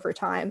behavior over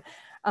time.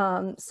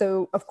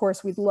 So of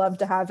course, we'd love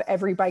to have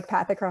every bike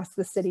path across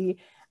the city,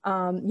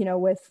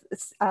 with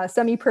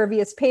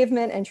semi-pervious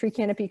pavement and tree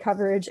canopy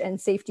coverage and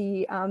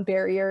safety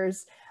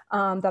barriers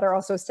that are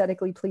also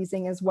aesthetically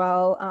pleasing as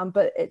well.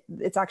 But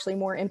it's actually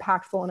more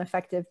impactful and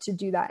effective to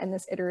do that in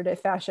this iterative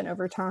fashion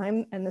over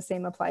time. And the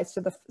same applies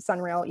to the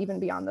Sunrail, even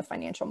beyond the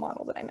financial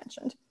model that I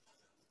mentioned.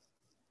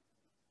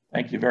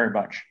 Thank you very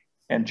much.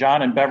 And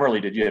John and Beverly,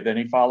 did you have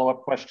any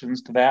follow-up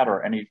questions to that,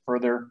 or any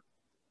further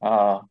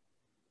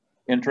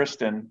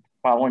interest in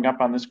following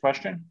up on this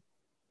question?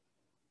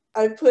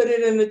 I put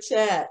it in the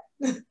chat.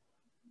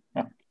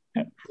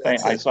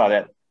 I saw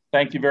that.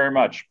 Thank you very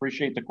much.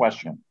 Appreciate the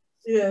question.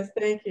 Yes,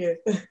 thank you.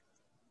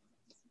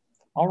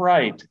 All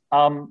right.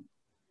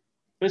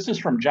 This is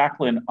from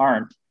Jacqueline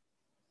Arndt.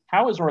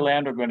 How is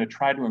Orlando going to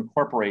try to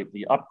incorporate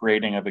the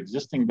upgrading of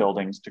existing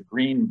buildings to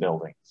green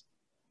buildings?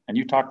 And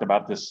you talked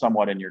about this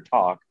somewhat in your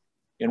talk.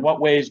 In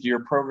what ways do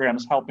your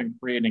programs help in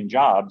creating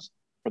jobs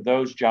for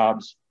those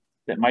jobs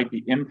that might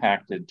be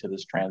impacted to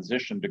this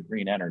transition to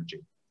green energy?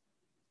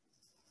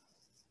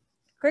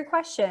 Great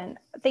question.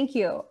 Thank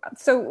you.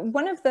 So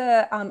one of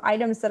the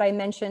items that I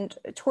mentioned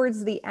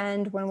towards the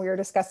end when we were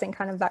discussing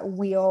kind of that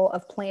wheel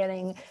of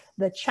planning,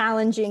 the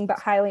challenging but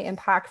highly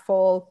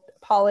impactful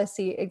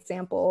policy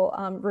example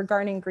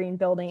regarding green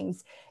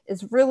buildings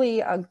is really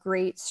a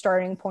great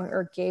starting point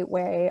or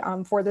gateway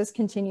for this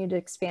continued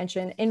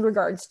expansion in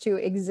regards to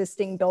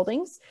existing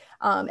buildings.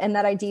 And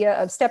that idea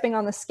of stepping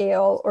on the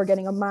scale or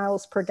getting a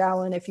miles per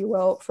gallon, if you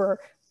will, for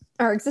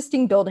our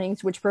existing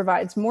buildings, which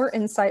provides more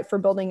insight for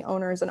building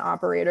owners and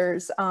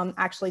operators,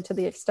 actually to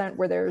the extent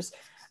where there's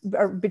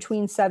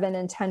between 7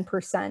 and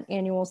 10%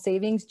 annual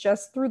savings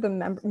just through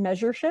the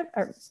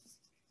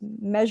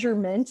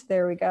measurement,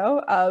 there we go,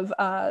 of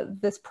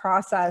this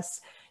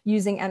process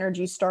using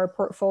Energy Star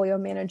Portfolio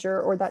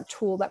Manager, or that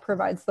tool that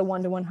provides the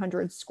 1 to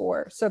 100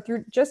 score. So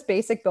through just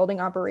basic building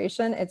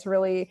operation, it's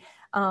really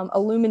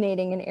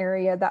illuminating an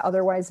area that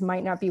otherwise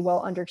might not be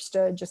well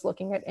understood just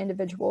looking at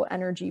individual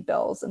energy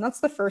bills. And that's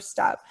the first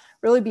step.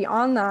 Really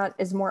beyond that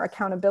is more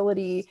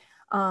accountability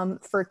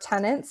for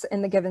tenants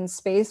in the given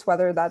space,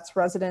 whether that's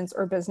residents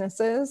or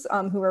businesses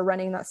who are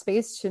running that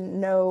space, to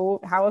know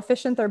how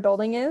efficient their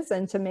building is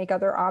and to make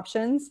other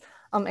options.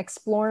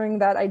 Exploring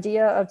that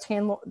idea of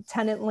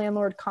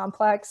tenant-landlord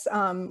complex,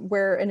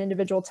 where an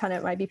individual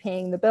tenant might be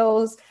paying the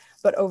bills,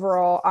 but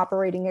overall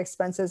operating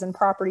expenses and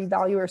property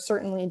value are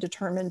certainly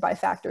determined by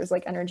factors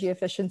like energy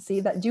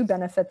efficiency that do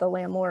benefit the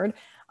landlord.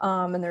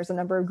 And there's a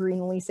number of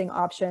green leasing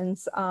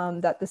options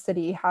that the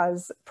city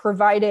has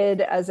provided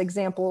as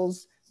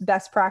examples,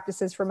 best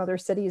practices from other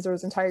cities.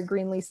 There's entire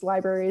green lease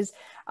libraries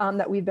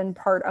that we've been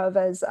part of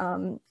as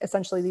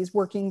essentially these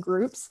working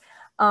groups.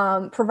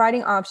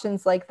 Providing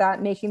options like that,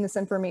 making this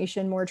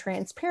information more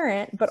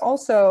transparent, but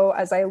also,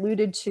 as I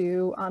alluded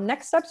to,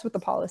 next steps with the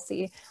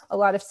policy. A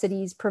lot of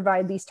cities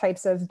provide these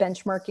types of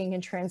benchmarking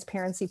and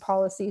transparency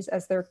policies,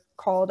 as they're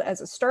called,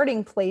 as a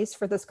starting place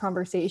for this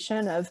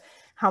conversation of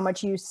how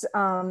much use,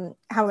 how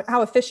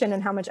efficient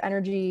and how much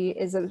energy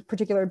is a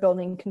particular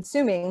building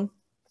consuming.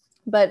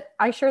 But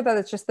I share that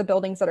it's just the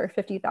buildings that are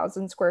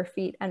 50,000 square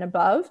feet and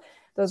above.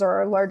 Those are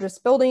our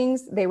largest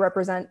buildings. They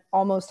represent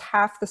almost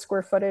half the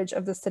square footage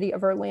of the city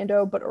of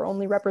Orlando, but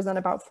only represent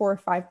about 4 or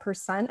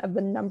 5% of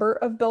the number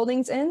of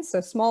buildings in. So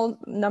small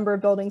number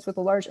of buildings with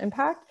a large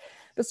impact,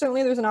 but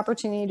certainly there's an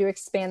opportunity to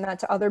expand that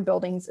to other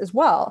buildings as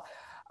well.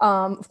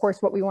 Of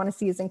course, what we want to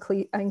see is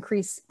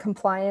increase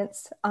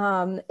compliance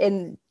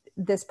in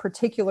this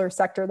particular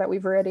sector that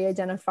we've already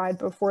identified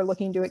before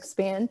looking to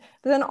expand,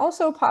 but then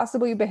also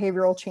possibly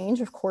behavioral change,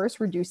 of course,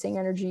 reducing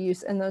energy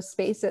use in those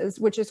spaces,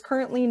 which is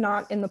currently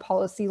not in the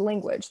policy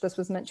language. This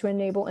was meant to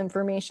enable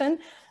information,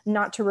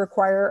 not to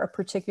require a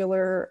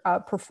particular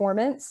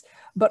performance,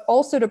 but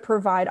also to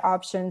provide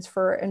options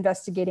for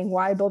investigating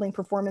why building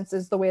performance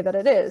is the way that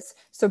it is.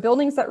 So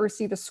buildings that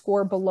receive a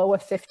score below a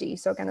 50,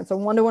 so again, it's a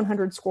 1 to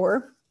 100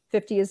 score,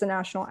 50 is the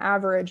national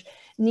average,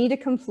 need to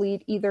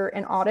complete either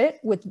an audit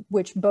with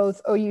which both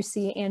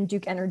OUC and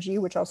Duke Energy,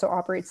 which also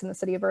operates in the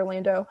city of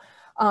Orlando,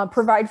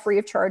 provide free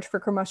of charge for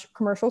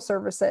commercial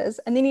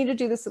services. And they need to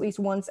do this at least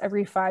once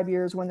every 5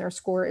 years when their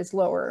score is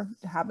lower,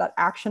 to have that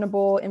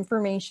actionable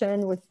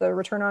information with the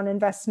return on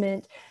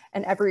investment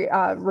and every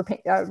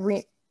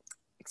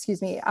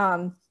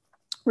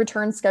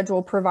return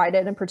schedule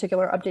provided, and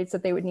particular updates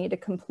that they would need to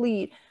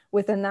complete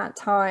within that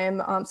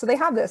time. So they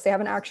have this, they have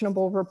an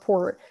actionable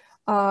report.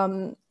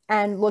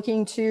 And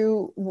looking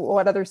to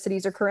what other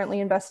cities are currently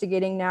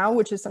investigating now,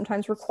 which is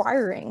sometimes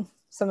requiring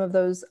some of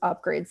those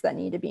upgrades that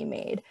need to be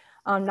made,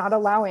 not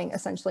allowing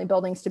essentially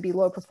buildings to be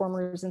low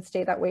performers and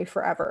stay that way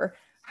forever.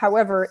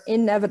 However,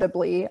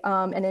 inevitably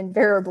and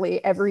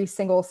invariably, every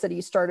single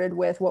city started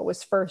with what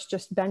was first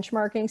just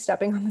benchmarking,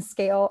 stepping on the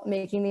scale,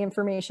 making the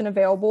information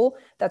available.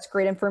 That's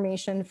great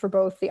information for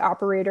both the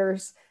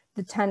operators,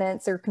 the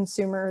tenants or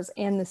consumers,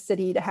 and the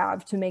city to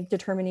have to make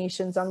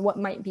determinations on what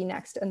might be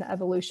next in the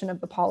evolution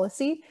of the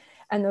policy.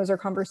 And those are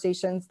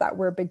conversations that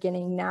we're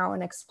beginning now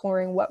and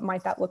exploring what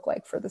might that look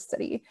like for the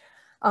city.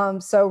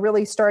 So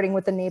really starting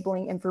with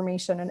enabling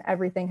information, and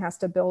everything has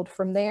to build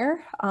from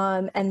there.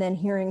 And then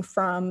hearing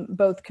from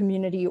both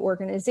community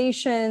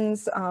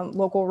organizations,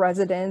 local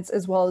residents,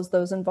 as well as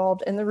those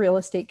involved in the real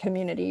estate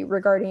community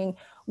regarding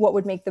what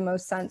would make the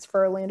most sense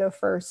for Orlando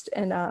First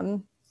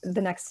and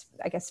the next,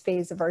 I guess,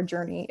 phase of our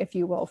journey, if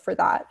you will, for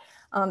that.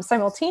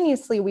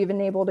 Simultaneously, we've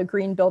enabled a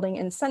green building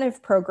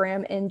incentive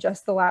program in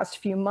just the last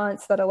few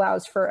months that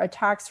allows for a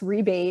tax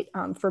rebate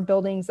for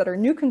buildings that are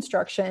new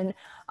construction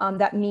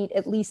that meet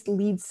at least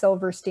LEED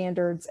Silver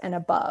standards and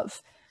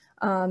above.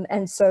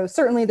 And so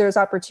certainly there's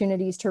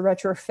opportunities to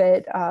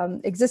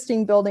retrofit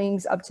existing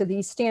buildings up to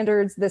these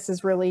standards. This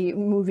is really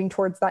moving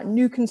towards that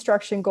new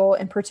construction goal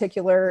in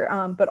particular,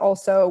 but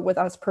also with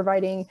us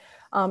providing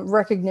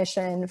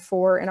recognition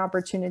for and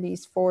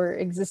opportunities for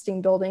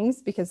existing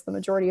buildings, because the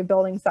majority of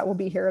buildings that will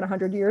be here in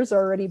 100 years are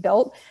already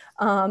built,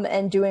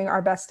 and doing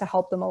our best to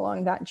help them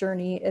along that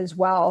journey as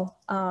well.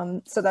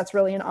 So that's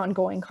really an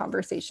ongoing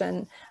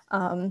conversation.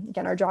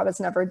 Again, our job is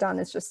never done.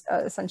 It's just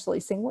essentially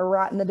seeing where we're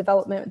at in the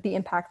development, the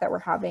impact that we're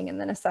having, and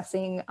then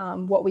assessing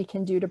what we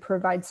can do to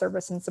provide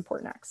service and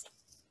support next.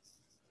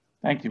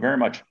 Thank you very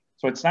much.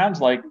 So it sounds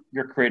like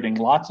you're creating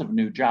lots of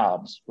new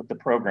jobs with the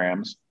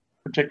programs,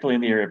 particularly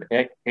in the area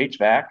of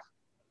HVAC,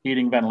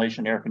 heating,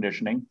 ventilation, air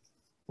conditioning,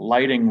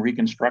 lighting,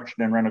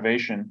 reconstruction and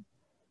renovation,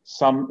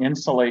 some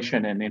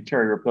insulation and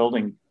interior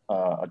building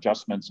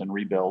adjustments and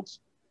rebuilds,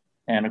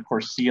 and of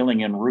course,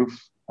 ceiling and roof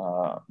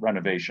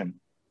renovation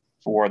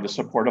for the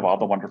support of all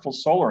the wonderful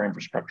solar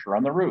infrastructure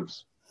on the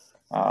roofs.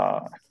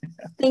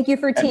 Thank you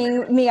for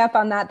teeing me up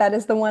on that. That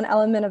is the one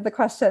element of the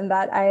question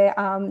that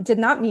I did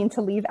not mean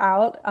to leave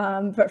out,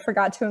 but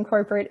forgot to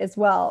incorporate as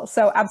well.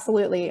 So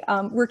absolutely,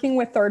 working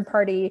with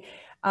third-party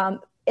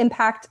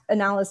impact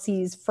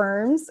analyses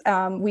firms,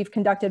 we've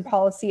conducted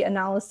policy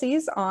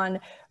analyses on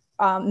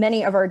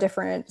many of our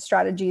different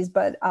strategies,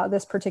 but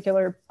this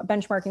particular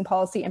benchmarking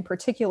policy in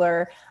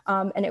particular,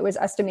 and it was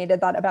estimated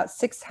that about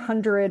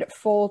 600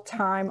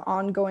 full-time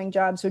ongoing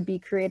jobs would be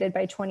created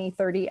by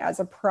 2030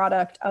 as a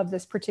product of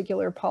this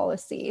particular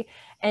policy.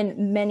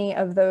 And many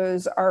of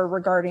those are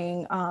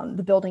regarding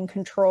the building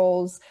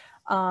controls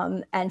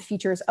and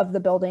features of the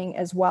building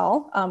as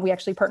well. We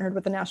actually partnered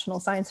with the National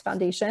Science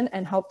Foundation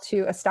and helped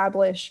to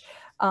establish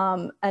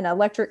an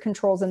electric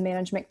controls and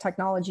management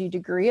technology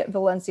degree at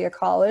Valencia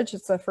College.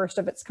 It's the first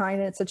of its kind,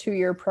 and it's a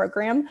 2-year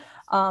program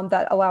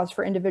that allows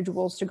for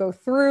individuals to go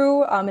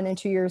through and in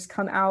 2 years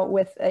come out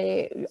with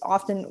a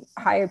often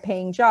higher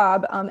paying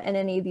job in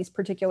any of these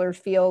particular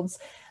fields.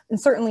 And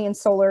certainly in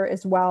solar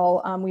as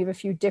well, we have a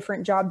few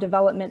different job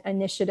development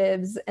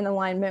initiatives in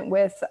alignment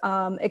with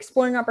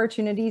exploring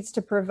opportunities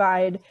to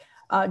provide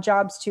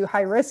jobs to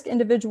high-risk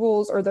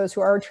individuals or those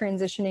who are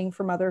transitioning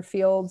from other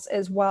fields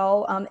as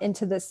well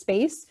into this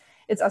space.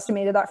 It's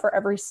estimated that for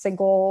every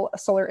single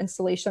solar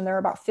installation, there are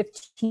about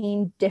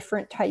 15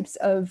 different types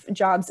of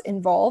jobs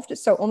involved.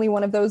 So only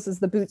one of those is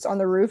the boots on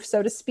the roof,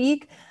 so to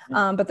speak.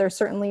 But there's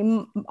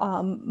certainly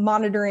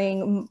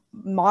monitoring,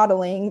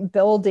 modeling,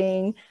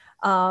 building,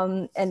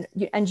 and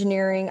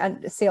engineering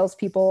and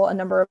salespeople, a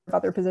number of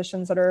other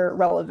positions that are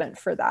relevant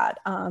for that.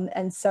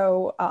 And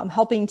so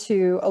helping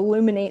to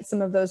illuminate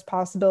some of those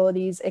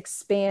possibilities,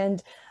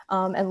 expand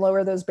and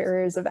lower those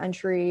barriers of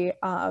entry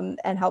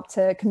and help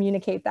to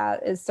communicate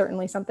that is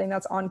certainly something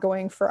that's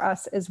ongoing for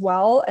us as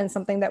well, and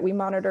something that we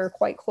monitor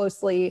quite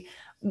closely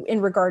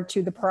in regard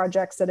to the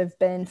projects that have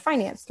been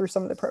financed through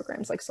some of the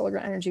programs like Solar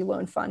Energy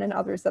Loan Fund and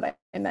others that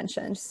I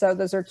mentioned. So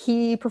those are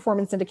key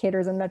performance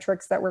indicators and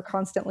metrics that we're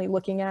constantly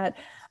looking at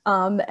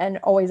and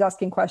always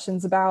asking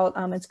questions about.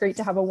 It's great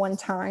to have a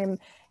one-time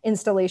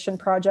installation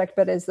project,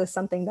 but is this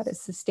something that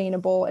is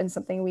sustainable and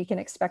something we can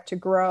expect to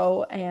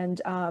grow? And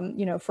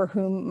you know, for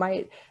whom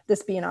might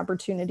this be an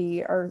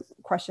opportunity, are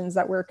questions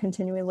that we're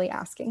continually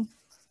asking.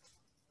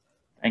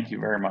 Thank you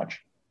very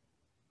much.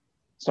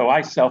 So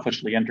I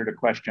selfishly entered a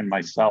question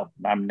myself,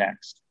 and I'm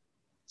next.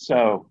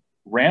 So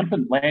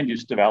rampant land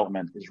use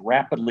development is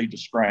rapidly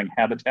destroying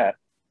habitat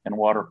and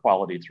water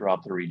quality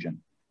throughout the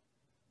region.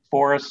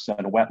 Forests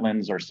and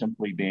wetlands are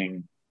simply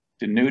being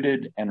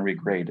denuded and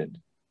regraded.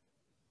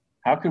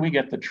 How can we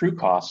get the true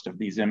cost of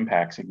these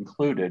impacts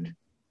included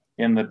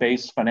in the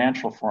base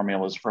financial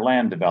formulas for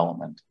land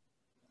development?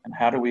 And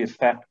how do we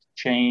affect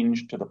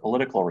change to the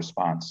political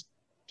response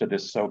to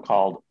this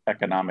so-called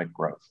economic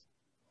growth?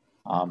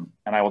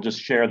 And I will just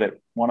share that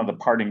one of the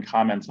parting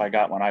comments I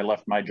got when I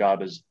left my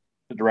job as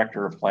the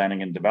Director of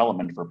Planning and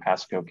Development for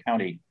Pasco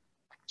County,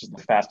 which is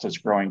the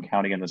fastest growing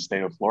county in the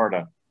state of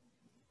Florida.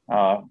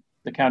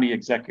 The county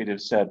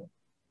executive said,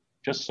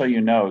 just so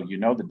you know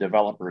the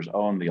developers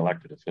own the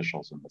elected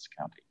officials in this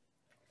county.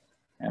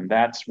 And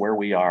that's where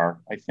we are,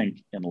 I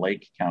think, in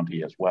Lake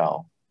County as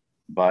well.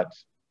 But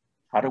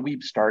how do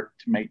we start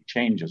to make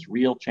changes,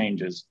 real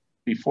changes,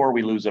 before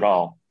we lose it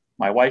all?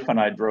 My wife and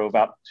I drove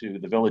up to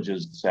the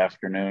villages this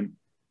afternoon,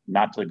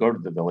 not to go to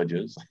the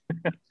villages,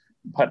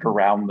 but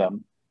around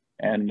them,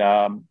 and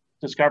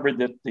discovered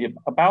that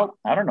about,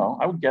 I don't know,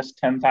 I would guess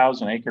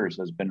 10,000 acres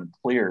has been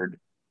cleared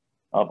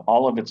of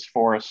all of its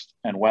forest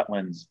and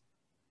wetlands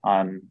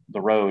on the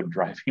road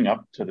driving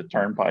up to the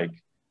turnpike,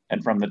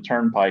 and from the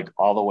turnpike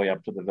all the way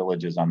up to the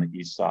villages on the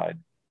east side.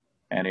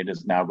 And it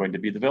is now going to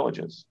be the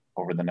villages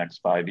over the next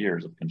 5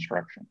 years of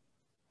construction.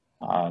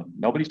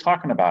 Nobody's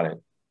talking about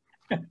it.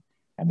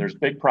 And there's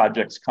big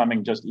projects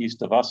coming just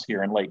east of us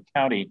here in Lake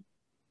County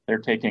they're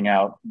taking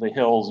out the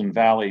hills and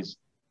valleys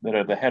that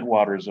are the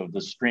headwaters of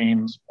the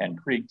streams and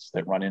creeks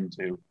that run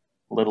into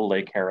Little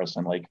Lake Harris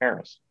and Lake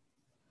Harris.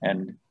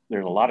 And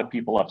there's a lot of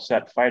people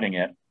upset fighting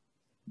it,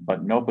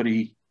 but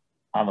nobody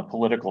on the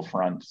political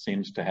front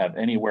seems to have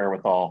any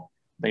wherewithal.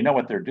 They know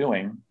what they're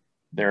doing.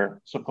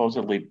 They're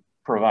supposedly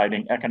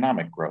providing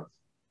economic growth,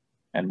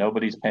 and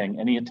nobody's paying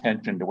any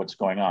attention to what's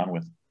going on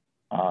with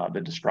the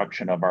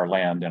destruction of our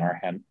land and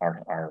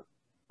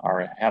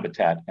our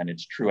habitat and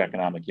its true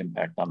economic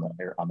impact on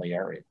the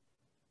area,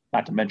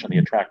 not to mention the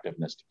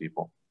attractiveness to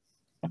people.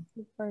 Of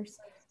course.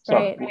 So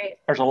right.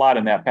 There's a lot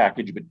in that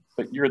package,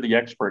 but you're the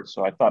expert,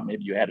 so I thought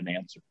maybe you had an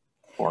answer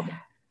for me.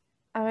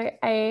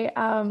 I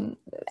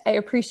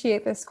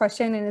appreciate this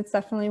question, and it's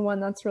definitely one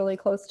that's really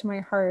close to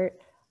my heart.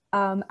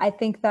 I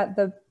think that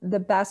the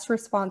best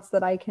response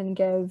that I can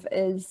give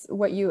is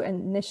what you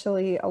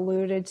initially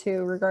alluded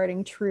to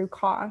regarding true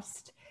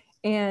cost.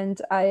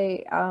 And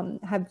I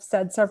have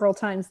said several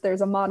times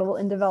there's a model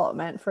in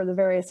development for the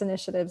various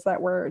initiatives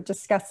that we're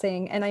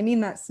discussing. And I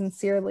mean that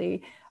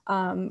sincerely.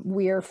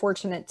 We are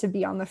fortunate to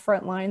be on the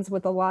front lines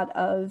with a lot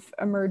of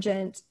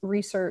emergent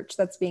research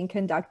that's being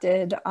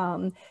conducted.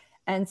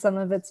 And some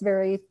of it's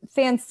very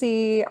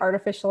fancy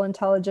artificial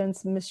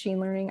intelligence,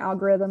 machine learning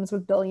algorithms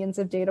with billions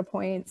of data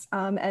points.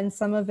 And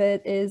some of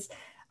it is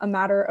a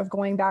matter of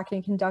going back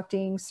and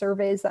conducting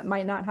surveys that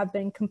might not have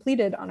been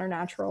completed on our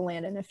natural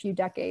land in a few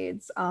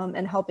decades,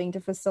 and helping to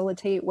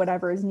facilitate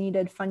whatever is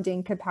needed,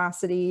 funding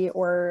capacity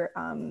or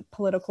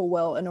political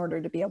will in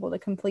order to be able to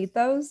complete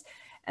those.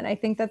 And I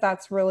think that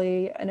that's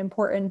really an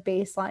important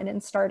baseline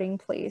and starting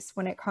place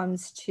when it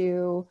comes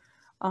to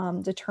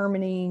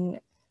determining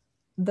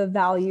the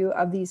value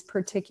of these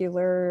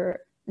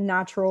particular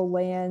natural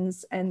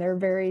lands and their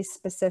very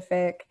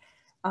specific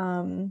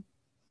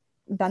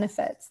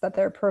benefits that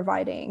they're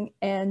providing,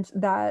 and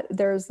that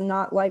there's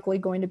not likely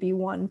going to be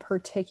one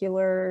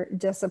particular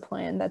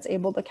discipline that's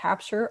able to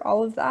capture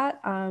all of that,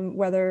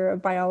 whether a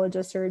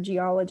biologist or a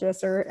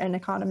geologist or an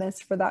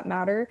economist for that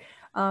matter,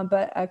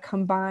 but a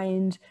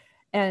combined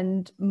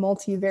and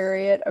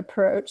multivariate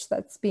approach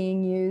that's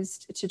being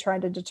used to try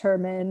to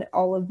determine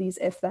all of these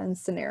if-then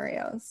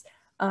scenarios.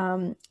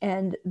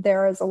 And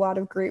there is a lot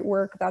of great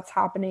work that's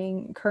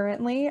happening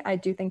currently. I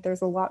do think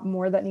there's a lot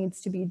more that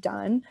needs to be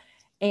done.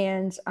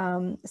 And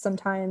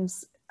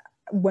sometimes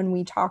when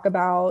we talk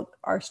about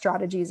our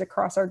strategies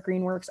across our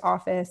Greenworks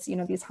office, you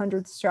know, these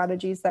hundreds of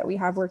strategies that we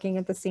have working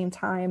at the same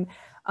time,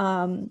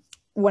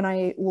 when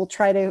I will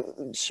try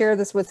to share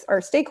this with our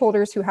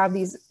stakeholders who have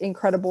these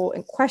incredible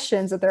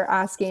questions that they're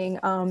asking,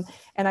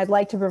 and I'd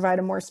like to provide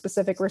a more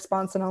specific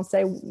response, and I'll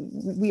say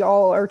we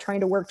all are trying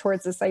to work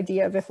towards this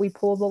idea of if we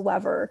pull the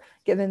lever,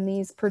 given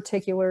these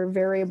particular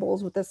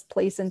variables with this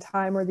place and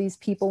time or these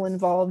people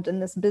involved and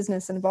this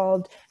business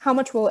involved, how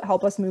much will it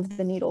help us move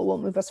the needle? Will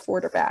it move us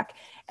forward or back?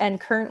 And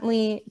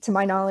currently, to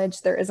my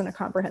knowledge, there isn't a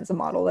comprehensive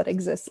model that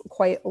exists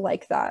quite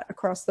like that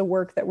across the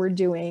work that we're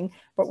doing,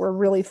 but we're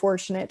really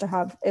fortunate to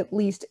have at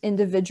least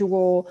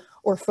individual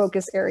or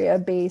focus area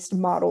based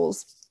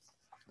models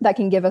that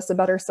can give us a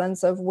better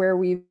sense of where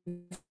we've.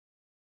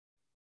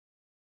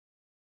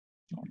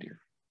 Oh dear.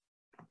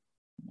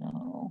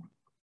 No,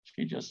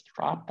 she just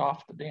dropped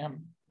off the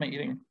damn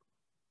meeting.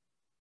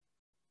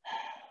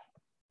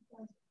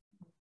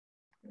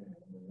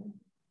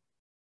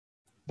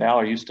 Val,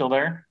 are you still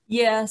there?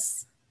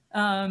 Yes. We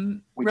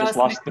Russ, just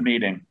lost the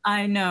meeting.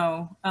 I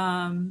know.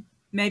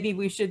 Maybe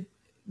we should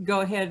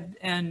go ahead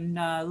and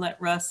let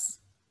Russ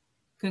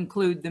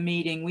conclude the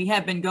meeting. We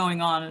have been going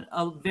on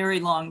a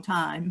very long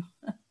time.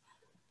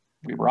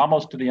 We were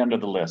almost to the end of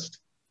the list.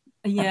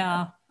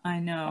 Yeah, I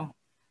know.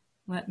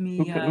 Let me.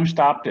 Who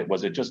stopped it?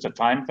 Was it just a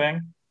time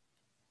thing?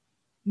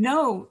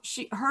 No,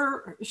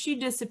 she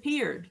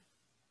disappeared.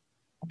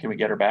 Can we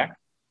get her back?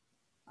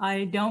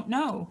 I don't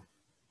know.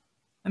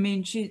 I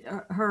mean,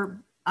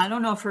 I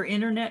don't know if her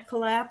internet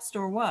collapsed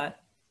or what.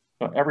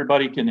 So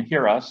everybody can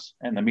hear us,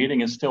 and the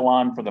meeting is still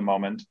on for the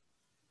moment.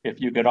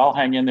 If you could all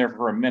hang in there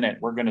for a minute,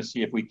 we're going to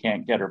see if we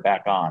can't get her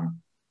back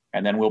on.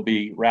 And then we'll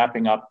be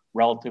wrapping up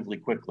relatively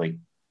quickly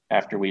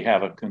after we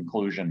have a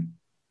conclusion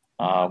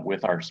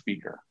with our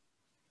speaker.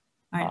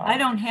 I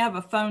don't have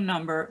a phone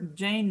number.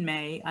 Jane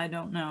may, I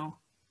don't know.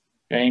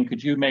 Jane,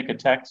 could you make a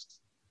text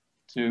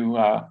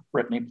to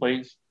Brittany,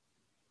 please?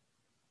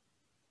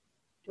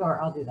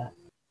 Sure, I'll do that.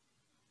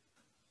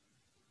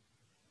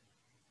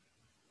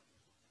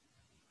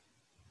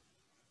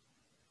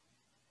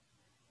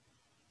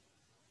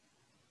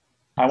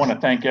 I want to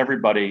thank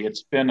everybody.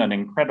 It's been an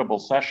incredible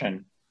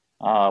session.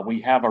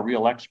 We have a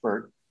real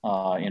expert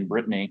in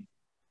Brittany,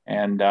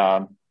 and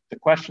the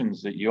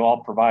questions that you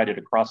all provided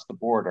across the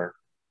board are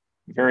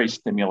very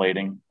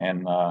stimulating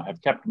and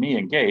have kept me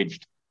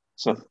engaged.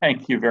 So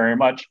thank you very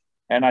much.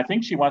 And I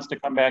think she wants to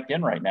come back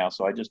in right now,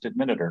 so I just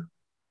admitted her.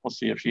 We'll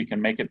see if she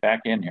can make it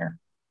back in here.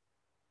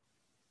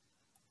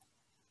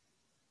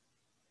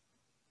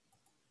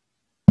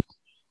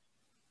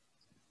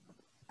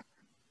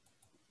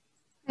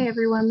 Hey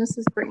everyone, this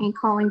is Brittany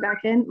calling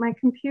back in. My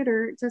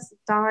computer just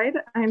died.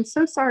 I'm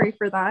so sorry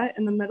for that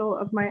in the middle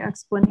of my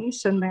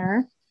explanation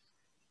there.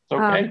 It's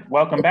okay.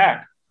 Welcome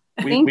back.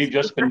 We've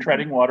just been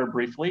treading water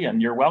briefly,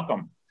 and you're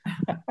welcome.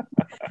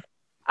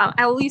 I'll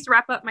at least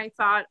wrap up my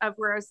thought of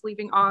where I was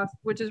leaving off,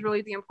 which is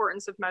really the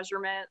importance of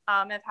measurement,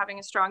 of having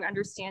a strong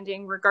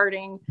understanding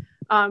regarding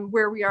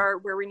where we are,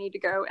 where we need to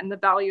go, and the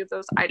value of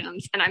those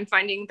items. And I'm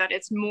finding that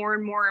it's more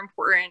and more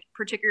important,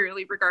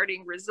 particularly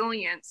regarding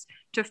resilience,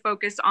 to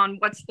focus on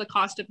what's the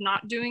cost of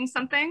not doing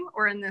something,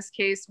 or in this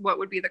case, what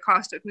would be the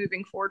cost of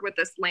moving forward with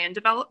this land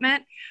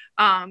development.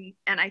 And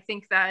I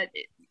think that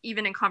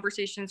even in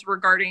conversations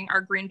regarding our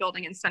green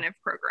building incentive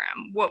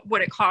program, what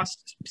would it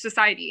cost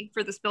society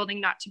for this building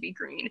not to be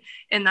green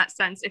in that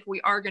sense if we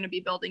are going to be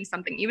building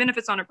something, even if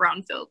it's on a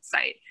brownfield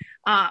site.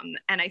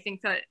 And I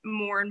think that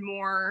more and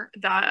more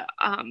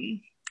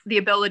the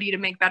ability to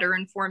make better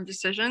informed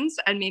decisions,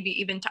 and maybe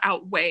even to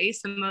outweigh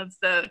some of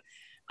the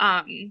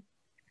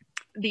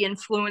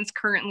influence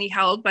currently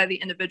held by the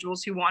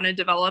individuals who want to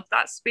develop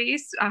that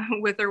space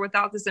with or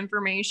without this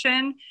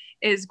information,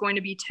 is going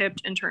to be tipped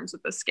in terms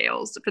of the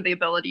scales for the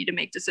ability to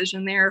make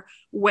decision there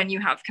when you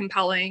have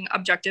compelling,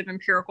 objective,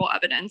 empirical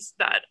evidence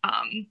that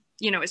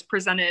is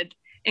presented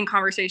in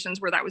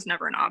conversations where that was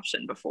never an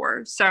option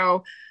before.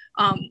 So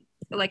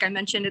like I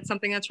mentioned, it's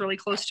something that's really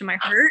close to my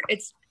heart.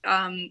 It's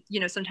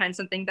sometimes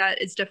something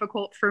that is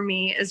difficult for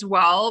me as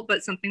well,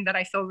 but something that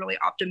I feel really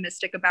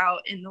optimistic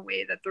about in the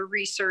way that the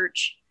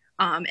research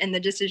and the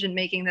decision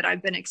making that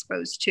I've been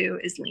exposed to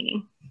is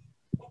leaning.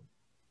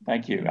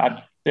 Thank you.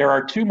 There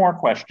are two more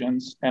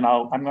questions, and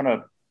I'm going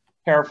to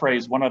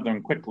paraphrase one of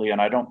them quickly,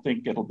 and I don't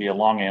think it'll be a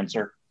long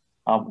answer.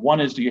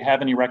 One is, do you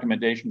have any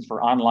recommendations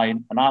for an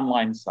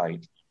online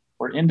site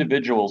where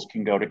individuals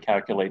can go to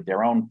calculate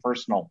their own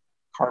personal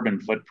carbon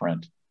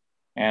footprint?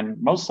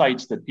 And most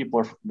sites that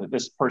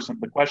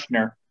the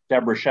questioner,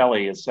 Deborah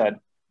Shelley, has said,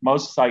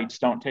 most sites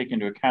don't take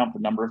into account the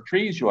number of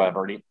trees you have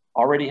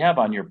already have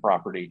on your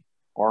property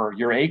or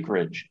your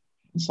acreage.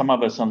 And some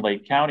of us in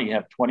Lake County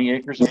have 20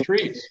 acres of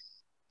trees.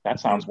 That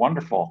sounds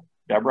wonderful.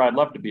 Deborah, I'd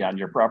love to be on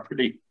your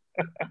property.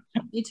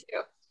 Me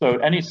too. So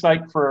any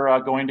site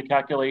for going to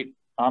calculate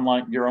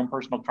online your own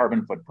personal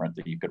carbon footprint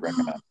that you could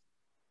recommend?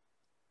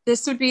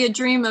 This would be a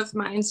dream of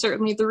mine,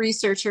 certainly the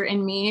researcher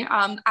in me.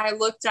 I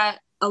looked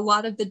at a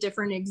lot of the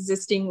different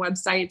existing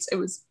websites. It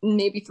was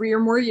maybe 3 or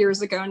more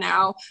years ago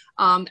now.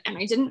 And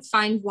I didn't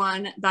find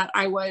one that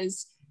I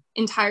was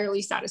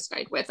entirely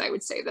satisfied with. I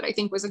would say that I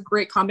think was a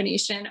great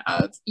combination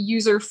of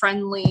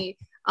user-friendly,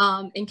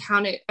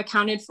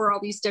 accounted for all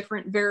these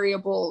different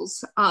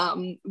variables,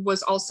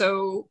 was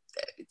also,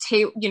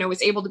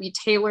 was able to be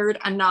tailored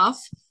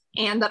enough,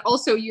 and that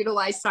also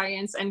utilized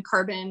science and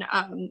carbon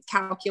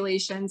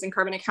calculations and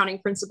carbon accounting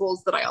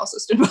principles that I also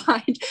stood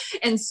behind.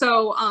 And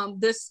so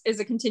this is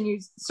a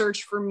continued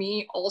search for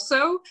me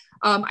also.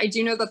 I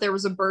do know that there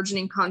was a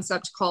burgeoning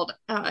concept called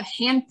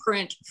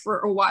handprint for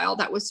a while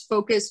that was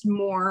focused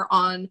more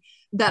on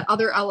that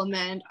other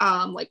element,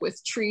 like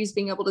with trees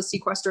being able to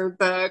sequester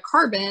the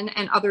carbon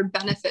and other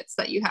benefits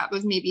that you have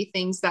of maybe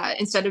things that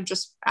instead of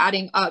just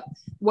adding up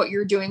what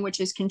you're doing, which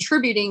is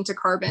contributing to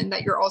carbon,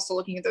 that you're also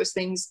looking at those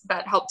things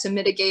that help to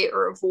mitigate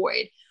or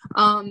avoid.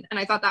 And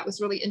I thought that was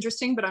really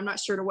interesting, but I'm not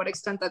sure to what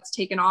extent that's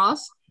taken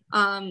off.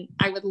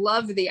 I would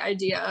love the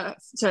idea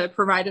to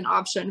provide an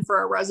option for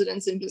our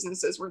residents and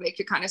businesses where they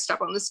could kind of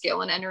step on the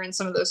scale and enter in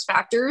some of those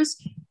factors.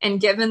 And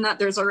given that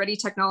there's already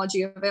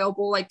technology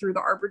available, like through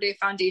the Arbor Day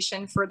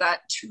Foundation for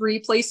that tree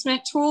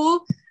placement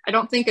tool, I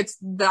don't think it's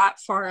that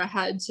far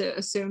ahead to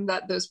assume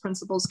that those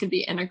principles can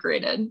be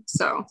integrated.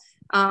 So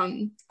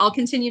I'll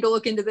continue to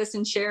look into this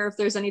and share if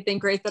there's anything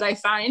great that I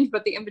find,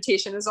 but the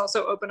invitation is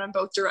also open on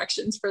both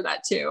directions for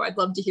that too. I'd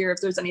love to hear if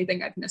there's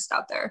anything I've missed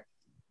out there.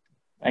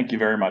 Thank you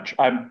very much.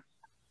 I'm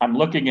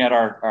looking at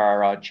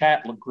our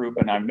chat group,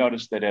 and I've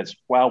noticed that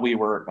while we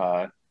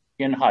were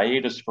in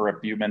hiatus for a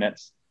few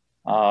minutes,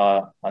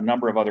 a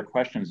number of other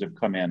questions have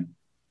come in.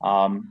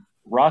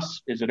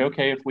 Russ, is it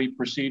okay if we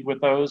proceed with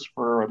those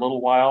for a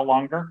little while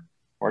longer,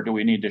 or do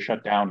we need to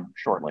shut down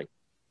shortly?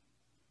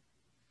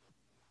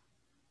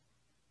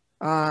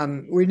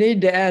 We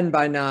need to end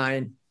by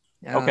 9.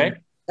 Okay.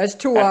 That's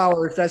 2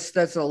 hours.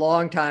 That's a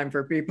long time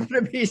for people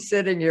to be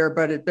sitting here,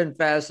 but it's been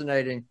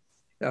fascinating.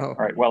 So. All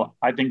right. Well,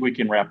 I think we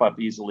can wrap up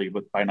easily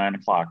by 9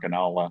 o'clock, and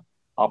I'll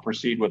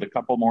proceed with a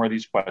couple more of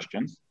these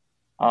questions.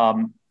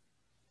 One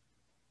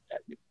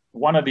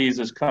of these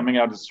is coming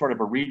out as sort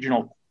of a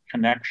regional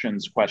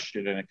connections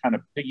question, and it kind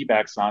of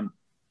piggybacks on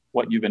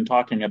what you've been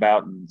talking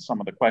about and some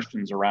of the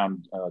questions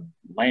around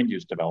land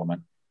use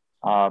development.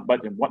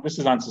 But this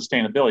is on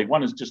sustainability.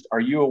 One is just, are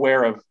you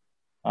aware of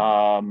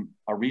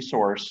a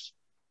resource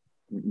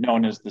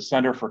known as the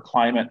Center for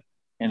Climate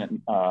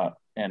and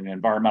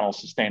Environmental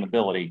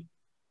Sustainability,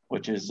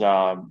 which is,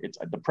 it's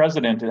the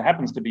president, it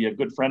happens to be a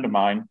good friend of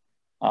mine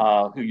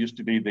who used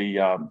to be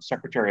the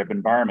Secretary of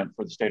Environment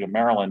for the state of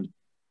Maryland,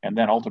 and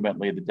then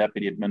ultimately the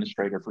Deputy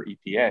Administrator for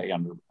EPA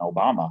under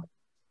Obama.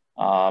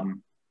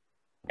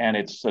 And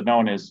it's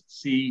known as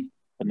C2ES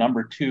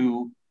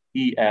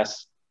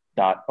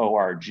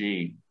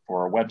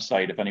for a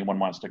website if anyone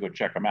wants to go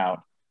check them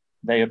out.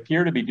 They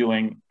appear to be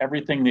doing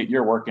everything that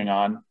you're working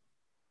on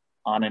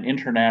an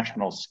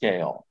international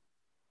scale,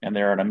 and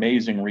they're an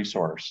amazing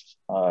resource.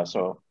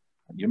 So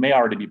you may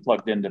already be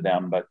plugged into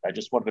them, but I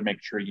just wanted to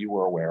make sure you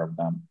were aware of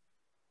them.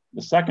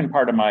 The second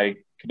part of my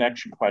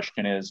connection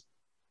question is,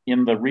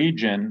 in the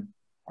region,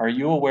 are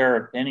you aware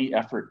of any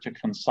effort to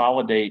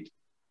consolidate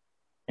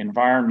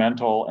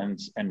environmental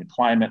and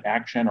climate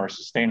action or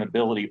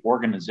sustainability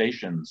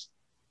organizations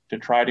to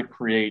try to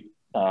create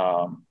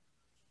a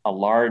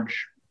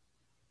large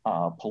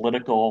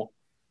political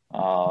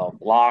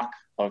block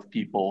of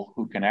people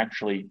who can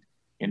actually,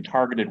 in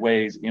targeted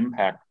ways,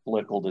 impact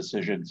political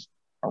decisions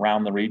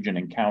around the region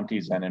in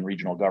counties and in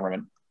regional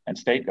government and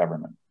state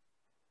government?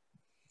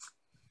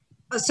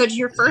 So to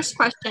your first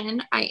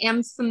question, I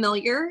am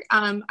familiar.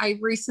 I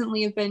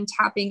recently have been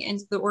tapping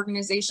into the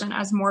organization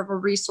as more of a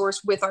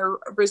resource with our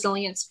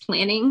resilience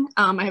planning.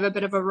 I have a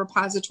bit of a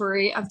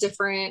repository of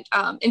different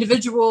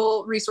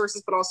individual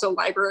resources, but also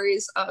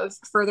libraries of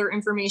further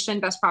information,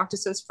 best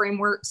practices,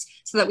 frameworks,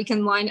 so that we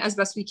can line as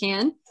best we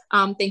can.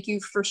 Thank you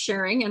for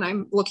sharing, and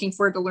I'm looking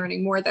forward to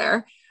learning more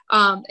there.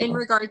 In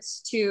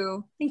regards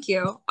to, thank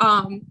you,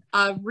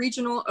 a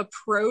regional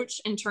approach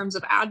in terms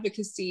of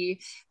advocacy,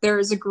 there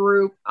is a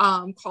group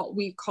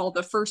we call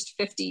the First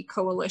 50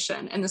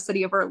 Coalition in the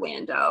city of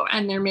Orlando,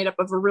 and they're made up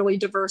of a really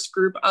diverse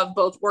group of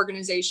both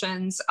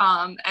organizations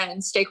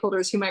and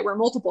stakeholders who might wear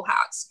multiple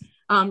hats,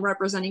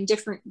 representing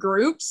different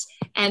groups,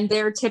 and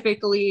they're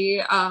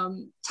typically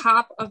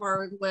top of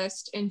our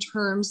list in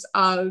terms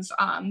of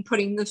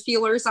putting the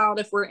feelers out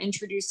if we're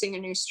introducing a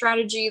new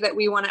strategy that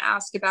we want to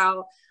ask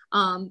about.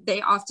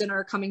 They often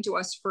are coming to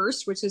us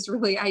first, which is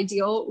really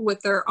ideal,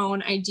 with their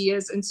own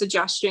ideas and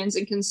suggestions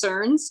and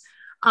concerns.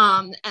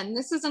 And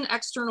this is an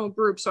external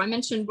group. So I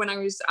mentioned when I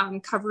was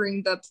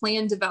covering the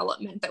plan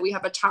development that we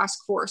have a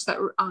task force that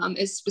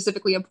is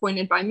specifically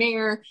appointed by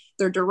mayor.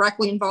 They're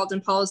directly involved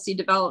in policy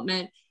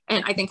development.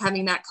 And I think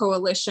having that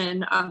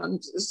coalition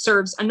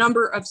serves a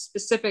number of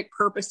specific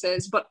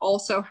purposes, but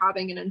also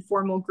having an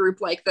informal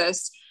group like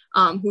this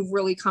who've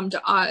really come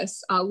to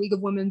us. League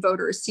of Women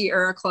Voters,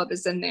 Sierra Club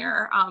is in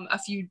there. A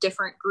few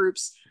different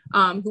groups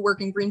who work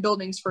in green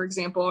buildings, for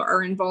example,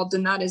 are involved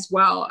in that as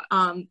well.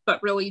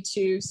 But really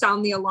to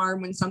sound the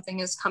alarm when something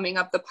is coming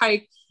up the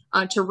pike,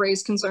 to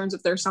raise concerns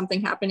if there's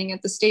something happening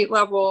at the state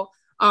level,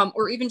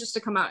 or even just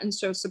to come out and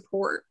show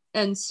support.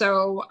 And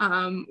so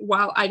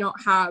while I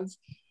don't have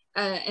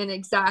an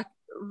exact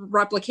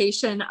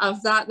replication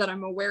of that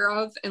I'm aware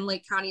of in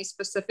Lake County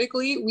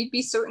specifically, we'd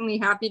be certainly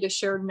happy to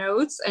share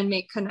notes and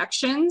make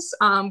connections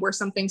where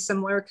something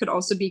similar could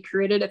also be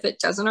created if it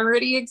doesn't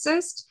already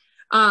exist.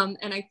 And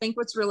I think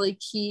what's really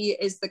key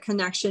is the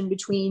connection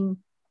between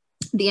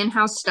the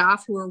in-house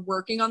staff who are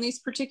working on these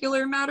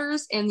particular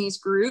matters and these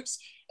groups,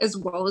 as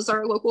well as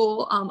our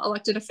local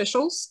elected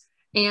officials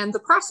and the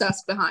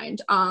process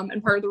behind.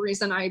 And part of the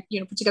reason I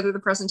put together the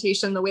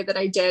presentation the way that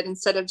I did,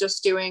 instead of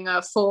just doing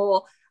a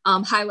full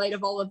highlight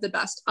of all of the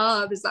best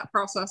of, is that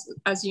process,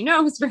 as you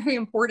know, is very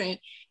important.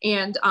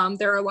 And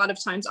there are a lot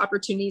of times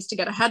opportunities to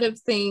get ahead of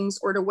things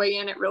or to weigh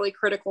in at really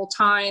critical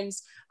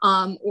times,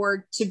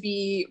 or to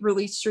be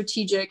really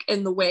strategic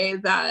in the way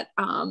that,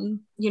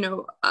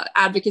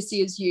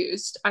 advocacy is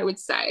used, I would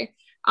say.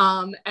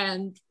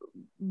 And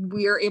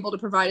we are able to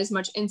provide as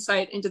much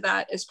insight into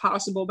that as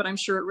possible, but I'm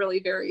sure it really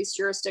varies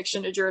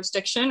jurisdiction to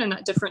jurisdiction and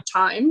at different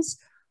times.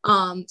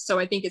 So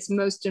I think it's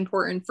most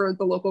important for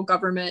the local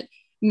government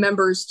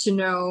members to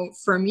know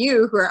from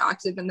you who are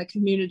active in the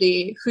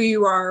community who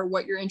you are,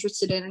 what you're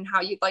interested in, and how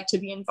you'd like to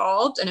be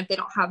involved. And if they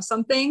don't have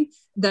something,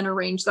 then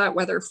arrange that,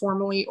 whether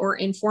formally or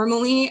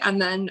informally,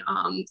 and then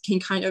can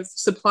kind of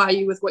supply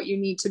you with what you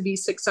need to be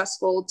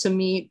successful to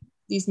meet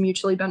these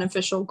mutually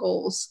beneficial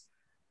goals.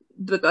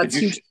 But that's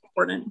hugely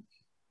important.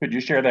 Could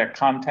you share that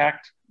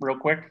contact real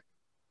quick?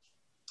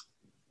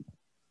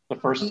 The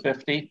First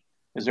 50?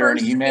 Is there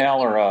an email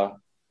or a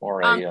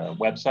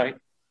website?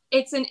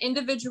 It's an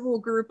individual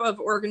group of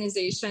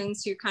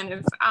organizations who kind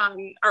of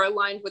are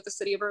aligned with the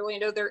city of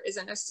Orlando. There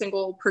isn't a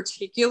single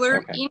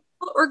particular email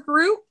or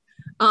group,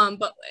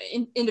 but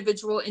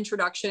individual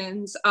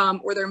introductions,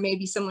 or there may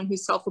be someone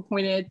who's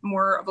self-appointed,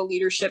 more of a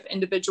leadership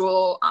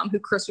individual, who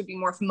Chris would be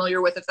more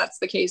familiar with if that's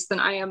the case than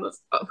I am of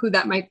who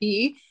that might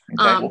be.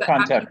 Okay,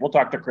 we'll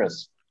talk to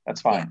Chris.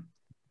 That's fine.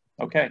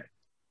 Yeah. Okay.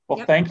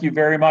 Well, thank you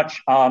very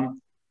much.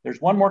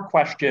 There's one more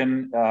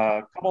question,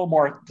 a couple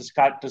more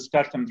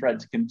discussion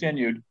threads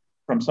continued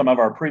from some of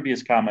our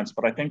previous comments,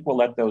 but I think we'll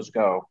let those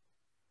go.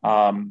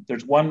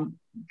 There's one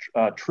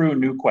true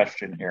new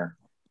question here,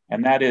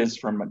 and that is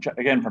from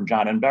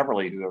John and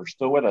Beverly, who are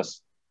still with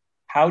us.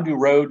 How do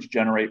roads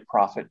generate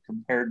profit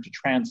compared to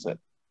transit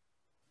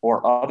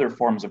or other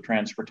forms of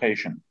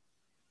transportation?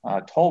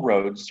 Toll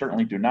roads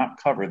certainly do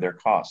not cover their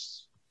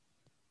costs.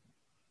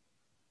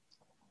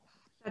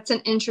 That's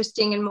an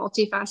interesting and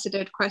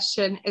multifaceted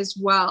question as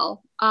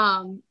well.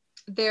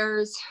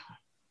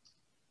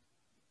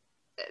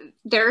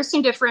 there are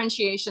some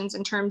differentiations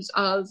in terms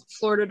of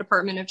Florida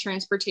Department of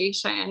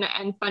Transportation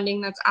and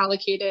funding that's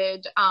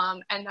allocated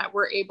and that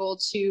we're able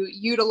to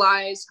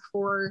utilize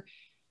for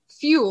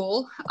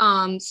fuel,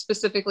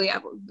 specifically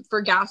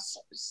for gas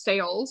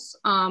sales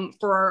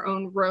for our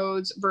own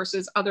roads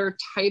versus other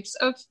types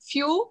of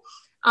fuel.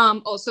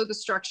 Also, the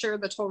structure,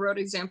 the toll road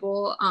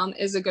example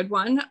is a good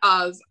one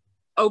of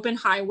open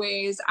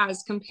highways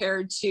as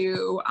compared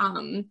to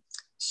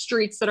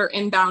streets that are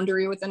in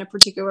boundary within a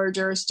particular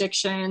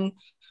jurisdiction,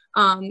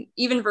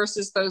 even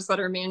versus those that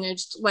are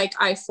managed like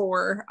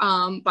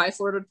I-4 by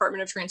Florida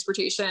Department of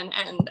Transportation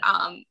and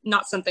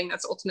not something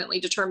that's ultimately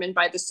determined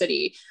by the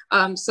city.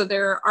 So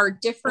there are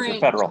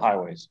different federal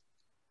highways.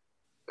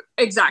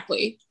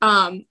 Exactly.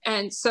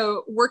 And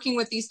so working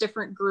with these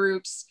different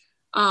groups,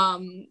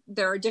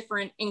 there are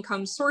different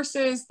income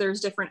sources, there's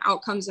different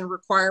outcomes and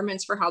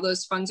requirements for how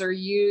those funds are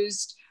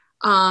used.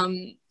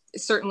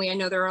 Certainly, I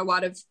know there are a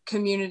lot of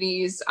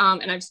communities,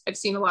 and I've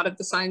seen a lot of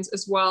the signs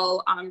as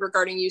well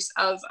regarding use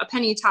of a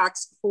penny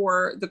tax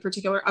for the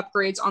particular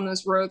upgrades on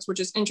those roads,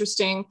 which is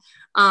interesting.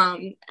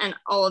 And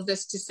all of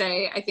this to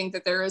say, I think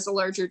that there is a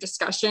larger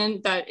discussion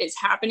that is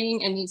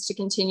happening and needs to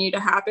continue to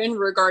happen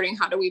regarding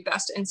how do we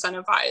best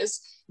incentivize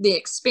the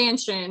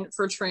expansion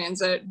for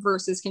transit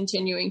versus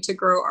continuing to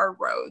grow our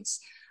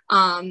roads.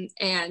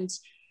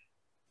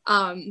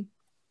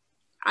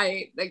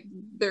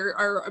 There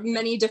are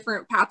many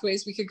different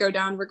pathways we could go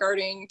down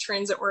regarding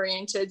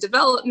transit-oriented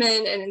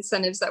development and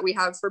incentives that we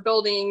have for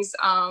buildings,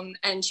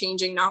 and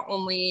changing not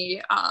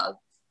only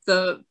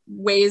the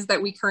ways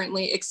that we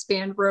currently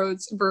expand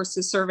roads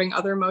versus serving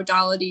other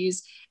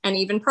modalities and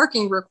even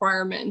parking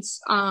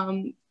requirements.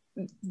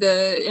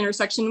 The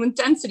intersection with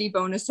density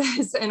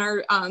bonuses in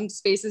our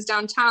spaces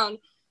downtown,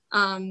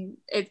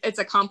 it's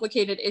a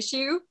complicated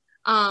issue.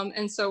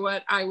 And so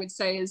what I would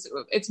say is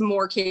it's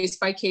more case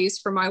by case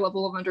for my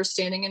level of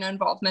understanding and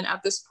involvement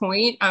at this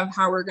point of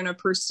how we're going to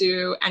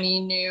pursue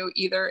any new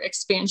either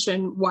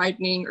expansion,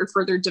 widening, or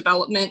further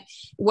development.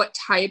 What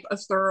type of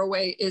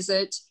thoroughway is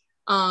it?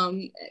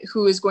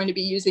 Who is going to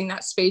be using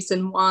that space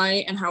and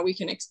why, and how we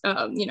can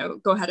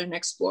go ahead and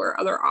explore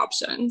other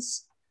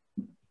options.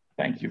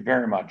 Thank you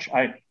very much.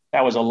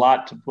 That was a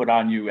lot to put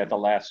on you at the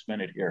last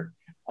minute here.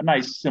 A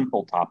nice,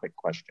 simple topic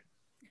question.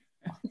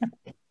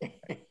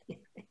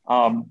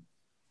 I'm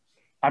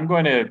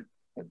going to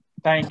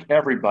thank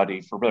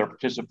everybody for their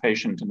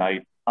participation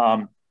tonight.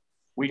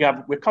 We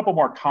have a couple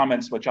more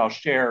comments, which I'll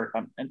share.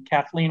 And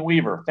Kathleen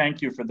Weaver,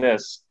 thank you for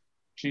this.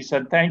 She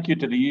said, thank you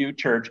to the UU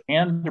Church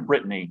and to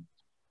Brittany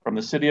from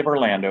the City of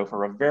Orlando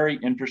for a very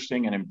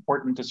interesting and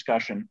important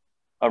discussion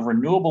of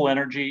renewable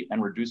energy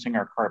and reducing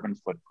our carbon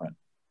footprint.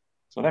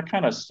 So that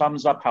kind of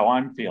sums up how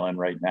I'm feeling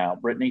right now.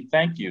 Brittany,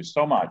 thank you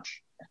so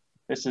much.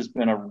 This has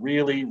been a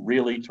really,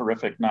 really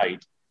terrific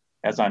night,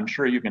 as I'm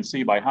sure you can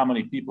see by how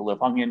many people have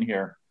hung in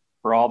here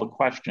for all the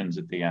questions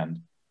at the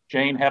end.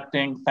 Jane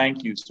Hepting,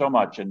 thank you so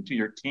much, and to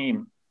your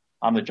team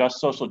on the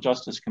Social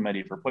Justice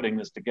Committee for putting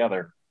this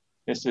together.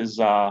 This is,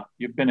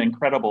 you've been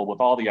incredible with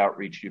all the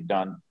outreach you've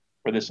done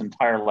for this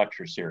entire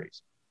lecture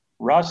series.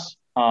 Russ,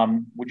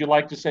 would you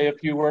like to say a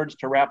few words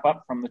to wrap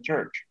up from the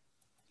church?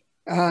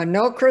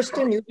 No,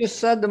 Kristen, you just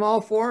said them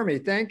all for me.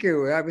 Thank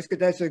you.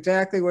 That's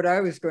exactly what I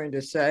was going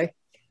to say.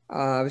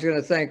 I was going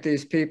to thank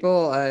these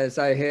people, as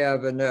I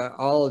have in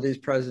all of these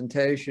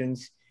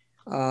presentations,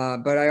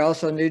 but I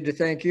also need to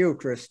thank you,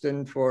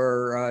 Kristen,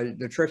 for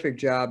the terrific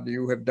job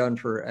you have done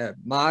for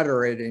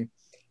moderating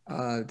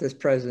this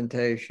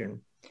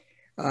presentation.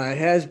 It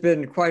has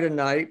been quite a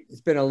night.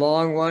 It's been a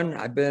long one.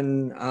 I've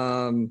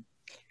been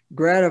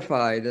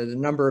gratified at the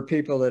number of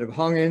people that have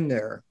hung in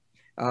there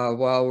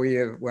while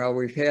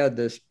we've had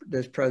this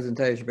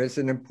presentation. But it's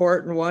an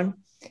important one,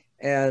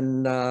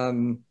 and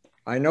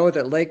I know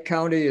that Lake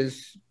County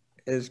is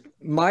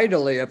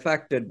mightily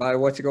affected by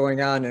what's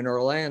going on in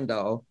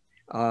Orlando.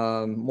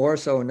 More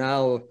so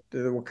now, the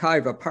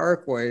Wekiva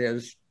Parkway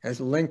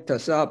has linked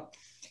us up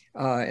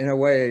in a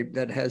way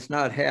that has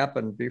not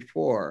happened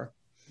before.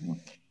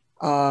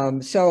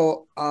 Again,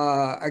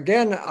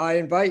 I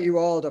invite you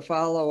all to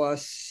follow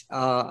us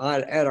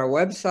at our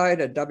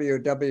website at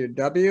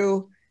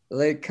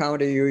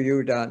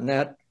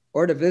www.lakecountyuu.net,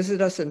 or to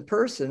visit us in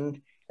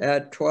person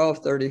at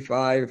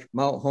 1235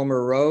 Mount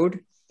Homer Road,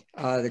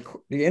 the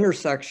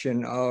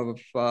intersection of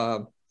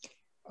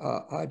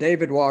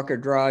David Walker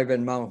Drive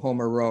and Mount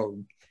Homer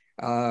Road.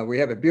 We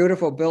have a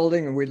beautiful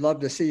building, and we'd love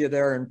to see you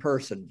there in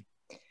person.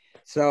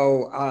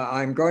 So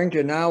I'm going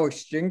to now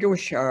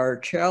extinguish our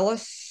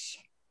chalice.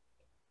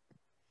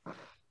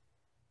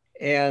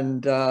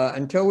 And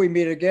until we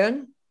meet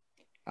again,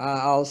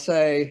 I'll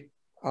say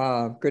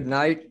good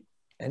night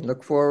and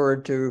look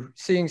forward to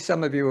seeing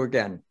some of you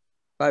again.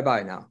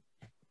 Bye-bye now.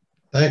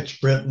 Thanks,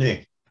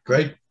 Brittany.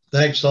 Great.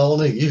 Thanks all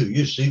to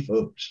you UC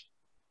folks.